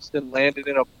like bounced and landed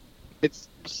in a. It's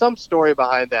some story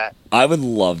behind that. I would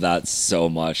love that so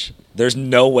much. There's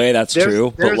no way that's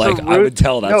true, but like I would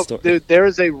tell that story. Dude, there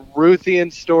is a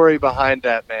Ruthian story behind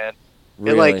that, man.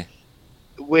 Really?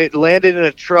 It landed in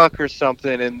a truck or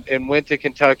something and went to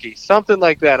Kentucky. Something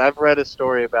like that. I've read a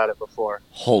story about it before.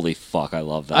 Holy fuck, I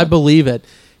love that. I believe it.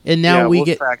 And now we'll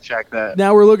fact check that.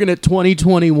 Now we're looking at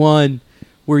 2021,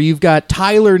 where you've got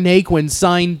Tyler Naquin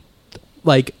signed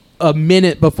like a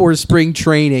minute before spring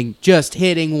training, just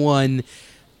hitting one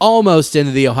almost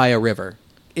into the Ohio River.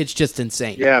 It's just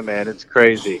insane. Yeah, man, it's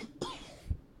crazy.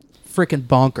 Freaking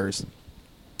bonkers.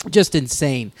 Just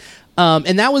insane.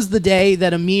 And that was the day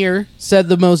that Amir said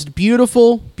the most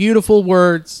beautiful, beautiful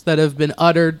words that have been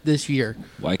uttered this year.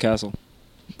 White Castle.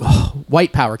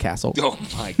 White Power Castle. Oh,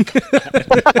 my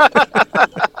God.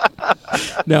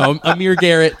 No, Amir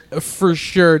Garrett for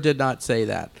sure did not say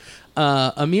that.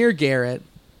 Amir Garrett,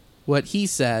 what he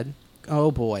said, oh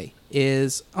boy,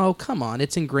 is, oh, come on,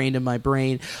 it's ingrained in my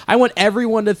brain. I want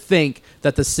everyone to think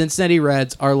that the Cincinnati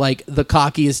Reds are like the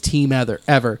cockiest team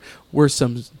ever. We're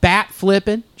some bat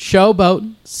flipping,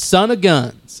 showboating, son of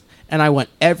guns. And I want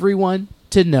everyone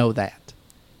to know that.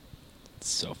 It's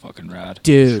so fucking rad.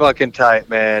 Dude. It's fucking tight,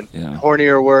 man. Yeah.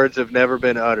 Hornier words have never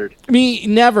been uttered. Me,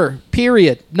 never,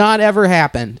 period. Not ever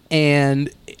happened. And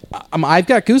I've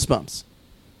got goosebumps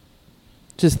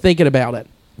just thinking about it.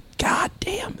 God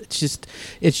damn, it's just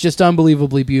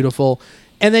unbelievably beautiful.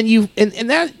 And then and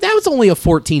that was only a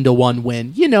 14-1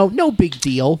 win. You know, no big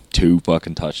deal. 2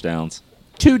 fucking touchdowns.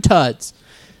 2 tuds.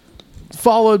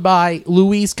 Followed by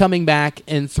Luis coming back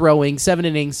and throwing 7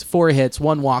 innings, 4 hits,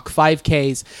 1 walk, 5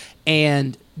 Ks.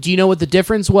 And do you know what the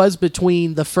difference was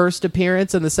between the first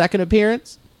appearance and the second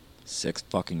appearance? 6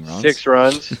 fucking runs. 6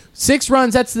 runs. 6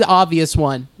 runs, that's the obvious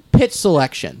one. Pitch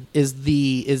selection is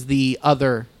the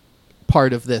other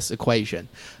part of this equation.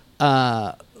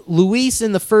 Luis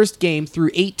in the first game threw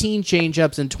 18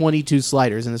 changeups and 22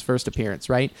 sliders in his first appearance,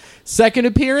 right? Second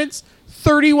appearance,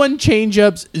 31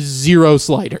 changeups, 0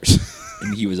 sliders.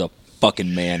 And he was a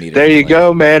fucking man-eater. There you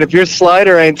go, man. If your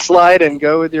slider ain't sliding,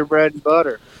 go with your bread and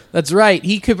butter. That's right.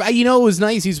 He could, it was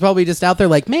nice. He's probably just out there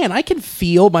like, man, I can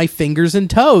feel my fingers and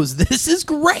toes. This is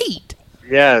great.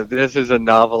 Yeah, this is a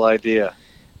novel idea.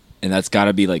 And that's got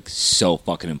to be like so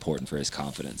fucking important for his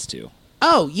confidence too.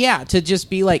 Oh, yeah, to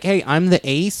just be like, hey, I'm the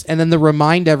ace, and then to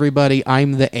remind everybody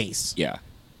I'm the ace. Yeah.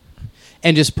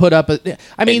 And just put up the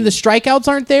strikeouts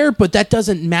aren't there, but that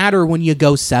doesn't matter when you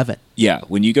go 7. Yeah,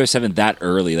 when you go 7 that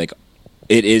early, like,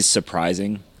 it is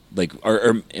surprising. Like,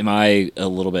 or am I a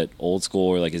little bit old school,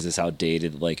 or like, is this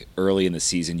outdated? Like, early in the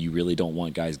season, you really don't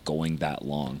want guys going that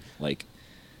long. Like,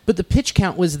 but the pitch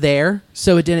count was there,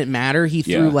 so it didn't matter. He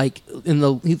threw like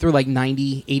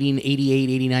 90, 80, 88,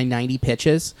 89, 90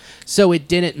 pitches. So it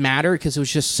didn't matter because it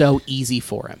was just so easy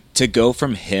for him. To go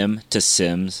from him to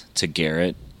Sims to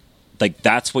Garrett, like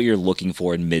that's what you're looking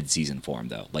for in mid-season form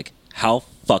though. Like how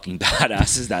fucking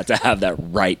badass is that to have that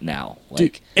right now? Like,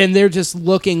 dude, and they're just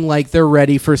looking like they're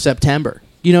ready for September.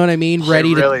 You know what I mean?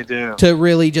 Ready to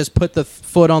really just put the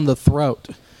foot on the throat.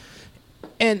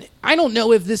 And I don't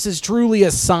know if this is truly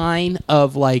a sign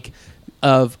of like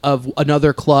of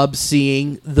another club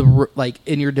seeing the like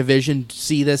in your division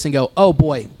see this and go, oh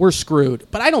boy, we're screwed.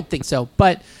 But I don't think so.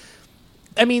 But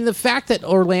I mean, the fact that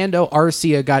Orlando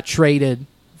Arcia got traded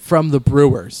from the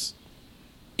Brewers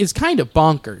is kind of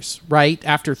bonkers, right?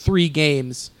 After 3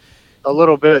 games, a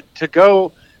little bit to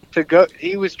go.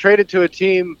 He was traded to a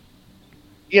team,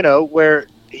 where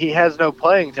he has no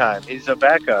playing time. He's a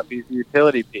backup. He's a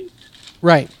utility piece.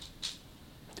 Right.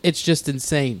 It's just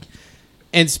insane.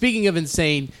 And speaking of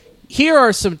insane, here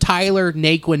are some Tyler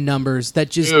Naquin numbers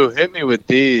that just... Dude, hit me with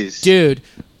these. Dude,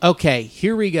 okay,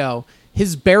 here we go.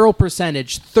 His barrel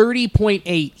percentage,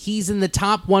 30.8. He's in the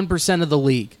top 1% of the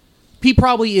league. He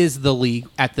probably is the league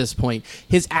at this point.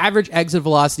 His average exit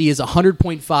velocity is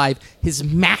 100.5. His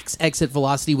max exit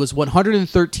velocity was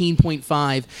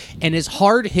 113.5. And his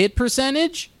hard hit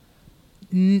percentage,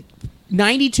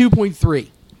 92.3.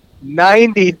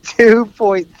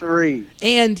 92.3.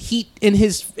 And he in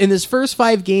his first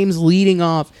 5 games leading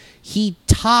off, he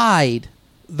tied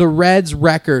the Reds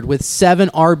record with 7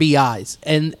 RBIs,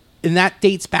 and that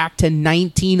dates back to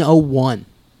 1901.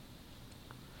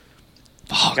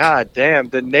 Fuck. God damn,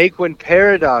 the Naquin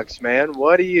paradox, man.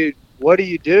 What do you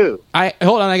do?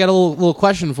 Hold on, I got a little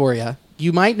question for you.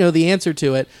 You might know the answer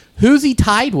to it. Who's he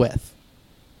tied with?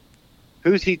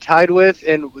 Who's he tied with,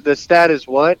 and the stat is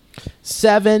what?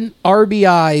 7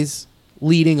 RBIs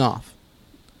leading off.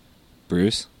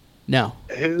 Bruce? No.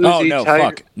 Who's he tied?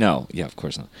 Fuck. No, yeah, of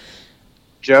course not.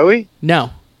 Joey? No.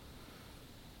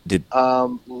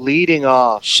 Leading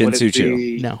off. Shin Soo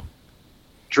Choo. No.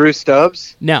 Drew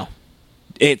Stubbs? No.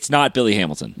 It's not Billy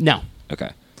Hamilton. No.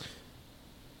 Okay.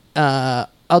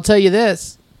 I'll tell you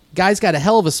this. Guy's got a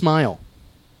hell of a smile.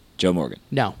 Joe Morgan.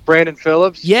 No. Brandon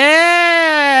Phillips?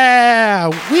 Yeah!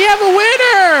 We have a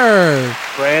winner!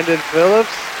 Brandon Phillips?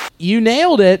 You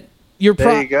nailed it.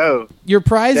 There you go. Your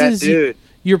prize That is dude.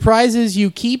 your prize is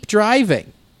you keep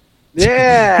driving.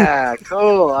 Yeah,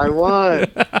 cool. I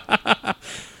won.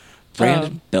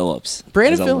 Brandon Phillips.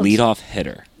 Brandon as a Phillips. leadoff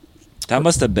hitter. That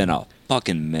must have been a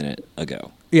fucking minute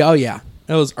ago. Yeah, oh yeah.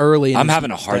 That was early. I'm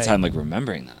having a hard time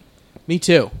remembering that. Me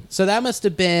too. So that must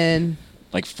have been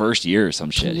First year or some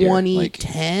shit here.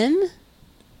 2010?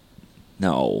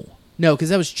 No. No, because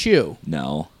that was Chew.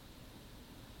 No.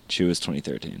 Chew was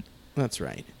 2013. That's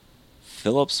right.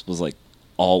 Phillips was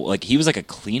he was like a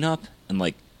cleanup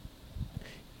and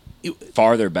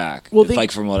farther back. Well,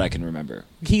 from what I can remember.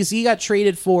 He got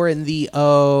traded for in the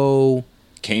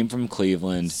Came from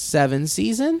Cleveland 07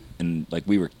 season? and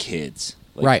we were kids.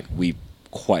 Right. We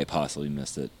quite possibly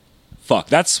missed it. Fuck,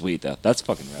 that's sweet though. That's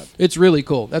fucking rad. It's really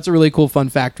cool. That's a really cool fun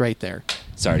fact right there.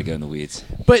 Sorry to go in the weeds.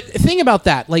 But think about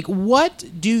that. What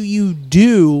do you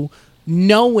do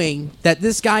knowing that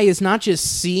this guy is not just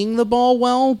seeing the ball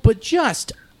well, but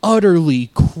just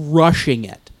utterly crushing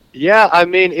it? Yeah, I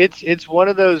mean, it's one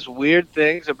of those weird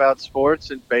things about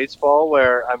sports and baseball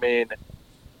where, I mean,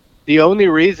 the only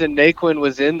reason Naquin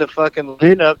was in the fucking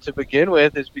lineup to begin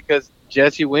with is because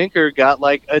Jesse Winker got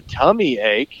a tummy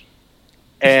ache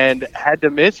and had to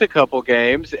miss a couple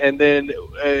games, and then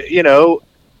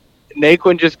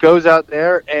Naquin just goes out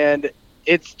there, and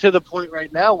it's to the point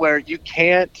right now where you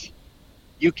can't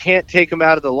take him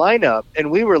out of the lineup,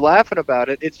 and we were laughing about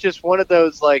it. It's just one of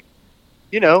those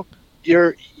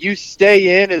you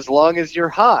stay in as long as you're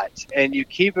hot, and you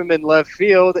keep him in left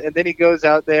field, and then he goes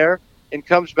out there and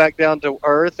comes back down to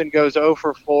earth and goes 0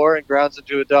 for 4 and grounds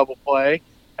into a double play,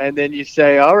 and then you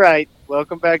say, all right,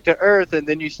 welcome back to earth, and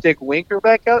then you stick Winker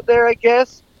back out there, I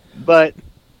guess. But,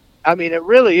 I mean, it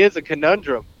really is a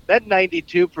conundrum. That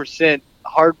 92%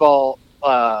 hardball,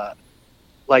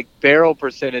 barrel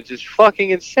percentage is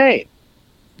fucking insane.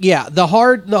 Yeah, the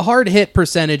hard hit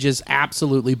percentage is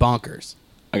absolutely bonkers.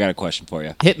 I got a question for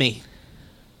you. Hit me.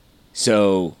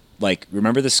 So,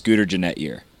 remember the Scooter Jeanette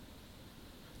year?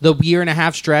 The year and a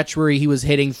half stretch where he was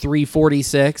hitting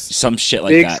 346. Some shit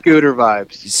like Big that. Scooter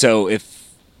vibes. So if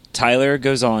Tyler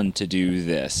goes on to do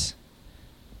this,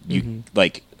 you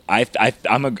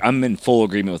I'm in full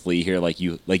agreement with Lee here.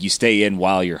 You stay in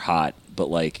while you're hot,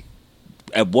 but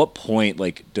at what point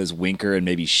does Winker and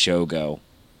maybe Shogo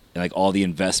and all the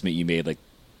investment you made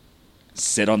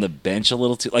sit on the bench a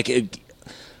little too?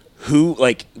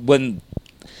 When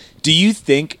do you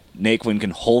think Naquin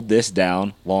can hold this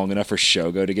down long enough for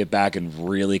Shogo to get back and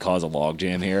really cause a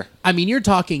logjam here? I mean, you're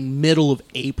talking middle of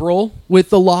April with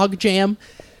the logjam.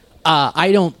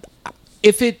 I don't.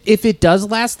 If it does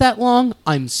last that long,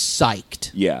 I'm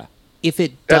psyched. Yeah. If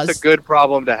it does, that's a good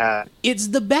problem to have. It's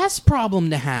the best problem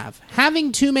to have.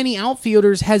 Having too many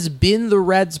outfielders has been the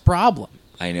Reds' problem.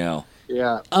 I know.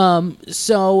 Yeah.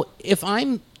 So if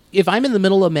I'm in the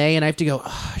middle of May and I have to go,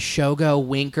 Shogo,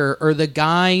 Winker, or the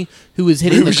guy who is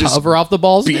hitting the cover off the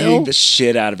ball still, beating the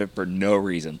shit out of it for no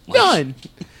reason. None.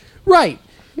 Right.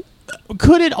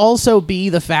 Could it also be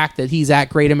the fact that he's at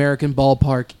Great American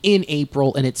Ballpark in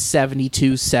April and it's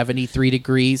 72, 73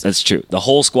 degrees? That's true. The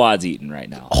whole squad's eating right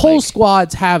now. Whole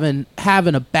squad's having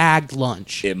a bagged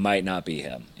lunch. It might not be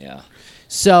him. Yeah.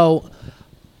 So,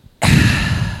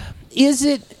 is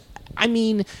it? I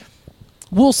mean,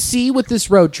 we'll see with this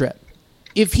road trip.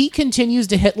 If he continues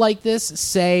to hit like this,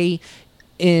 say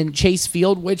in Chase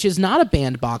Field, which is not a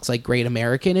bandbox like Great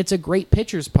American, it's a great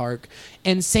pitcher's park,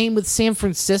 and same with San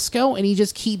Francisco, and he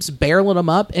just keeps barreling them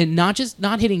up and not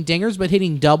hitting dingers, but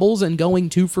hitting doubles and going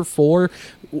 2 for 4,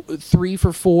 3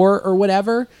 for 4, or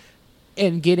whatever,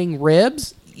 and getting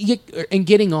ribs and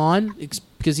getting on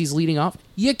because he's leading off.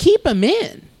 You keep him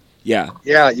in. Yeah.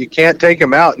 Yeah, you can't take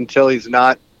him out until he's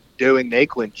not doing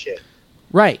Naquin shit.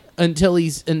 Right, until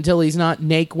he's not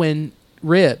Naquin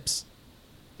ribs.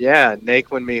 Yeah,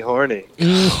 Naquin me horny.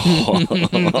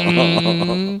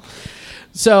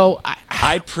 So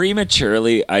I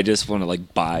prematurely, I just want to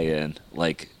buy in.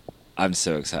 I'm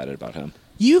so excited about him.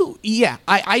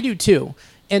 I do too.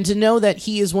 And to know that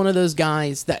he is one of those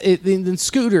guys then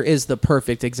Scooter is the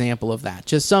perfect example of that.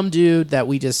 Just some dude that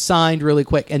we just signed really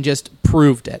quick and just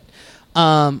proved it.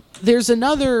 There's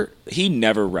another. He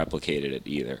never replicated it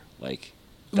either. That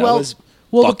was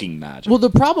fucking magic. Well, the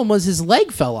problem was his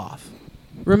leg fell off.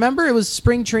 Remember, it was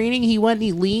spring training. He went and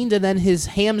he leaned, and then his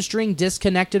hamstring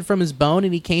disconnected from his bone,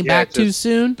 and he came back too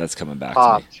soon. That's coming back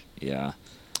popped. to me. Yeah.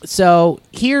 So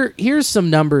here's some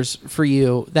numbers for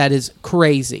you that is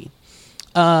crazy.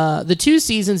 The 2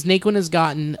 seasons, Naquin has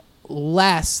gotten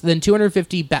less than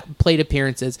 250 plate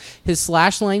appearances. His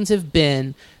slash lines have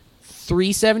been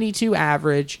 372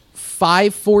 average,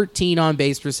 514 on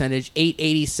base percentage,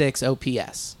 886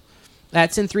 OPS.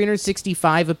 That's in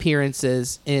 365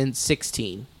 appearances in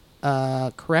 16.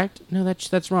 Correct? No,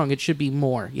 that's wrong. It should be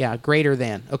more. Yeah, greater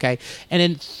than. Okay.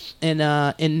 And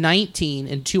in 19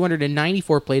 and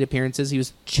 294 plate appearances, he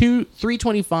was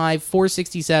 325,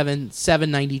 467,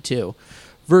 792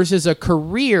 versus a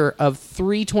career of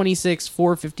 326,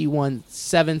 451,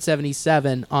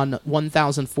 777 on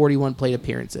 1041 plate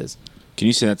appearances. Can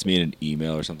you send that to me in an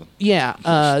email or something?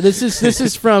 Yeah, this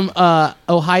is from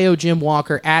Ohio Jim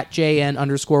Walker at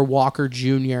JN_Walker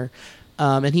Jr.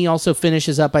 And he also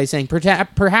finishes up by saying,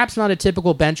 perhaps not a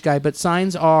typical bench guy, but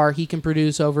signs are he can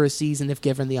produce over a season if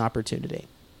given the opportunity.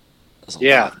 That's a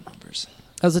lot of numbers.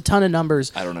 That was a ton of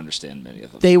numbers. I don't understand many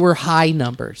of them. They were high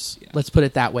numbers. Yeah. Let's put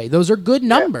it that way. Those are good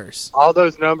numbers. All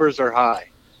those numbers are high.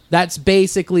 That's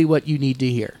basically what you need to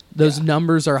hear. Those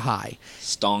numbers are high.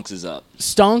 Stonks is up.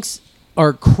 Stonks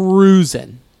are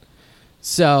cruising.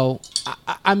 So,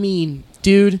 I mean,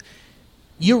 dude,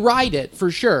 you ride it for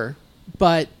sure.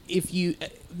 But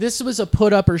this was a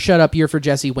put up or shut up year for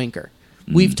Jesse Winker.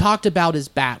 Mm-hmm. We've talked about his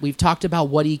bat. We've talked about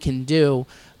what he can do.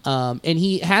 And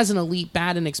he has an elite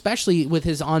bat, and especially with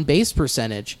his on base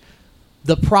percentage.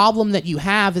 The problem that you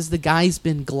have is the guy's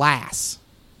been glass.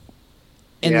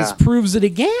 And this proves it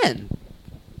again.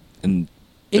 And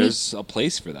there's a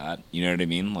place for that. You know what I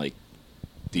mean? Like,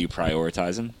 do you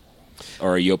prioritize him?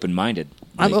 Or are you open-minded?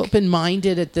 I'm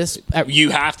open-minded at this... you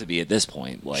have to be at this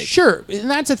point. Like, sure. And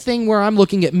that's a thing where I'm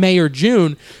looking at May or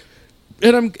June,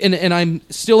 and I'm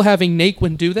still having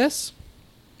Naquin do this.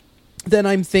 Then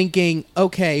I'm thinking,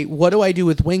 okay, what do I do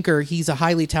with Winker? He's a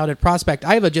highly touted prospect.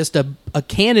 I have just a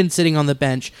cannon sitting on the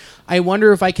bench. I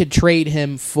wonder if I could trade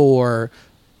him for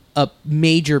a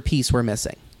major piece we're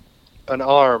missing. An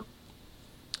arm.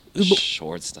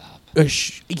 Shortstop.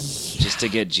 Just to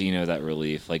get Gino that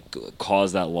relief, like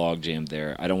cause that logjam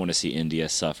there. I don't want to see India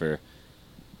suffer.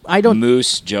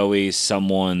 Moose, Joey,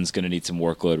 someone's going to need some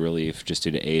workload relief just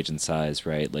due to age and size,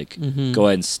 right? Like, go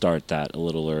ahead and start that a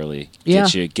little early. Yeah.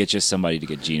 Get you somebody to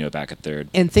get Gino back at third.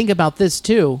 And think about this,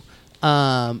 too.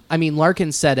 I mean,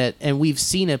 Larkin said it, and we've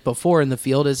seen it before in the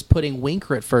field, is putting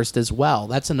Winker at first as well.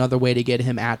 That's another way to get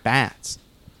him at-bats.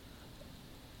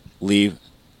 Lee,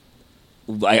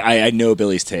 I know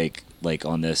Billy's take like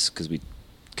on this because we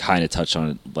kind of touched on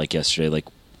it like yesterday. Like,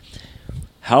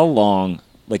 how long...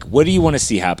 Like, what do you want to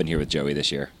see happen here with Joey this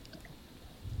year?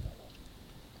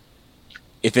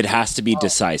 If it has to be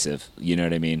decisive, you know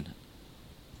what I mean?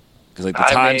 Because, like, the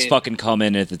time's fucking coming,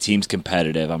 and if the team's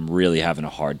competitive, I'm really having a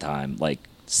hard time, like,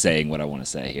 saying what I want to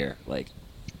say here. Like,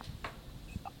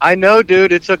 I know,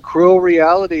 dude, it's a cruel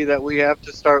reality that we have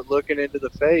to start looking into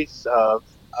the face of.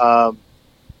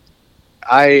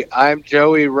 I'm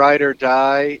Joey ride or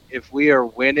die. If we are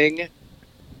winning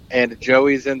and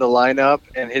Joey's in the lineup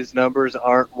and his numbers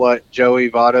aren't what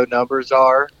Joey Votto numbers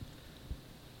are,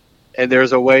 and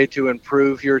there's a way to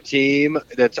improve your team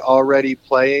that's already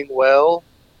playing well,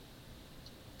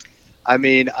 I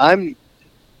mean,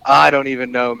 I don't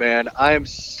even know, man. I am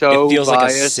so biased. It feels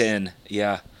like a sin.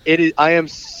 Yeah. I am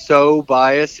so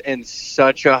biased and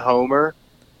such a homer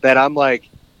that I'm like,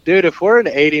 dude, if we're an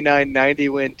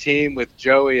 89-90 win team with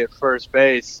Joey at first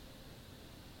base,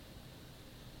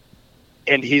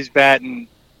 and he's batting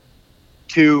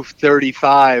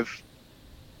 .235.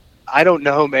 I don't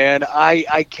know, man.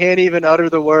 I can't even utter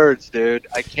the words, dude.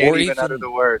 I can't even utter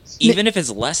the words. Even if it's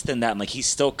less than that, like he's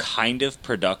still kind of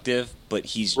productive, but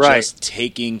he's just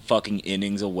taking fucking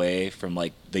innings away from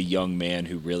like the young man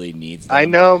who really needs them. I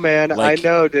know, man. Like, I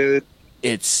know, dude.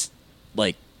 It's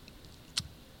like,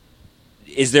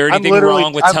 is there anything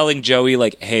wrong with telling Joey,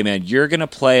 like, hey, man, you're going to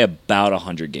play about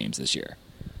 100 games this year?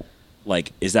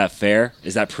 Like, is that fair?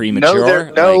 Is that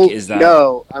premature?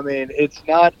 No. I mean, it's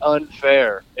not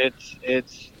unfair.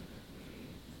 It's.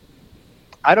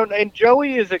 I don't. And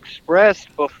Joey has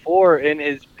expressed before in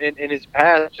his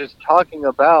past, just talking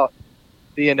about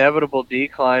the inevitable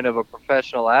decline of a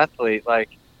professional athlete. Like,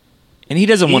 and he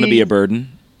doesn't want to be a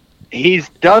burden. He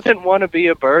doesn't want to be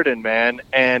a burden, man.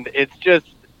 And it's just,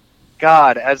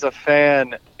 God, as a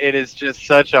fan, it is just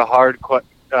such a hard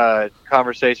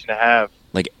conversation to have.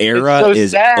 Like, era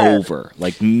is over.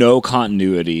 Like, no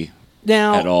continuity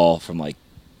at all from, like...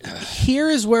 Here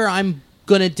is where I'm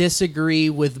going to disagree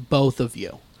with both of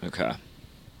you. Okay.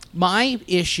 My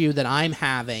issue that I'm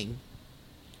having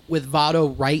with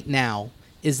Votto right now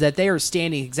is that they are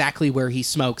standing exactly where he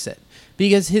smokes it.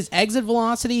 Because his average exit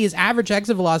velocity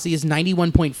is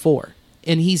 91.4.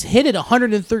 And he's hit it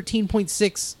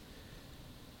 113.6.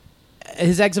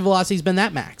 His exit velocity has been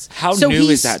that max. How new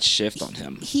is that shift on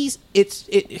him?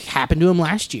 It happened to him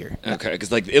last year. Okay,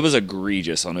 because like it was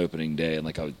egregious on opening day, and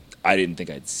like I didn't think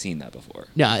I'd seen that before.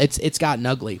 No, it's gotten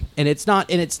ugly, and it's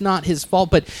not his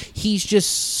fault. But he's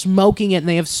just smoking it, and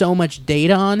they have so much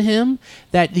data on him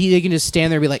that they can just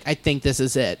stand there and be like, "I think this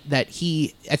is it." I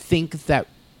think that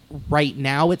right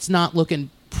now it's not looking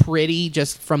pretty,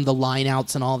 just from the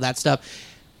lineouts and all that stuff.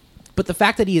 But the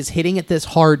fact that he is hitting it this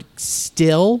hard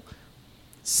still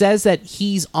says that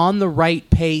he's on the right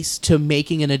pace to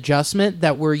making an adjustment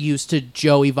that we're used to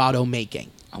Joey Votto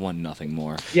making. I want nothing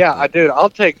more. Yeah, dude, I'll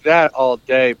take that all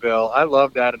day, Bill. I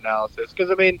love that analysis because,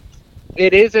 I mean,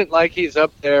 it isn't like he's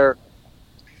up there,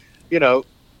 getting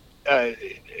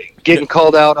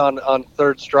called out on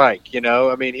third strike.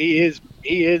 I mean, he is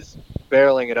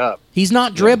barreling it up. He's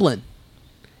not dribbling,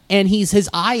 and his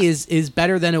eye is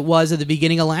better than it was at the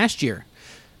beginning of last year.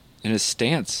 And his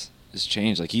stance has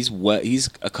changed. Like he's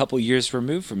a couple years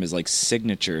removed from his like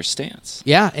signature stance.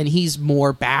 Yeah, and he's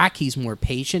more back. He's more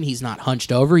patient. He's not hunched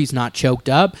over. He's not choked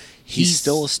up. He's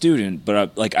still a student,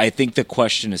 but I think the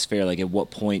question is fair. Like, at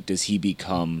what point does he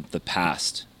become the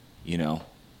past?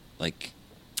 Like.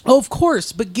 Oh, of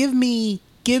course, but give me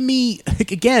until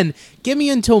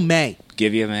May.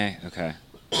 Give you May, okay.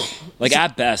 Like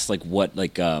at best, like what?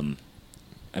 Like I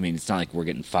mean, it's not like we're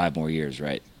getting 5 more years,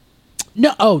 right?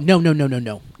 No, no,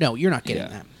 you're not getting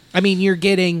that. I mean, you're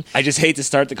getting... I just hate to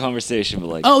start the conversation, but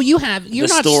like... Oh, you have... The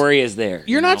story is there.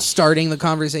 You're not starting the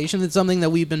conversation. It's something that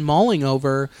we've been mulling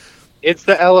over. It's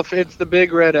the elephant. It's the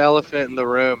big red elephant in the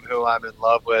room who I'm in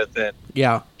love with and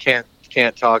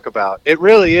can't talk about. It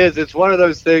really is. It's one of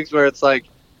those things where it's like,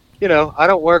 I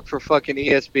don't work for fucking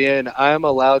ESPN. I'm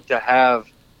allowed to have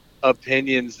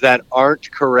opinions that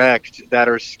aren't correct, that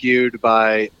are skewed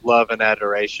by love and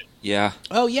adoration. Yeah.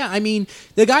 Oh, yeah. I mean,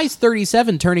 the guy's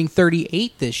 37, turning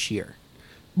 38 this year,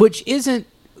 which isn't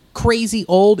crazy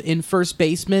old in first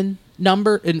baseman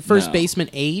baseman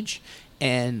age,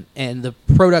 and the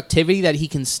productivity that he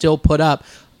can still put up.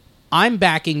 I'm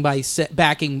backing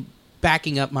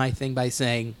up my thing by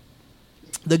saying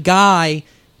the guy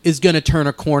is going to turn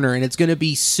a corner, and it's going to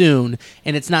be soon,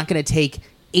 and it's not going to take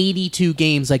 82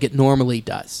 games like it normally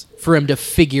does for him to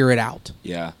figure it out.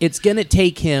 Yeah. It's going to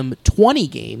take him 20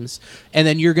 games, and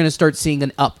then you're going to start seeing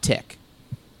an uptick.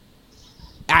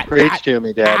 Preach to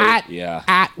me, Daddy.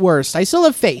 At worst. I still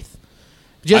have faith.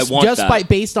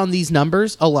 Based on these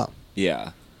numbers alone.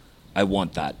 Yeah. I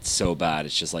want that so bad.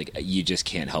 It's just like, you just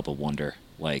can't help but wonder.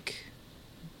 Like...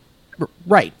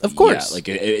 Right, of course.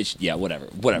 Yeah, like whatever.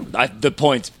 The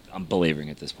point, I'm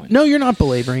belaboring at this point. No, you're not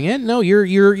belaboring it. No,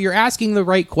 you're asking the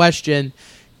right question,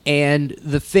 and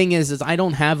the thing is I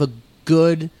don't have a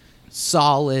good,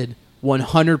 solid,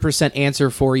 100%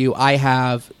 answer for you. I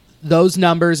have those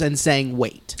numbers and saying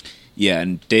wait. Yeah,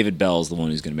 and David Bell's the one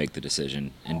who's going to make the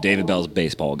decision, and David Bell's a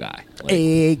baseball guy. Like,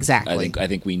 exactly. I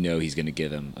think we know he's going to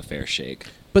give him a fair shake.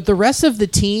 But the rest of the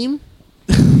team,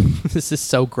 this is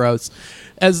so gross.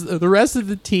 As the rest of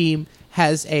the team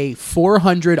has a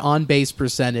 400 on base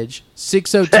percentage,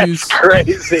 602. That's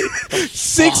crazy.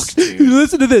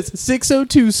 Listen to this: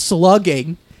 602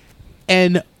 slugging,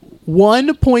 and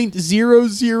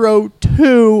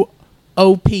 1.002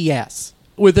 OPS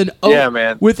with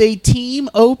a team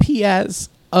OPS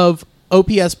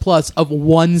plus of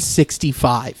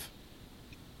 165.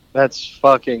 That's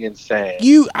fucking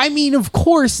insane. I mean, of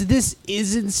course, this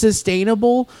isn't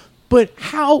sustainable. But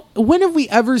when have we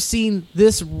ever seen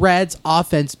this Reds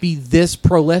offense be this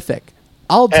prolific?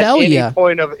 I'll tell you. At any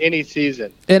point of any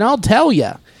season. And I'll tell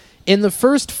you, in the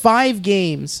first 5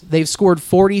 games, they've scored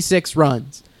 46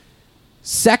 runs.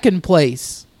 Second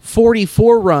place,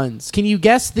 44 runs. Can you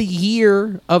guess the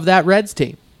year of that Reds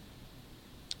team?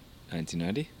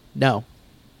 1990? No.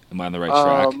 Am I on the right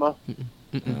track?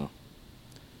 No.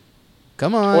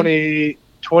 Come on.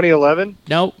 2011?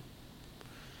 Nope.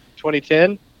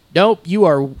 2010? Nope,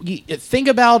 think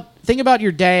about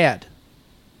your dad.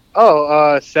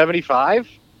 75?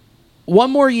 One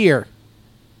more year.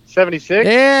 76?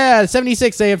 Yeah,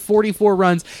 76. They had 44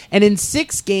 runs. And in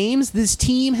 6 games, this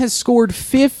team has scored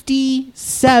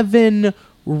 57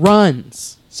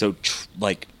 runs. So,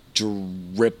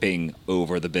 dripping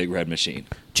over the Big Red Machine.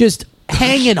 Just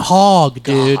hanging hog,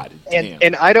 dude. God,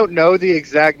 and I don't know the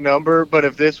exact number, but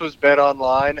if this was bet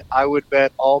online, I would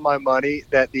bet all my money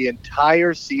that the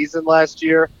entire season last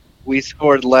year, we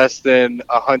scored less than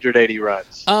 180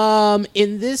 runs.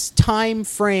 In this time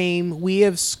frame, we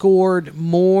have scored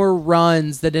more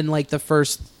runs than in like the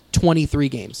first 23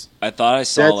 games. I thought I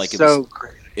saw That's like so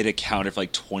crazy. It accounted for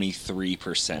like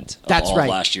 23% of That's all right.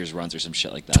 last year's runs or some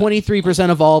shit like that. 23%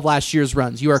 of all of last year's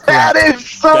runs. You are correct. That is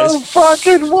so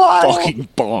fucking wild. Fucking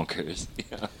bonkers.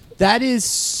 Yeah. That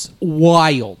is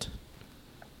wild.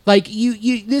 Like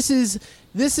this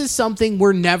is something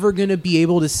we're never going to be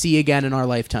able to see again in our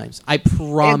lifetimes. I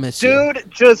promise you. Dude,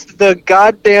 just the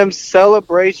goddamn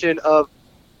celebration of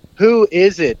who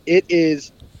is it? It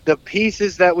is the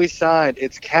pieces that we signed.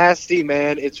 It's Casty,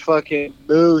 man. It's fucking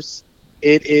Moose.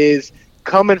 It is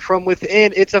coming from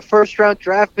within. It's a first-round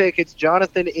draft pick. It's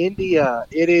Jonathan India.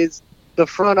 It is the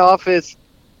front office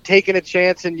taking a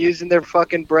chance and using their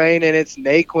fucking brain, and it's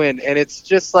Naquin. And it's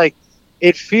just like,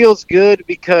 it feels good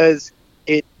because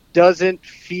it doesn't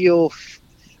feel...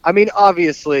 I mean,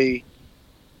 obviously,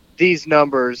 these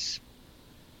numbers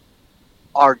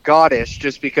are gaudish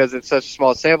just because it's such a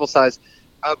small sample size,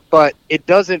 but it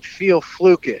doesn't feel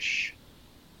flukish.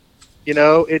 You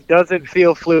know, it doesn't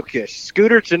feel flukish.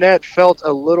 Scooter Gennett felt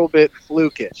a little bit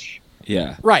flukish.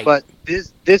 Yeah. Right. But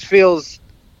this feels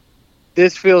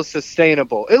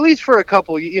sustainable, at least for a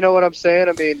couple. You know what I'm saying?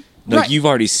 I mean, like, you've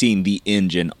already seen the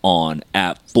engine on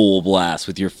at full blast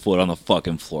with your foot on the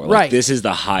fucking floor. Like, Right. this is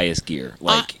the highest gear.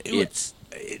 Like, it's...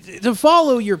 To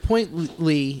follow your point,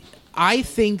 Lee, I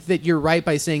think that you're right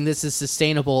by saying this is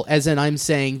sustainable, as in I'm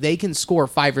saying they can score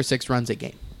 5 or 6 runs a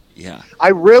game. Yeah. I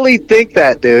really think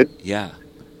that, dude. Yeah.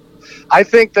 I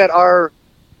think that oh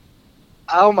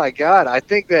my God, I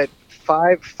think that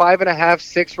 5.5,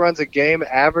 6 runs a game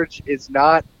average is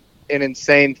not an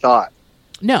insane thought.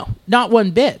 No, not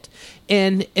one bit.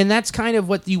 And that's kind of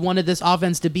what you wanted this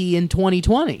offense to be in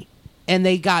 2020. And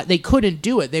they couldn't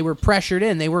do it. They were pressured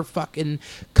in. They were fucking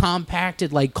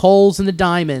compacted like coals in the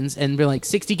diamonds, and they're like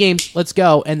 60 games, let's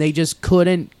go. And they just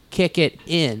couldn't kick it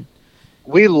in.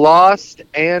 We lost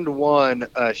and won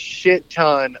a shit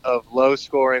ton of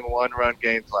low-scoring one-run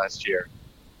games last year.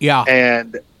 Yeah.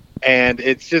 And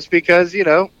it's just because, you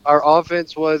know, our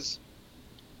offense was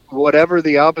whatever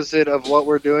the opposite of what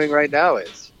we're doing right now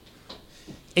is.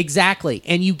 Exactly.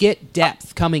 And you get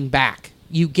depth coming back.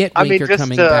 You get Winker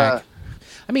coming back.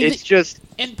 I mean, it's just...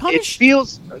 And it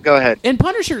feels... Go ahead. And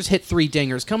Punisher's hit 3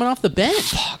 dingers coming off the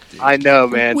bench. Fuck, dude. I know,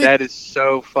 man. That is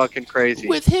so fucking crazy.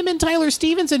 With him and Tyler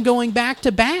Stevenson going back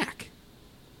to back.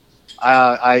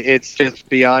 It's just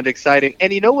beyond exciting.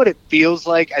 And you know what it feels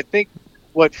like? I think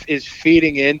what is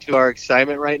feeding into our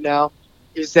excitement right now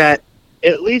is that,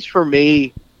 at least for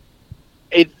me,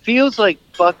 it feels like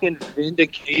fucking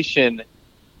vindication.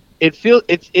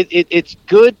 It's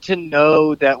good to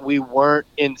know that we weren't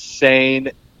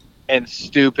insane and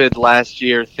stupid last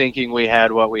year thinking we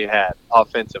had what we had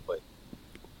offensively.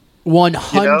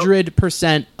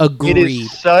 100% agreed. It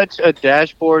is such a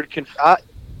dashboard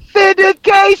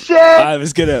vindication. I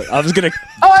was gonna.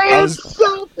 I am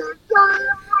so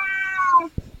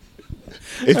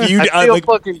If you, I feel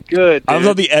fucking good. Dude. I was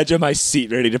on the edge of my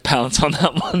seat, ready to pounce on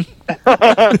that one.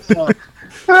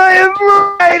 I am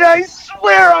right. I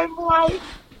swear I'm right.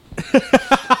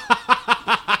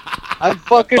 I'm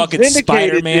fucking vindicated,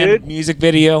 Spider-Man dude. music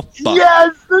video. Fuck.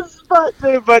 Yes, the spot,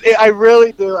 dude. But I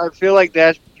really do. I feel like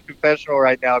Dash Confessional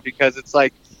right now because it's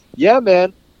like, yeah,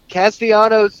 man,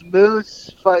 Castellanos, Moose,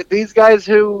 these guys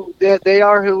they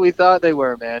are who we thought they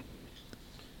were, man.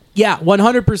 Yeah,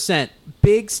 100%.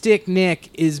 Big Stick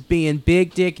Nick is being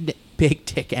Big Dick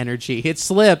energy. It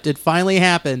slipped. It finally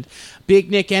happened. Big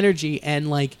Nick energy,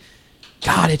 and like,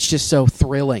 God, it's just so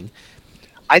thrilling.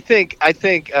 I think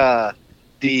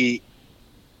the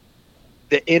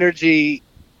energy.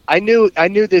 I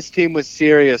knew this team was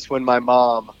serious when my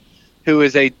mom, who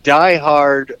is a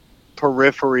diehard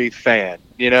Periphery fan,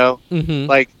 you know,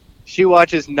 like she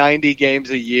watches 90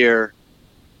 games a year,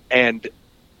 and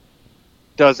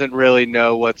doesn't really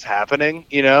know what's happening,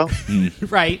 you know.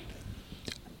 Right.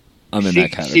 I'm in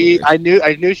that category. I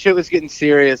knew shit was getting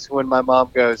serious when my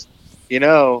mom goes, you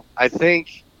know, I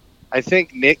think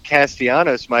Nick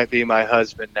Castellanos might be my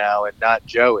husband now and not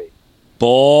Joey.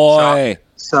 Boy.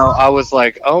 So I was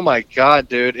like, oh my God,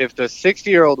 dude, if the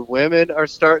 60-year-old women are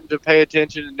starting to pay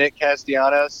attention to Nick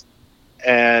Castellanos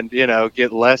and, you know,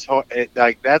 get less,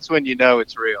 like, that's when you know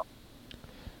it's real.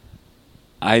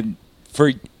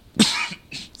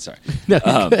 Sorry.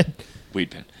 No, good.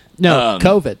 Weed pen. No,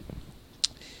 COVID.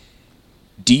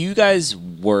 Do you guys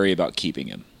worry about keeping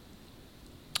him?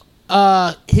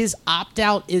 His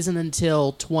opt-out isn't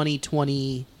until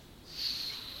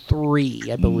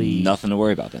 2023, I believe. Nothing to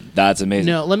worry about then. That's amazing.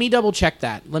 No, let me double check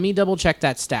that. Let me double check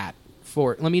that stat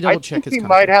for. Let me I double check think his he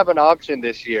contract. might have an option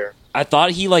this year. I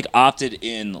thought he opted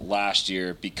in last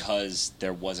year because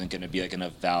there wasn't going to be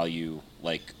enough value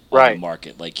on the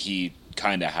market. He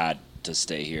kind of had to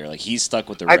stay here. He's stuck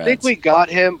with the Reds. I think we got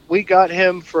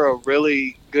him for a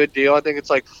really good deal. I think it's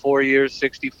 4 years,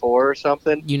 64 or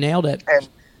something. You nailed it.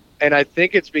 And I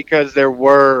think it's because there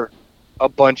were a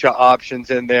bunch of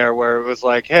options in there where it was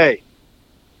hey,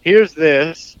 here's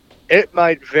this. It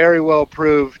might very well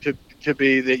prove to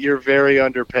be that you're very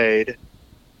underpaid.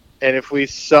 And if we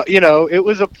saw, it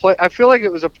was I feel like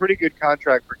it was a pretty good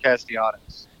contract for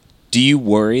Castellanos. Do you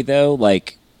worry though?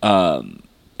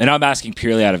 And I'm asking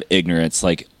purely out of ignorance.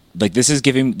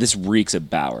 This reeks of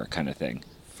Bauer kind of thing.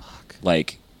 Fuck.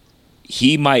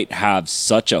 He might have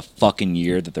such a fucking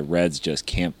year that the Reds just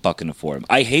can't fucking afford him.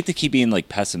 I hate to keep being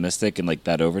pessimistic and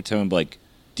that overtone, but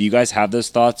do you guys have those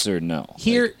thoughts or no?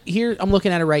 Here, I'm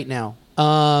looking at it right now.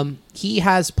 He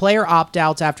has player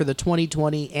opt-outs after the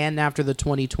 2020 and after the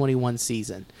 2021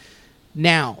 season.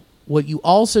 Now, what you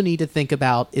also need to think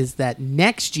about is that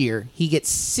next year he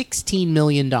gets $16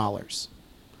 million.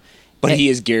 But he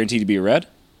is guaranteed to be a Red?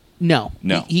 No.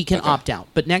 No. He can opt out.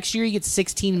 But next year he gets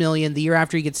 $16 million. The year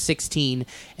after he gets 16,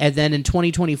 and then in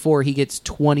 2024 he gets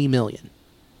 $20 million.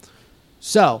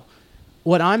 So,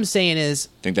 what I'm saying is,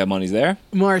 think that money's there?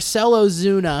 Marcell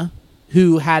Ozuna,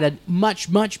 who had a much,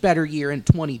 much better year in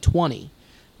 2020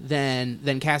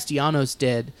 than Castellanos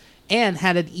did, and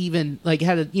had a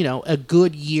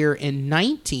good year in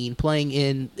 19 playing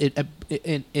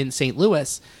in St.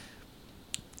 Louis,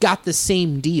 got the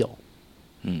same deal.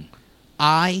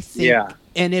 I think,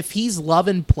 and if he's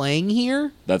loving playing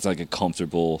here, that's a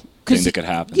comfortable thing that could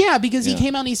happen. Yeah, because he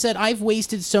came out and he said, "I've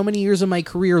wasted so many years of my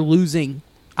career losing.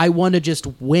 I want to just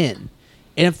win."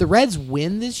 And if the Reds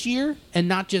win this year, and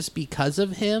not just because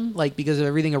of him, because of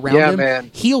everything around him,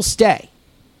 he'll stay.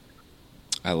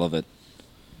 I love it.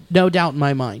 No doubt in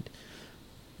my mind.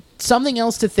 Something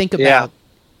else to think about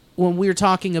when we're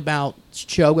talking about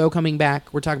Chogo coming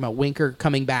back, we're talking about Winker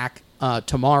coming back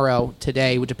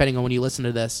today, depending on when you listen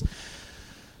to this.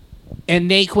 And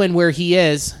Naquin, where he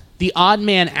is, the odd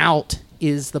man out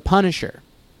is the Punisher.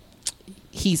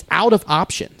 He's out of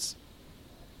options,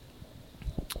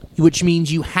 which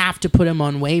means you have to put him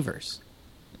on waivers.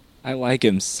 I like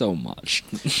him so much.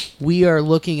 We are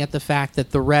looking at the fact that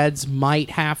the Reds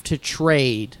might have to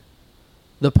trade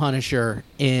the Punisher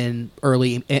in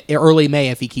early May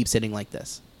if he keeps hitting like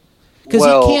this. Because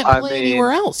he can't play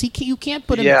anywhere else. You can't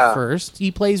put him at first.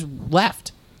 He plays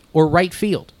left or right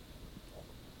field.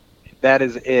 That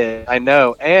is it. I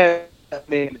know. And,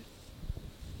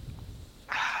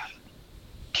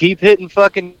 keep hitting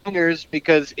fucking fingers,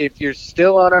 because if you're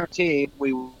still on our team,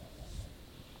 we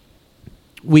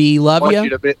love want you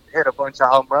to hit a bunch of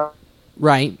home runs.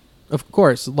 Right. Of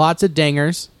course. Lots of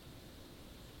dingers.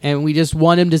 And we just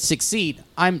want him to succeed.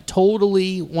 I'm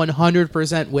totally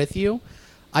 100% with you.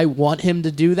 I want him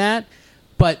to do that.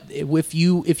 But if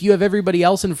you have everybody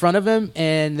else in front of him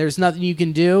and there's nothing you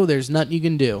can do, there's nothing you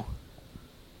can do.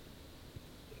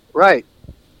 Right.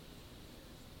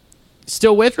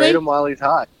 Still with me? Trade him while he's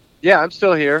hot. Yeah, I'm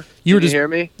still here. You hear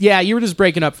me? Yeah, you were just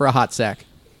breaking up for a hot sec.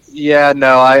 Yeah,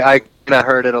 no, I kind of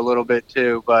heard it a little bit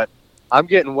too, but I'm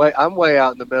way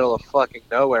out in the middle of fucking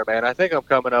nowhere, man. I think I'm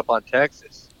coming up on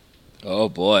Texas. Oh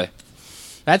boy.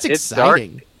 That's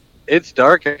exciting. It's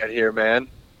dark out here, man.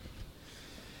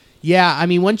 Yeah,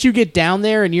 once you get down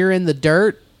there and you're in the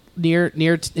dirt near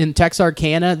in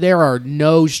Texarkana, there are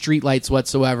no streetlights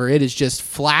whatsoever. It is just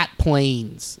flat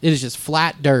plains. It is just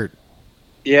flat dirt.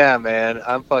 Yeah, man,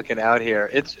 I'm fucking out here.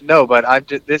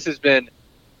 This has been,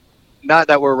 not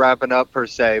that we're wrapping up per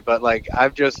se, but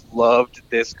I've just loved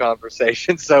this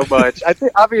conversation so much. I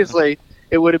think obviously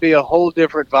it would be a whole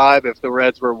different vibe if the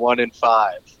Reds were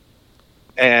 1-5.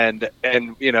 And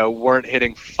weren't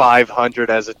hitting 500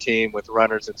 as a team with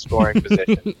runners in scoring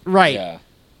position. Right. Yeah.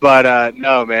 But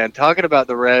no, man, talking about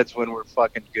the Reds when we're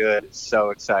fucking good is so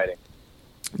exciting.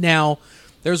 Now,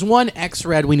 there's one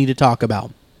ex-Red we need to talk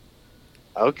about.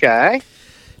 Okay.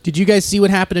 Did you guys see what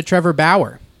happened to Trevor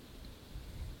Bauer?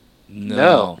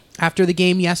 No. After the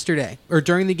game yesterday, or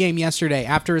during the game yesterday,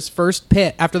 after his first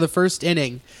pit, after the first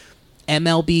inning,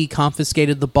 MLB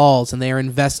confiscated the balls, and they are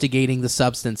investigating the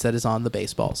substance that is on the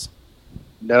baseballs.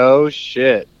 No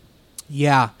shit.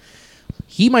 Yeah.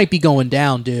 He might be going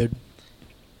down, dude.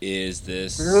 Is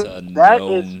this a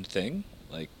known thing?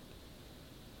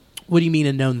 What do you mean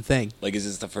a known thing? Is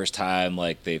this the first time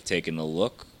they've taken a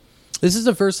look? This is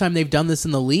the first time they've done this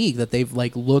in the league, that they've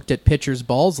looked at pitchers'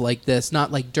 balls like this,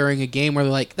 not during a game where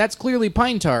they're that's clearly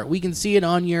pine tar. We can see it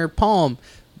on your palm,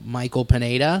 Michael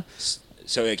Pineda.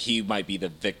 So like he might be the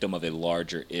victim of a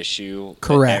larger issue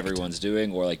Correct. that everyone's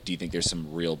doing, or like do you think there's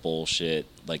some real bullshit,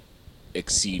 like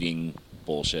exceeding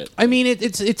bullshit? I mean,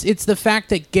 it's the fact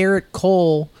that Garrett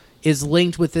Cole is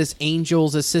linked with this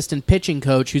Angels assistant pitching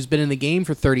coach who's been in the game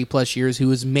for 30 plus years,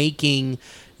 who is making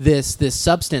this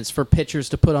substance for pitchers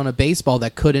to put on a baseball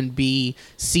that couldn't be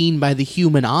seen by the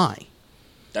human eye.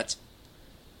 That's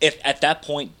if at that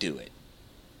point do it.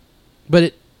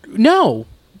 But no.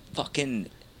 Fucking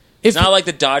it's not like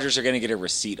the Dodgers are going to get a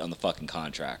receipt on the fucking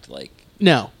contract. Like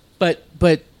no, but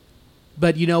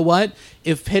you know what?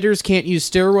 If hitters can't use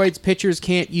steroids, pitchers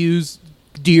can't use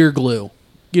deer glue.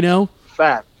 You know,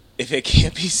 fact. If it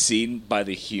can't be seen by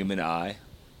the human eye,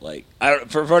 like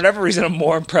for whatever reason, I'm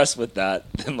more impressed with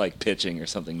that than like pitching or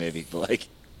something maybe. But like,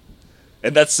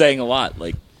 and that's saying a lot.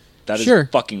 Like that is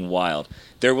fucking wild.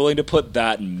 They're willing to put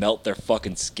that and melt their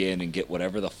fucking skin and get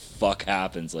whatever the fuck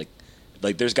happens. Like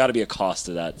there's got to be a cost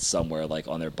to that somewhere, like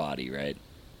on their body, right?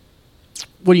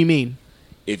 What do you mean?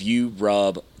 If you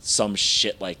rub some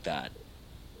shit like that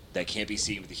can't be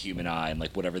seen with the human eye and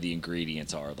like whatever the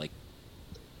ingredients are, like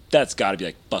that's got to be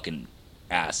like fucking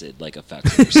acid, like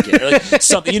effects on your skin, or, like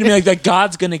something. You know what I mean? Like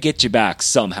God's gonna get you back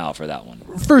somehow for that one.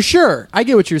 For sure, I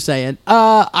get what you're saying.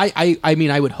 I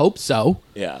mean, I would hope so.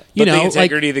 Yeah, but you know, the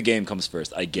integrity of the game comes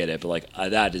first. I get it, but like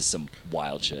that is some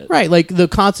wild shit, right? Like the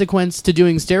consequence to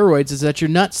doing steroids is that your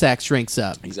nutsack shrinks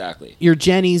up. Exactly. Your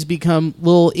jennies become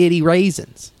little itty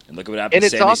raisins. And look at what happened to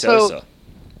Sammy Sosa.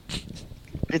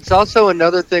 It's also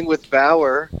another thing with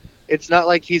Bauer. It's not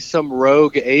like he's some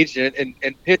rogue agent,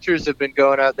 and pitchers have been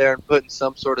going out there and putting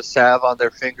some sort of salve on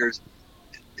their fingers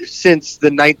since the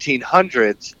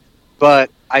 1900s.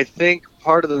 But I think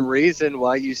part of the reason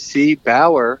why you see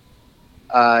Bauer,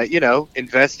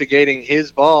 investigating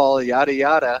his ball, yada,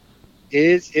 yada,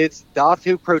 is it's doth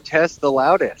who protests the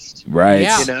loudest. Right.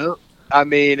 Yeah. You know? I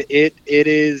mean, it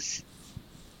is...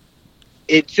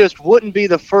 It just wouldn't be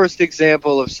the first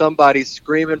example of somebody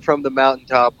screaming from the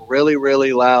mountaintop really,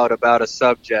 really loud about a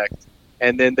subject,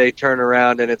 and then they turn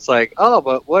around and it's like, oh,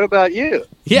 but what about you?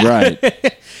 Yeah.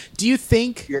 Right. Do you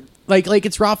think, like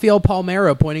it's Rafael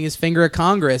Palmeiro pointing his finger at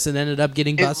Congress and ended up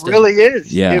getting busted? It really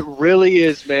is. Yeah. It really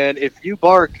is, man. If you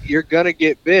bark, you're going to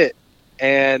get bit,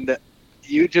 and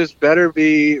you just better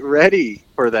be ready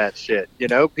for that shit. You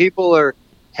know, people are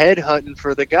headhunting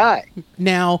for the guy.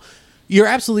 Now, you're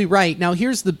absolutely right. Now,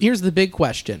 here's the big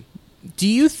question. Do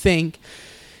you think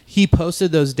he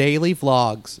posted those daily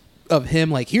vlogs of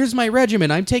him like, here's my regimen.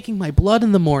 I'm taking my blood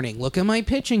in the morning. Look at my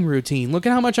pitching routine. Look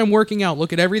at how much I'm working out.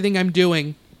 Look at everything I'm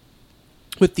doing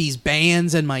with these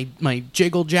bands and my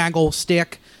jiggle jaggle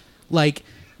stick. Like,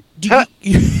 do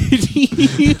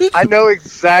you I know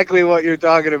exactly what you're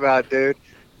talking about, dude.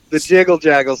 The jiggle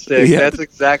jaggle stick. Yeah. That's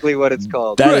exactly what it's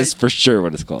called. That is for sure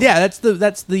what it's called. Yeah, that's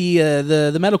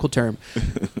the medical term.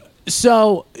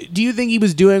 So, do you think he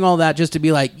was doing all that just to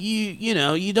be like, you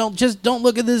don't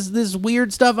look at this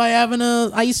weird stuff I have in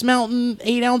a Ice Mountain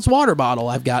 8-ounce water bottle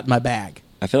I've got in my bag?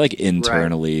 I feel like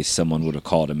internally someone would have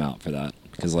called him out for that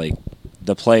because like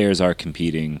the players are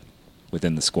competing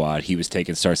within the squad. He was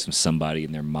taking starts from somebody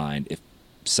in their mind. If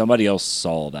somebody else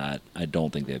saw that, I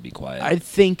don't think they'd be quiet. I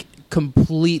think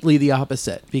completely the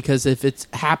opposite, because if it's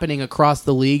happening across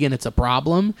the league and it's a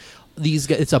problem, these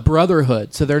guys, it's a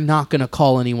brotherhood, so they're not going to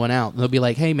call anyone out. They'll be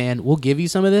like, hey man, we'll give you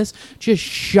some of this, just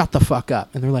shut the fuck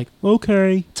up. And they're like,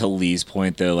 okay. To Lee's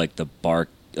point though, like the bark,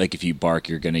 like if you bark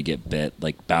you're gonna get bit.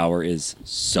 Like Bauer is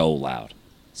so loud,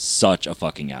 such a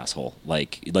fucking asshole,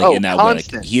 like in that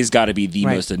constant. way, like, he has got to be the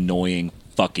Right. most annoying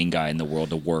fucking guy in the world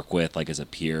to work with, like as a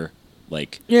peer.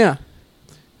 Like, Yeah.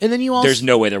 And then you also... there's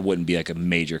no way there wouldn't be like a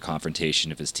major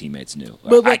confrontation if his teammates knew.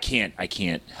 But, I like-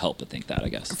 can't help but think that, I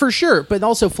guess. For sure, but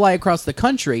also fly across the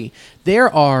country, there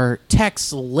are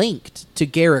texts linked to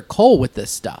Garrett Cole with this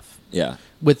stuff. Yeah.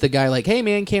 With the guy like, hey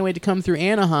man, can't wait to come through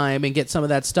Anaheim and get some of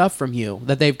that stuff from you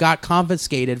that they've got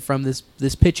confiscated from this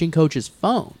pitching coach's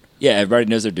phone. Yeah, everybody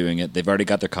knows they're doing it. They've already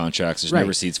got their contracts. There's no Right.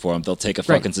 receipts for them. They'll take a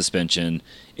Right. fucking suspension.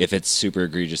 If it's super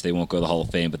egregious, they won't go to the Hall of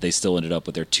Fame, but they still ended up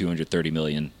with their $230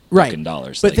 million fucking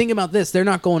dollars. But Like, think about this: they're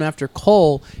not going after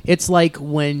Cole. It's like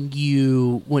when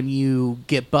you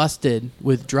get busted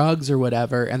with drugs or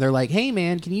whatever, and they're like, "Hey,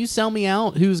 man, can you sell me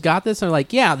out? Who's got this?" And they're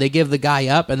like, "Yeah." They give the guy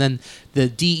up, and then the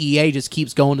DEA just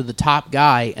keeps going to the top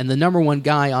guy, and the number one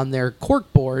guy on their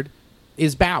cork board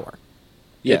is Bauer.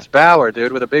 yeah. It's Bauer,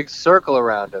 dude, with a big circle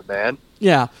around him, man.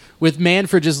 Yeah, with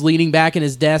Manfred just leaning back in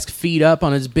his desk, feet up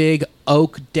on his big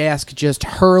oak desk, just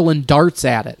hurling darts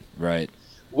at it. Right.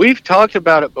 We've talked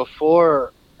about it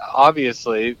before,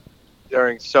 obviously,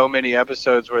 during so many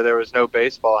episodes where there was no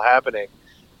baseball happening.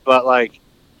 But, like,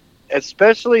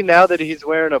 especially now that he's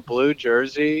wearing a blue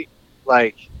jersey,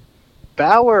 like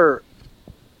Bauer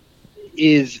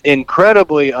is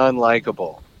incredibly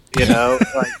unlikable. You know,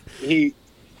 like he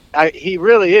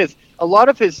really is. A lot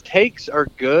of his takes are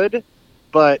good,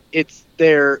 but it's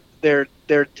their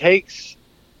takes.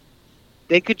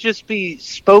 They could just be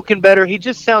spoken better. He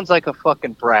just sounds like a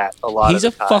fucking brat a lot He's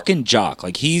of the time. a fucking jock.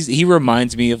 Like he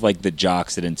reminds me of like the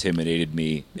jocks that intimidated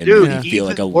me and Dude, made me feel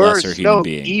like a worse. lesser human No,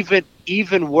 being.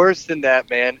 even worse than that,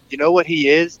 man. You know what he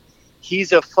is?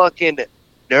 He's a fucking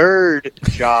nerd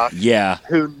jock. Yeah.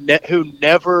 Who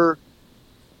never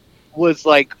was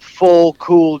like full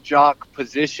cool jock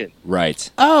position. Right.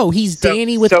 Oh, he's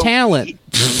Danny with talent.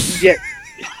 Yeah.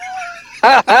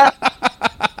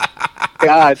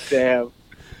 God damn.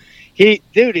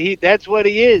 That's what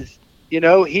he is. You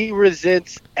know, he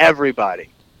resents everybody.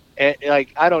 And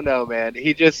like, I don't know, man.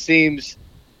 He just seems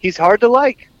he's hard to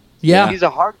like. Yeah. He's a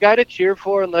hard guy to cheer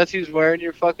for unless he's wearing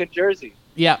your fucking jersey.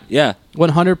 Yeah. Yeah.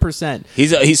 100%.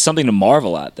 He's something to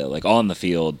marvel at though. Like on the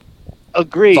field.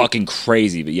 Agreed. Fucking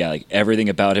crazy, but yeah, like everything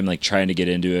about him, like trying to get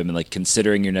into him and like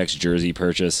considering your next jersey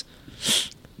purchase.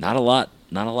 Not a lot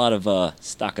of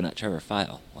stock in that Trevor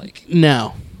file. Like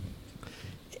No.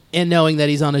 And knowing that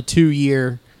he's on a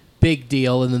 2-year big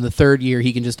deal, and then the 3rd year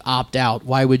he can just opt out,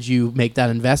 why would you make that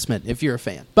investment if you're a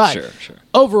fan? But sure.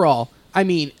 overall, I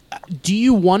mean, do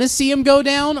you want to see him go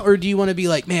down, or do you want to be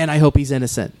like, man, I hope he's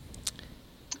innocent?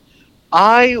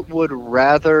 I would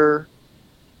rather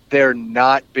there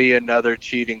not be another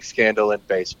cheating scandal in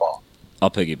baseball.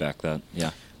 I'll piggyback that.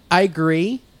 Yeah. I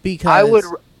agree, because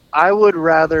I would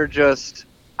rather just,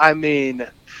 I mean,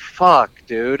 fuck,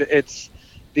 dude. It's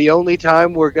the only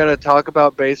time we're going to talk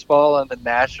about baseball on the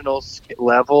national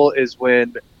level is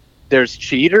when there's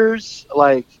cheaters.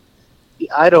 Like,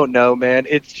 I don't know, man.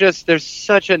 It's just, there's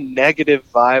such a negative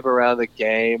vibe around the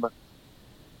game.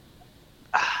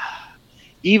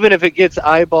 Even if it gets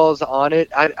eyeballs on it,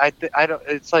 I don't.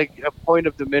 It's like a point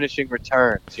of diminishing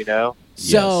returns, you know.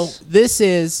 So Yes. this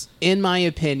is, in my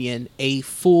opinion, a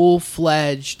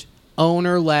full-fledged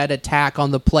owner-led attack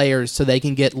on the players so they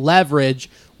can get leverage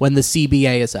when the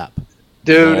CBA is up.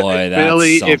 Dude, Boy, that's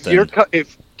Billy, if something.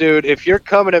 if you're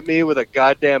coming at me with a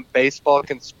goddamn baseball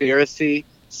conspiracy,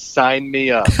 sign me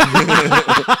up.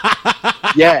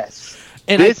 Yes.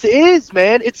 And This is,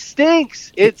 man. It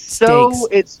stinks. It's so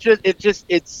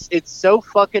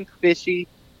fucking fishy.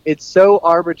 It's so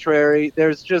arbitrary.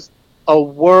 There's just a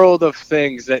world of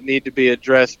things that need to be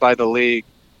addressed by the league,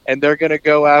 and they're going to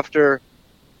go after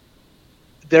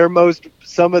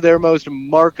some of their most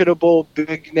marketable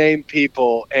big name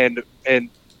people and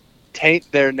taint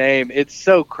their name. It's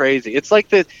so crazy. It's like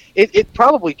this. It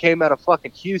probably came out of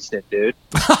fucking Houston, dude.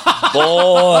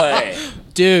 Boy.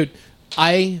 Dude,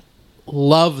 I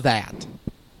love that.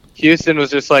 Houston was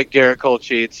just like Garrett Cole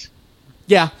cheats.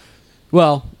 Yeah.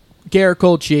 Well, Garrett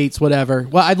Cole cheats, whatever.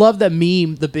 Well, I love that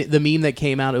meme, the meme that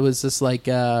came out. It was just like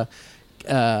Nat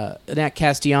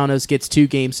Castellanos gets 2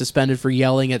 games suspended for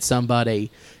yelling at somebody,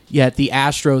 yet the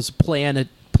Astros plan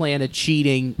a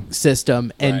cheating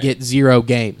system and Right. get 0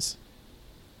 games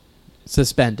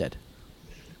suspended.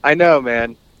 I know,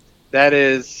 man. That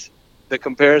is the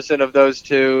comparison of those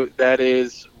two. That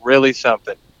is really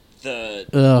something.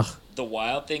 Ugh. The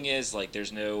wild thing is like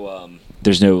there's no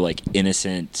like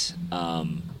innocent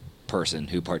person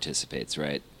who participates,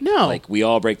 right? No. Like we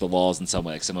all break the laws in some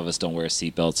way. Like some of us don't wear a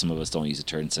seatbelt, some of us don't use a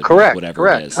turn signal, Correct. whatever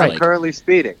Correct. it is. I'm Like, currently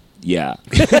speeding. yeah.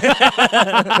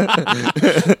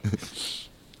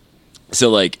 So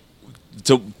like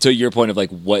to your point of like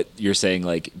what you're saying,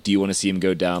 like, do you want to see him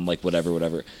go down, like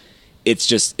whatever.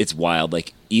 It's wild.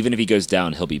 Like even if he goes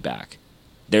down, he'll be back.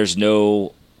 There's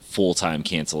no full-time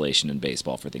cancellation in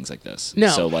baseball for things like this. No.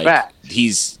 So like Fact.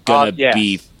 he's gonna Yes.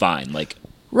 be fine. Like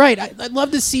Right. I'd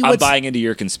love to see I'm what's... buying into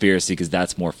your conspiracy because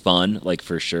that's more fun, like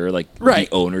for sure. Like Right.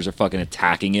 the owners are fucking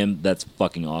attacking him. That's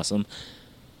fucking awesome.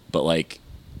 But like,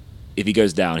 if he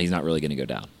goes down, he's not really going to go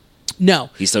down. No.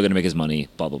 He's still going to make his money.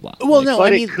 Blah blah blah. Well, Like, no,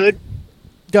 But I mean... it could.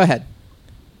 Go ahead.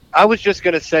 I was just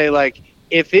gonna say, like,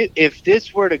 if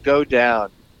this were to go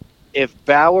down, if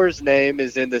Bauer's name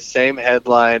is in the same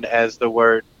headline as the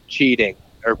word cheating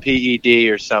or PED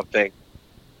or something,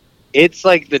 it's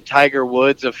like the Tiger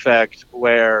Woods effect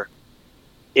where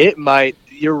it might.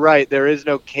 You're right. There is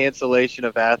no cancellation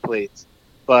of athletes,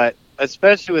 but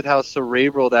especially with how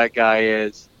cerebral that guy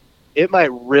is, it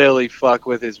might really fuck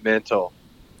with his mental.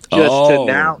 Just to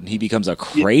now, he becomes a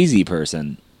crazy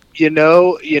person.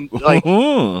 like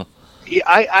or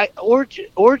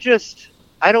just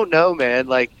I don't know, man.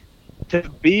 Like to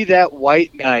be that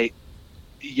white knight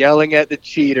yelling at the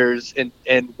cheaters and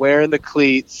wearing the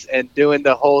cleats and doing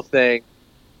the whole thing.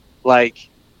 like,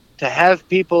 to have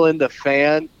people in the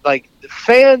fans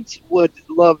would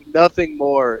love nothing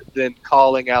more than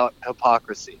calling out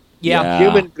hypocrisy. Yeah.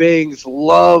 Human beings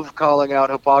love calling out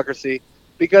hypocrisy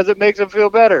because it makes them feel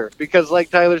better. Because, like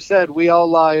Tyler said, we all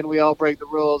lie and we all break the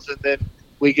rules, and then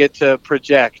we get to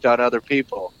project on other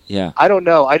people. Yeah. I don't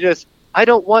know. I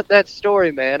don't want that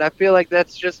story, man. I feel like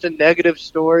that's just a negative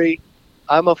story.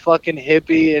 I'm a fucking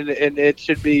hippie, and it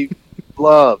should be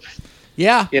love.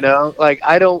 Yeah. You know, like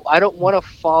I don't want to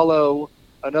follow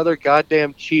another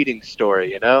goddamn cheating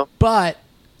story. You know. But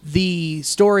the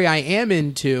story I am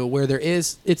into, where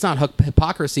it's not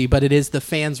hypocrisy, but it is the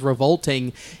fans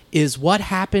revolting, is what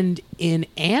happened in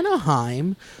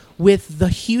Anaheim with the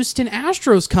Houston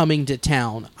Astros coming to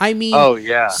town. I mean, oh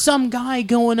yeah, some guy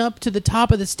going up to the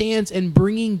top of the stands and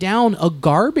bringing down a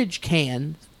garbage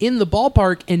can in the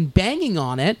ballpark and banging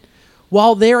on it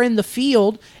while they're in the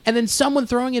field, and then someone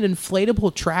throwing an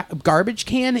inflatable garbage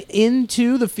can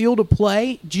into the field of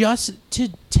play just to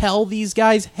tell these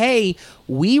guys, hey,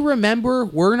 we remember,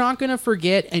 we're not going to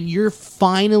forget, and you're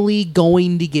finally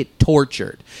going to get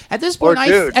tortured. At this point,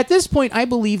 I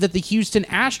believe that the Houston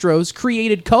Astros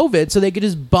created COVID so they could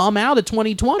just bum out of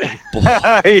 2020.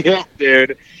 Yeah,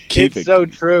 dude. It's so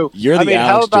true. You're the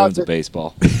Alex Jones of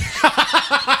baseball.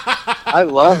 I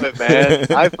love it, man.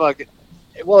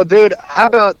 Well, dude, how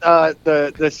about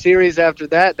the series after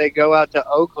that? They go out to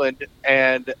Oakland,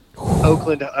 and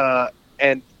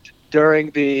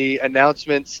during the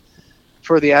announcements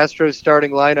for the Astros starting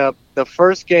lineup, the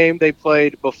first game they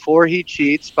played "Before He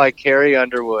Cheats" by Carrie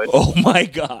Underwood. Oh my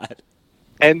God!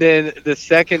 And then the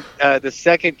second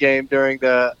game during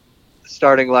the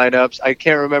starting lineups, I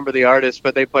can't remember the artist,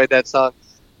 but they played that song.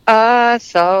 I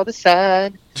saw the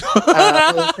sign.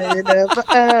 I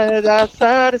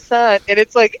saw the sign. And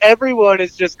it's like everyone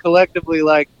is just collectively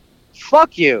like,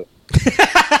 fuck you.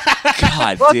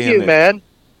 God fuck damn you, it. man.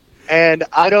 And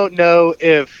I don't know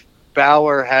if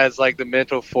Bauer has like the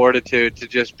mental fortitude to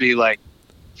just be like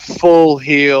full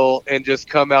heel and just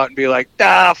come out and be like,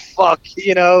 fuck,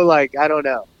 you know, like, I don't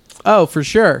know. Oh, for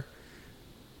sure.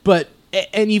 But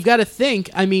and you've got to think,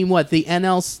 I mean, what, the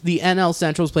NL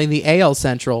Central is playing the AL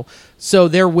Central, so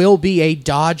there will be a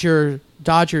Dodgers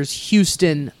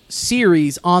Houston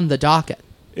series on the docket.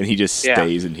 And he just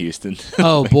stays in Houston.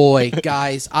 Oh boy,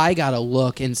 guys, I gotta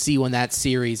look and see when that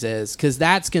series is, because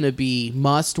that's gonna be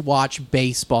must-watch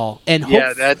baseball. And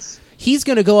he's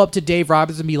gonna go up to Dave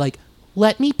Roberts and be like,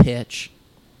 "Let me pitch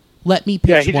one of these."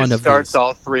 Yeah, he just starts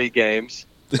all 3 games.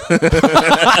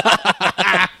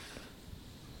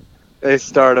 They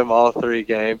start him all 3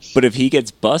 games. But if he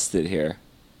gets busted here,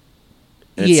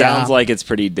 it sounds like it's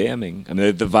pretty damning. I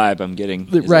mean, the vibe I'm getting.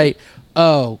 Right.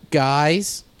 Oh,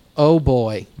 guys. Oh,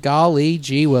 boy. Golly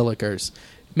gee willikers.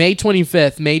 May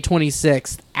 25th, May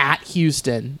 26th at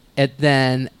Houston. And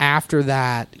then after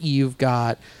that, you've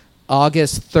got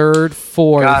August 3rd,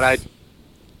 4th. God, I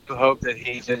hope that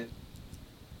he's in.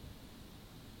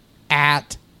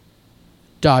 At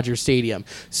Dodger Stadium.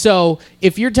 So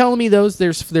if you're telling me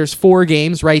there's 4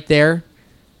 games right there,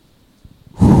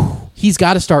 he's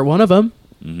got to start one of them.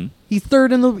 Mm-hmm. He's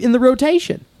third in the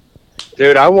rotation.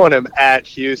 Dude, I want him at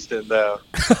Houston though.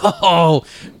 Oh,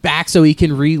 back so he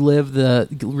can relive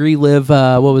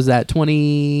what was that?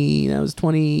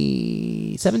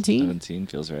 2017? 17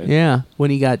 feels right. Yeah,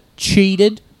 when he got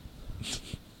cheated.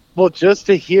 Well, just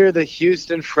to hear the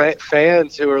Houston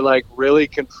fans who are like really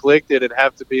conflicted and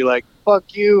have to be like,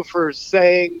 fuck you for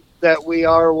saying that we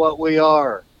are what we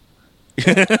are. You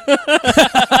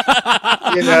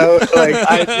know,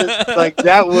 like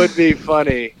that would be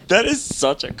funny. That is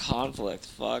such a conflict.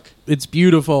 Fuck. It's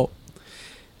beautiful.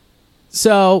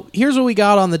 So here's what we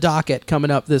got on the docket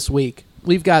coming up this week.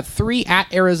 We've got 3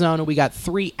 at Arizona. We got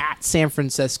 3 at San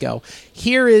Francisco.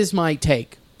 Here is my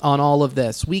take on all of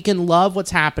this. We can love what's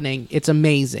happening. It's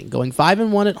amazing. Going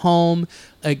 5-1 at home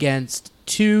against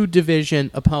 2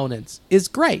 division opponents is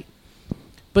great.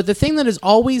 But the thing that has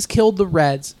always killed the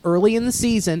Reds early in the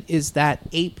season is that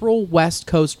April West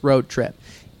Coast road trip.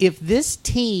 If this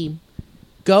team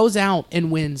goes out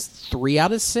and wins 3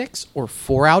 out of 6 or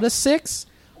 4 out of 6,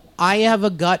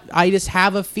 I just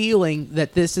have a feeling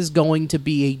that this is going to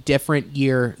be a different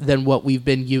year than what we've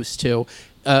been used to.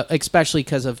 Especially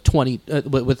because of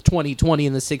 2020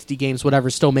 and the 60 games,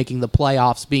 whatever, still making the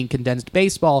playoffs, being condensed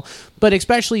baseball, but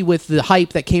especially with the hype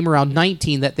that came around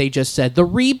 19 that they just said, the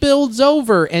rebuild's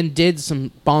over, and did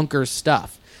some bonkers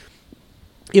stuff.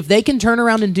 If they can turn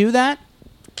around and do that,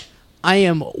 I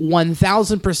am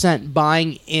 1,000%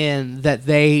 buying in that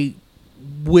they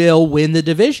will win the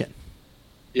division.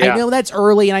 Yeah. I know that's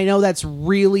early, and I know that's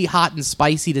really hot and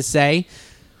spicy to say,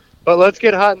 But let's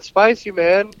get hot and spicy,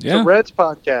 man. It's Yeah. a Reds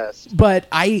podcast. But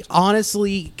I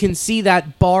honestly can see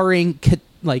that barring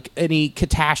like any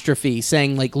catastrophe,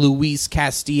 saying like Luis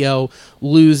Castillo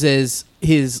loses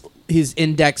his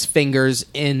index fingers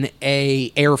in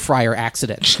a air fryer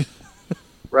accident.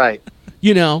 Right.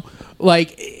 You know,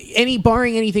 like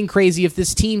barring anything crazy, if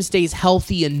this team stays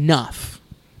healthy enough.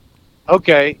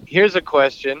 Okay, here's a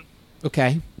question.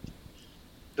 Okay.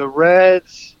 The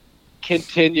Reds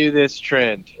continue this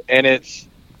trend, and it's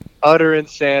utter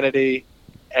insanity,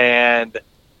 and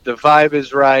the vibe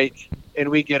is right, and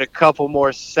we get a couple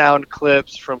more sound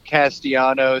clips from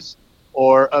Castellanos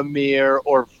or Amir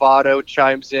or Votto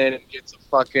chimes in and gets a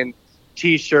fucking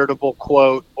T-shirtable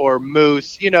quote, or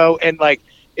Moose, and like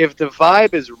if the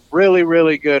vibe is really,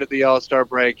 really good at the All-Star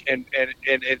break and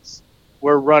it's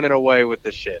we're running away with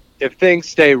the shit. If things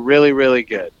stay really, really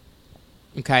good.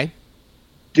 Okay.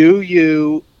 Do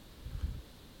you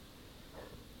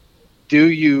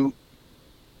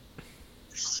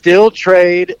still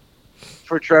trade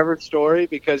for Trevor Story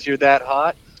because you're that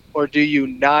hot, or do you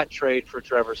not trade for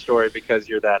Trevor Story because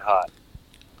you're that hot?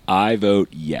 I vote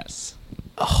yes.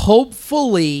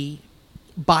 Hopefully,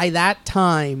 by that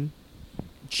time,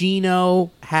 Gino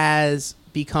has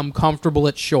become comfortable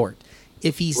at short.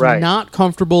 If he's not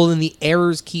comfortable and the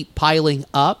errors keep piling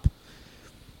up,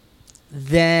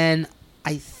 then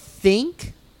I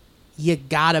think you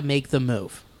got to make the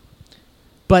move.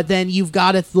 But then you've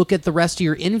got to look at the rest of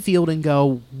your infield and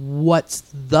go, what's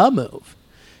the move?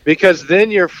 Because then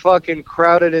you're fucking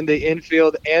crowded in the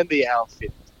infield and the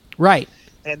outfield. Right.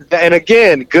 And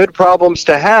again, good problems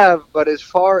to have, but as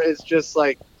far as just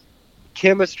like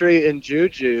chemistry and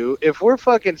juju, if we're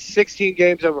fucking 16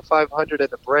 games over 500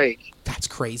 at the break, that's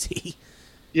crazy.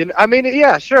 I mean,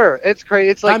 yeah, sure, it's crazy.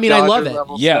 It's like I love it.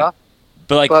 Yeah, stuff.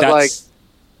 but that's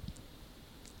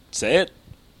say it.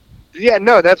 Yeah,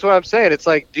 no, that's what I'm saying. It's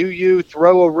like, do you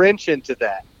throw a wrench into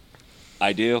that?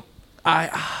 I do.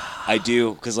 I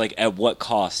do, because like, at what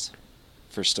cost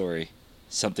for Story?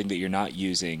 Something that you're not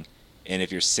using, and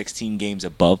if you're 16 games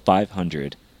above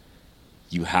 500,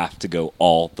 you have to go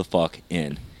all the fuck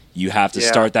in. You have to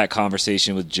start that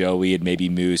conversation with Joey and maybe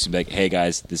Moose and be like, hey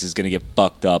guys, this is going to get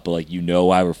fucked up, but like,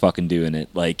 why we're fucking doing it.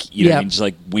 Like, you know what I mean? Just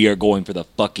like, we are going for the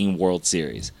fucking World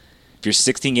Series. If you're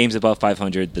 16 games above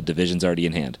 500, the division's already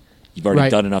in hand. You've already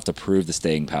done enough to prove the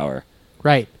staying power.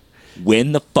 Right.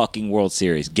 Win the fucking World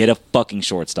Series. Get a fucking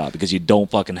shortstop because you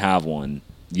don't fucking have one.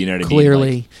 You know what I mean?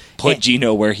 Clearly. Like, put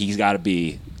Gino where he's got to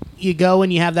be. You go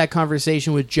and you have that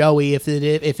conversation with Joey. If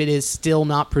it is still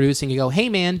not producing, you go, hey,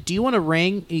 man, do you want a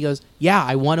ring? And he goes, yeah,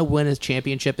 I want to win a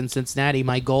championship in Cincinnati.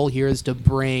 My goal here is to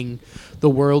bring the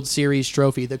World Series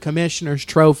trophy, the Commissioner's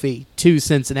Trophy, to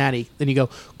Cincinnati. Then you go,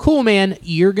 cool, man,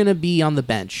 you're going to be on the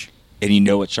bench. And you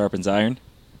know what sharpens iron?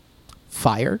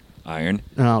 Fire. Iron.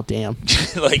 Oh, damn.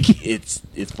 Like, it's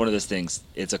one of those things.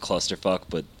 It's a clusterfuck,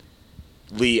 but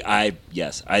Lee, I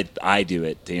do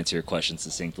it. To answer your question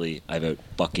succinctly, I vote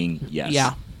fucking yes.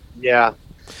 Yeah.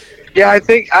 I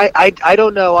think I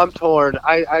don't know. I'm torn.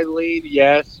 I lean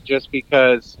yes just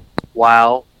because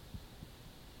wow,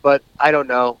 but I don't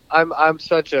know. I'm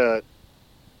such a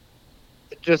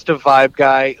just a vibe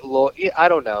guy. I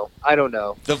don't know.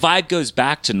 The vibe goes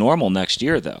back to normal next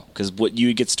year though, because what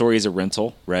you get Story as a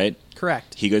rental, right?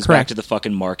 Correct. He goes back to the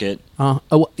fucking market.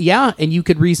 Yeah, and you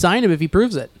could re-sign him if he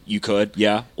proves it. You could,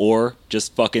 yeah. Or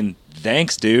just fucking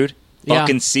thanks, dude.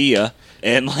 Fucking see ya.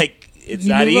 And, like, it's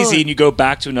that easy, and you go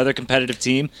back to another competitive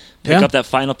team, pick up that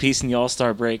final piece in the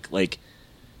All-Star break. Like,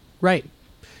 right.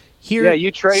 Here, yeah,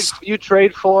 you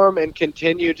trade for him and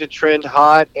continue to trend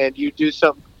hot, and you do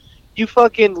something. You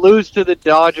fucking lose to the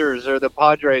Dodgers or the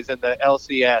Padres in the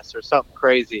LCS or something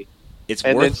crazy.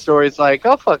 Then Story's like,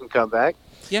 I'll fucking come back.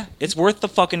 Yeah, it's worth the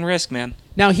fucking risk, man.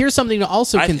 Now, here's something to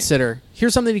also consider.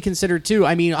 Here's something to consider too.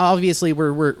 I mean, obviously,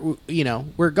 we're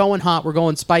going hot, we're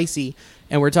going spicy,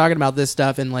 and we're talking about this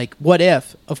stuff. And like, what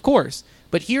if? Of course.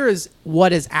 But here is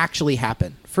what has actually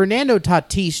happened. Fernando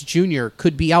Tatis Jr.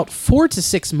 could be out 4 to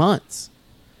 6 months.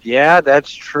 Yeah,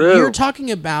 that's true. You're talking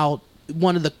about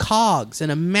one of the cogs in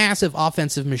a massive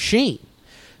offensive machine.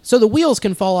 So the wheels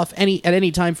can fall off at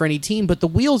any time for any team, but the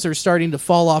wheels are starting to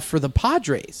fall off for the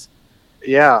Padres.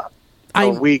 Yeah,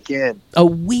 a week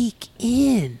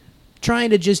in, trying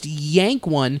to just yank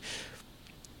one.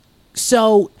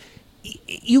 So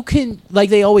you can,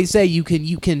 like they always say, you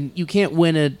can't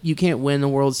win the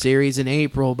World Series in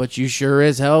April, but you sure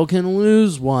as hell can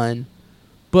lose one.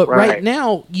 But right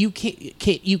now you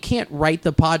can't write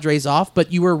the Padres off,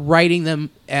 but you are writing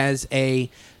them as a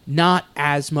not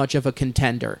as much of a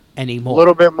contender anymore. A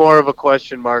little bit more of a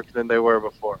question mark than they were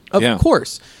before. Of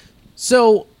course.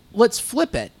 So let's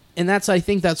flip it. And I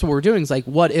think that's what we're doing. Is like,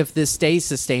 what if this stays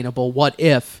sustainable? What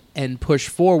if, and push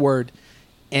forward.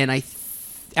 And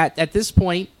at this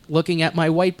point, looking at my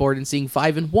whiteboard and seeing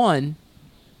 5-1,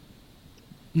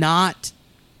 not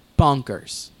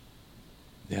bonkers.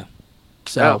 Yeah.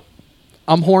 So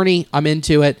I'm horny. I'm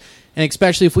into it. And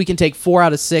especially if we can take 4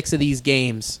 out of 6 of these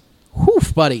games, whew,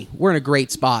 buddy, we're in a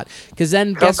great spot. Because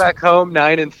then come back home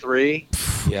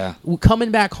 9-3. Yeah. We're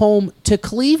coming back home to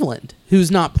Cleveland,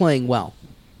 who's not playing well.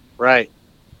 Right.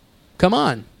 Come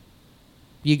on.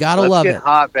 You got to love it. Let's get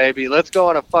hot, baby. Let's go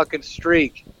on a fucking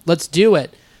streak. Let's do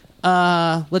it.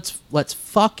 Let's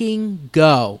fucking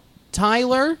go.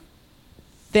 Tyler,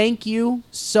 thank you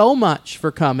so much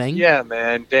for coming. Yeah,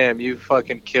 man. Damn, you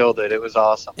fucking killed it. It was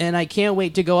awesome. And I can't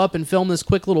wait to go up and film this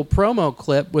quick little promo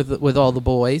clip with all the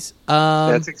boys.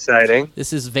 That's exciting.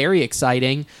 This is very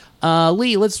exciting.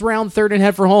 Lee, let's round third and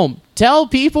head for home. Tell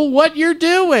people what you're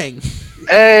doing.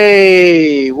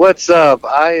 Hey, what's up?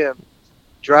 I am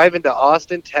driving to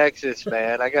Austin, Texas,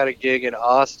 man. I got a gig in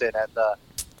Austin at the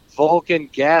Vulcan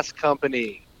Gas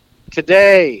Company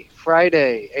today,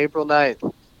 Friday, April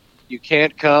 9th. You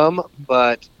can't come,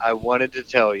 but I wanted to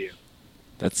tell you.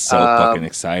 That's so fucking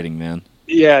exciting, man.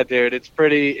 Yeah, dude, it's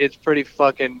pretty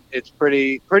fucking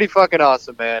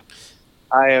awesome, man.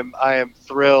 I am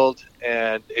thrilled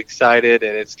and excited,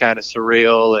 and it's kind of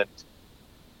surreal, and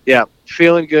yeah,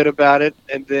 feeling good about it.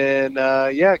 And then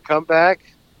come back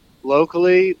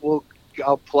locally.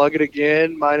 I'll plug it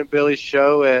again. Mine and Billy's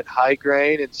show at High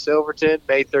Grain in Silverton,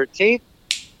 May 13th.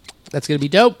 That's gonna be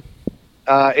dope.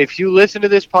 If you listen to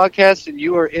this podcast and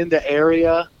you are in the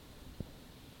area,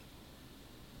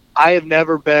 I have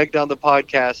never begged on the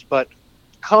podcast, but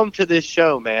come to this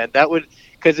show, man.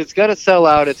 Because it's going to sell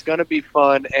out. It's going to be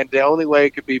fun. And the only way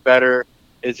it could be better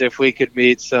is if we could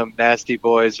meet some nasty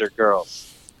boys or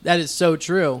girls. That is so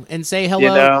true. And say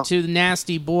hello to the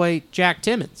nasty boy, Jack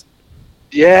Timmons.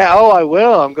 Yeah, I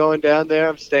will. I'm going down there.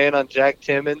 I'm staying on Jack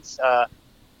Timmons.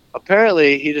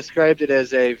 Apparently, he described it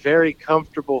as a very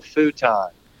comfortable futon.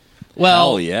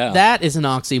 Well, yeah. That is an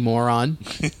oxymoron.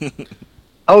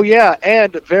 Oh, yeah,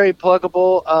 and very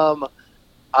pluggable.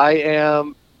 I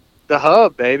am the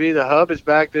Hub, baby. The Hub is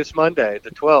back this Monday,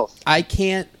 the 12th. I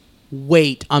can't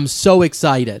wait. I'm so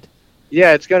excited.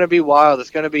 Yeah, it's going to be wild. It's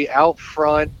going to be out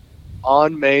front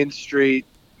on Main Street,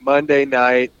 Monday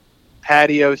night,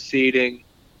 patio seating.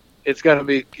 It's going to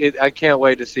be I can't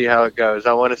wait to see how it goes.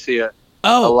 I want to see a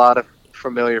lot of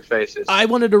familiar faces. I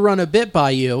wanted to run a bit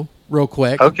by you real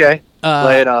quick. Okay.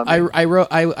 Lay it on me.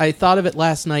 I thought of it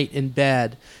last night in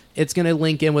bed. It's going to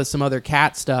link in with some other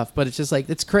cat stuff, but it's just like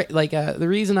it's the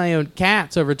reason I own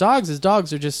cats over dogs is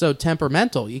dogs are just so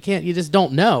temperamental. You just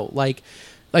don't know. Like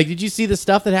did you see the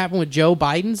stuff that happened with Joe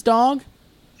Biden's dog?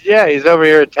 Yeah, he's over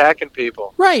here attacking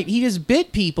people. Right, he just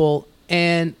bit people,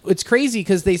 and it's crazy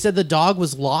because they said the dog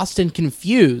was lost and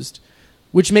confused,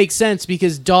 which makes sense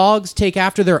because dogs take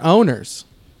after their owners.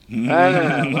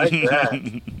 I like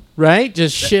that. Right?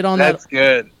 Just shit on that. That's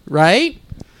good. Right?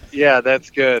 Yeah,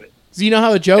 that's good. So you know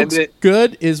how a joke's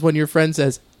good is when your friend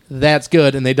says, that's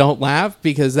good, and they don't laugh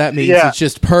because that means it's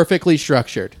just perfectly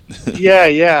structured.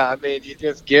 Yeah. I mean, you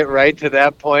just get right to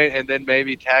that point and then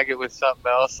maybe tag it with something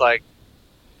else like,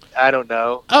 I don't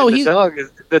know. Oh,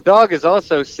 the dog is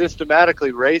also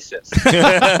systematically racist.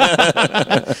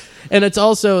 And it's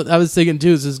also, I was thinking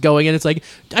too, is going in, it's like,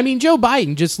 I mean, Joe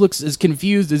Biden just looks as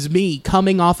confused as me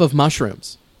coming off of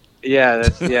mushrooms. Yeah,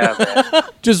 man.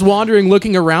 Just wandering,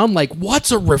 looking around like,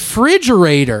 what's a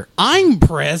refrigerator? I'm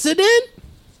president?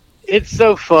 It's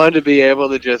so fun to be able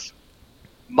to just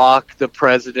mock the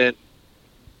president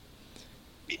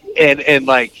and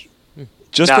like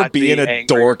just for being a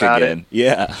dork again.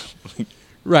 Yeah.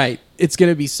 Right. It's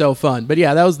going to be so fun. But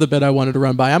yeah, that was the bit I wanted to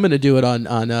run by. I'm going to do it on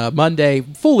Monday,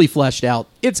 fully fleshed out.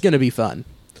 It's going to be fun.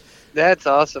 That's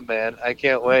awesome, man. I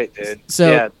can't wait, dude.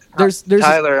 So yeah. there's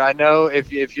Tyler, I know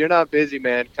if you're not busy,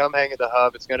 man, come hang at the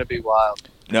Hub. It's going to be wild.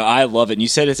 No, I love it. And you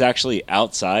said it's actually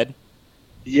outside?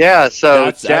 Yeah,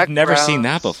 so I've never seen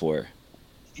that before.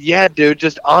 Yeah, dude,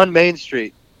 just on Main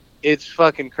Street. It's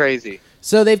fucking crazy.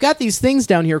 So they've got these things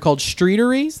down here called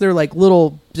streeteries. They're like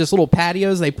little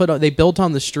patios they built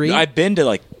on the street. I've been to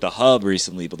like the Hub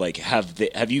recently, but like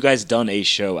have you guys done a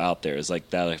show out there? Is like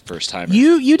that like first time?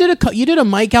 You did a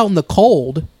mic out in the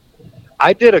cold.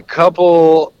 I did a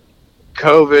couple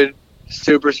COVID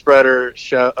super spreader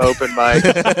show open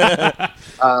mics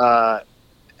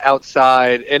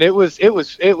outside, and it was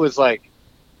like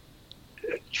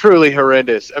truly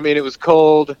horrendous. I mean, it was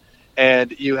cold.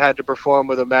 And you had to perform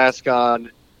with a mask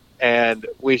on, and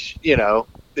it's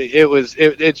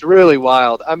really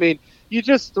wild. I mean, you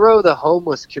just throw the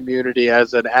homeless community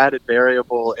as an added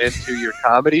variable into your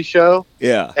comedy show.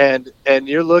 Yeah. And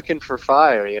you're looking for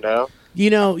fire, you know? You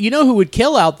know who would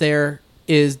kill out there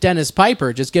is Dennis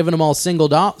Piper, just giving them all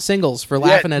singles for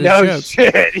laughing at his jokes.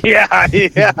 Shit. Yeah.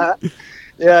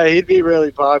 Yeah, he'd be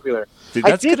really popular. Dude,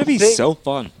 that's going to be so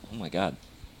fun. Oh, my God.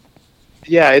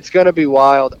 Yeah, it's going to be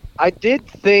wild. I did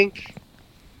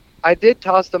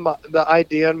toss the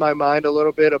idea in my mind a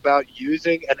little bit about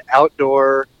using an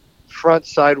outdoor front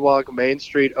sidewalk Main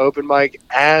Street open mic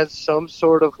as some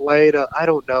sort of way to, I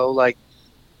don't know, like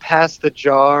pass the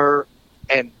jar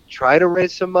and try to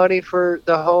raise some money for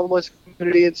the homeless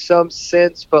community in some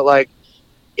sense, but like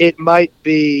it might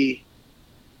be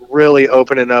really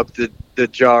opening up the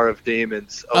jar of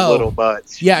demons a little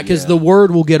much. Yeah, because the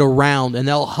word will get around and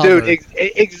they'll hover. Dude,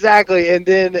 exactly. And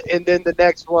then the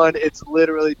next one, it's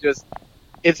literally just,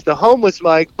 it's the homeless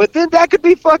mic, but then that could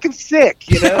be fucking sick,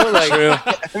 you know? Like, True.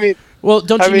 I mean, well,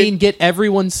 don't you mean get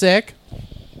everyone sick?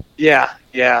 Yeah,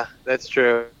 that's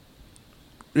true.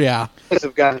 Yeah. Guys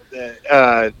have got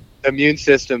immune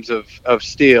systems of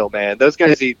steel, man. Those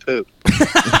guys eat poop.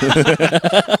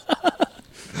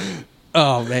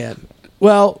 Oh, man.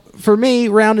 Well, for me,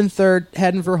 rounding third,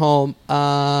 heading for home.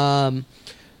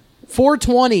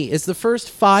 420 is the first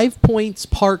 5 Points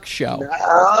Park show.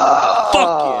 Fuck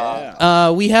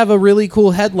yeah. We have a really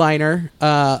cool headliner.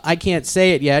 I can't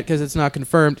say it yet because it's not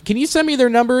confirmed. Can you send me their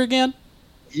number again?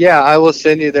 Yeah, I will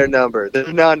send you their number.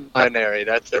 They're non-binary.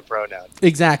 That's their pronoun.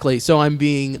 Exactly. So I'm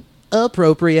being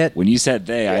appropriate. When you said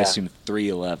they, I assumed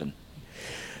 311.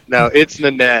 No, it's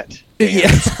Nanette.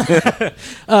 Yes.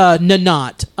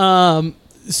 Nanot.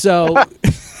 So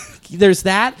there's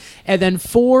that. And then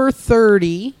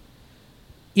 4:30,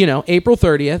 April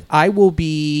 30th, I will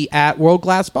be at World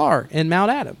Glass Bar in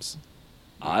Mount Adams.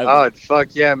 Oh, fuck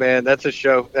yeah, man. That's a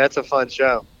show. That's a fun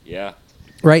show. Yeah.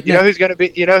 Right. You know who's going to be,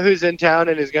 who's in town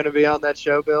and is going to be on that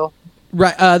show, Bill?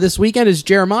 Right. This weekend is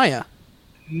Jeremiah.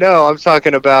 No, I'm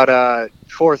talking about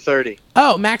 4:30.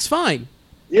 Oh, Max Fine.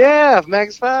 Yeah,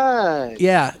 Max Fine.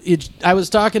 Yeah, I was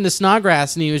talking to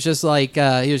Snodgrass, and he was like,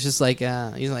 I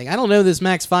don't know who this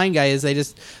Max Fine guy is. They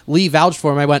just vouch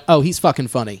for him. I went, oh, he's fucking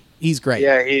funny. He's great.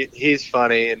 Yeah, he's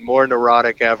funny and more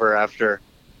neurotic ever after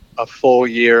a full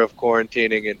year of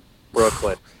quarantining in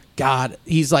Brooklyn. God,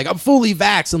 he's like, I'm fully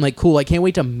vaxxed. I'm like, cool. I can't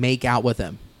wait to make out with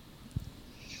him.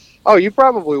 Oh, you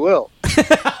probably will.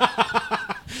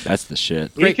 That's the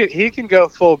shit. He can go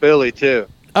full Billy too.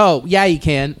 Oh, yeah, he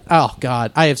can. Oh,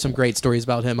 God. I have some great stories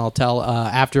about him I'll tell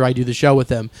after I do the show with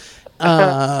him.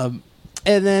 And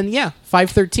then,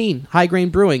 513, High Grain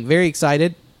Brewing. Very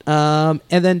excited. And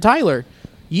then, Tyler,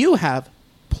 you have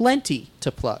plenty to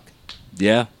plug.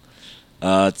 Yeah.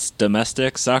 It's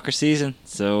domestic soccer season.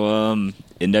 So,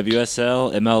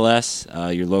 NWSL,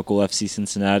 MLS, your local FC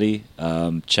Cincinnati.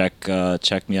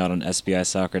 Check me out on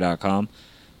sbisoccer.com.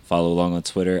 Follow along on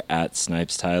Twitter at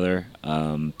SnipesTyler.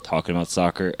 Talking about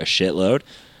soccer a shitload.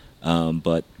 And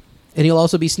he'll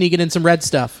also be sneaking in some red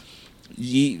stuff.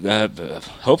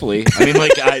 Hopefully. I mean,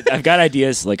 like, I've got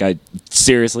ideas. Like, I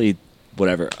seriously,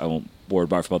 whatever. I won't bore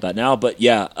Barf about that now. But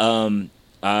yeah,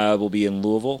 I will be in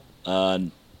Louisville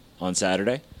on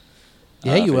Saturday.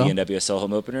 Yeah, you for will. the NWSL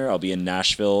home opener. I'll be in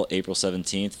Nashville April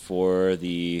 17th for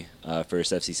the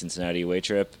first FC Cincinnati away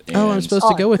trip. And I'm supposed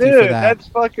to go with you for that. That's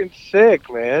fucking sick,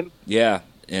 man. Yeah,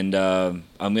 and I'm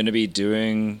going to be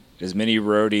doing as many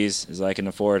roadies as I can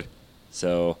afford.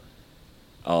 So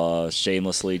I'll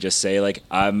shamelessly just say, like,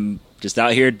 I'm just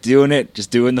out here doing it, just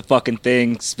doing the fucking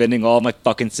thing, spending all my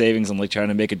fucking savings. I'm, like, trying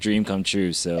to make a dream come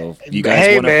true. So if you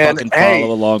guys want to fucking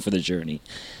follow along for the journey,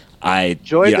 I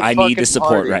need the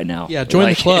support party right now. Yeah, join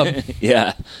the club.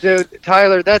 Yeah. Dude,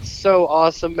 Tyler, that's so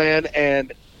awesome, man.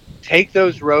 And take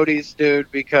those roadies,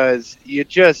 dude, because you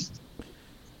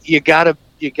gotta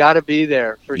be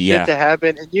there for shit to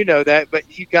happen, and you know that,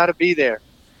 but you gotta be there.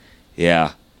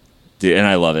 Yeah. Dude, and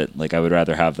I love it. Like, I would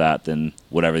rather have that than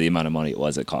whatever the amount of money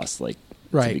it cost, like,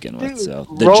 to begin with. Dude, so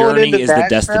the journey is the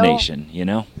destination, you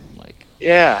know? Like,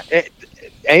 yeah.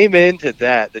 Amen to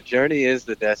that. The journey is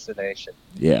the destination.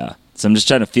 Yeah. So I'm just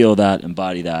trying to feel that,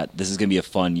 embody that. This is going to be a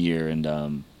fun year.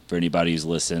 And for anybody who's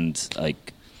listened,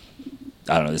 like,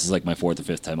 I don't know, this is like my 4th or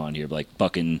 5th time on here, but like,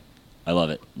 fucking, I love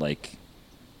it. Like,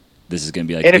 this is going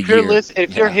to be like, and if you're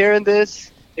you're hearing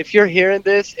this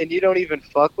and you don't even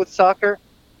fuck with soccer,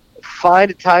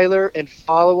 find Tyler and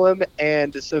follow him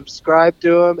and subscribe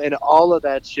to him and all of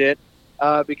that shit,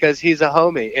 because he's a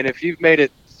homie. And if you've made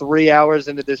it 3 hours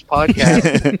into this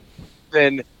podcast,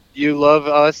 then you love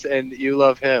us and you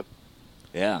love him.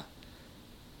 Yeah.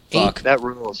 Fuck, that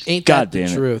rules. Ain't God that the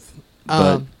damn it. truth?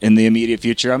 But in the immediate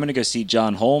future, I'm going to go see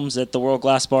John Holmes at the World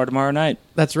Glass Bar tomorrow night.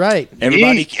 That's right.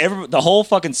 The whole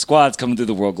fucking squad's coming through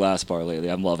the World Glass Bar lately.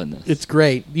 I'm loving this. It's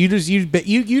great. You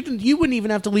wouldn't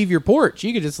even have to leave your porch.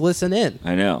 You could just listen in.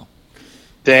 I know.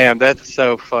 Damn, that's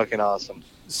so fucking awesome.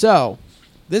 So,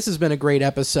 this has been a great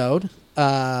episode.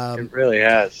 It really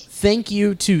has. Thank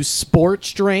you to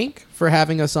Sports Drink for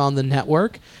having us on the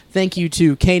network. Thank you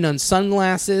to Kanon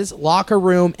Sunglasses, Locker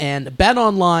Room, and Bet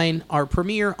Online, our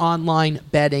premier online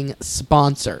betting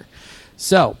sponsor.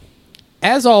 So,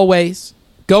 as always,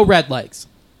 go Redlegs.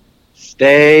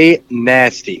 Stay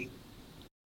nasty.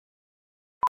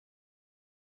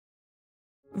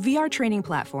 VR training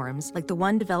platforms, like the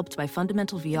one developed by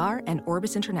Fundamental VR and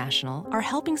Orbis International, are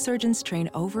helping surgeons train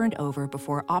over and over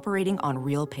before operating on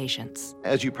real patients.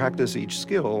 As you practice each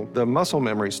skill, the muscle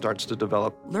memory starts to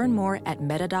develop. Learn more at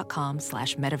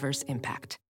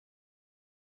meta.com/metaverseimpact.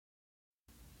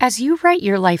 As you write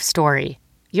your life story,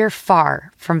 you're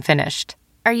far from finished.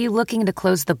 Are you looking to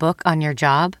close the book on your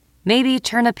job? Maybe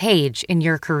turn a page in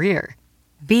your career?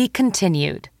 Be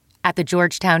continued at the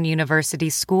Georgetown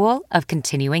University School of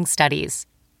Continuing Studies.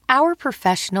 Our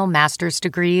professional master's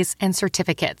degrees and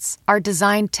certificates are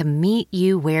designed to meet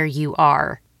you where you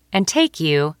are and take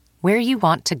you where you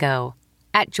want to go.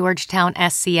 At Georgetown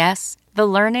SCS, the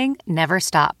learning never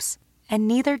stops, and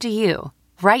neither do you.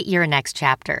 Write your next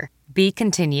chapter. Be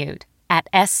continued at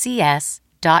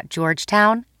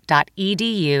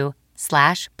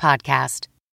scs.georgetown.edu/podcast.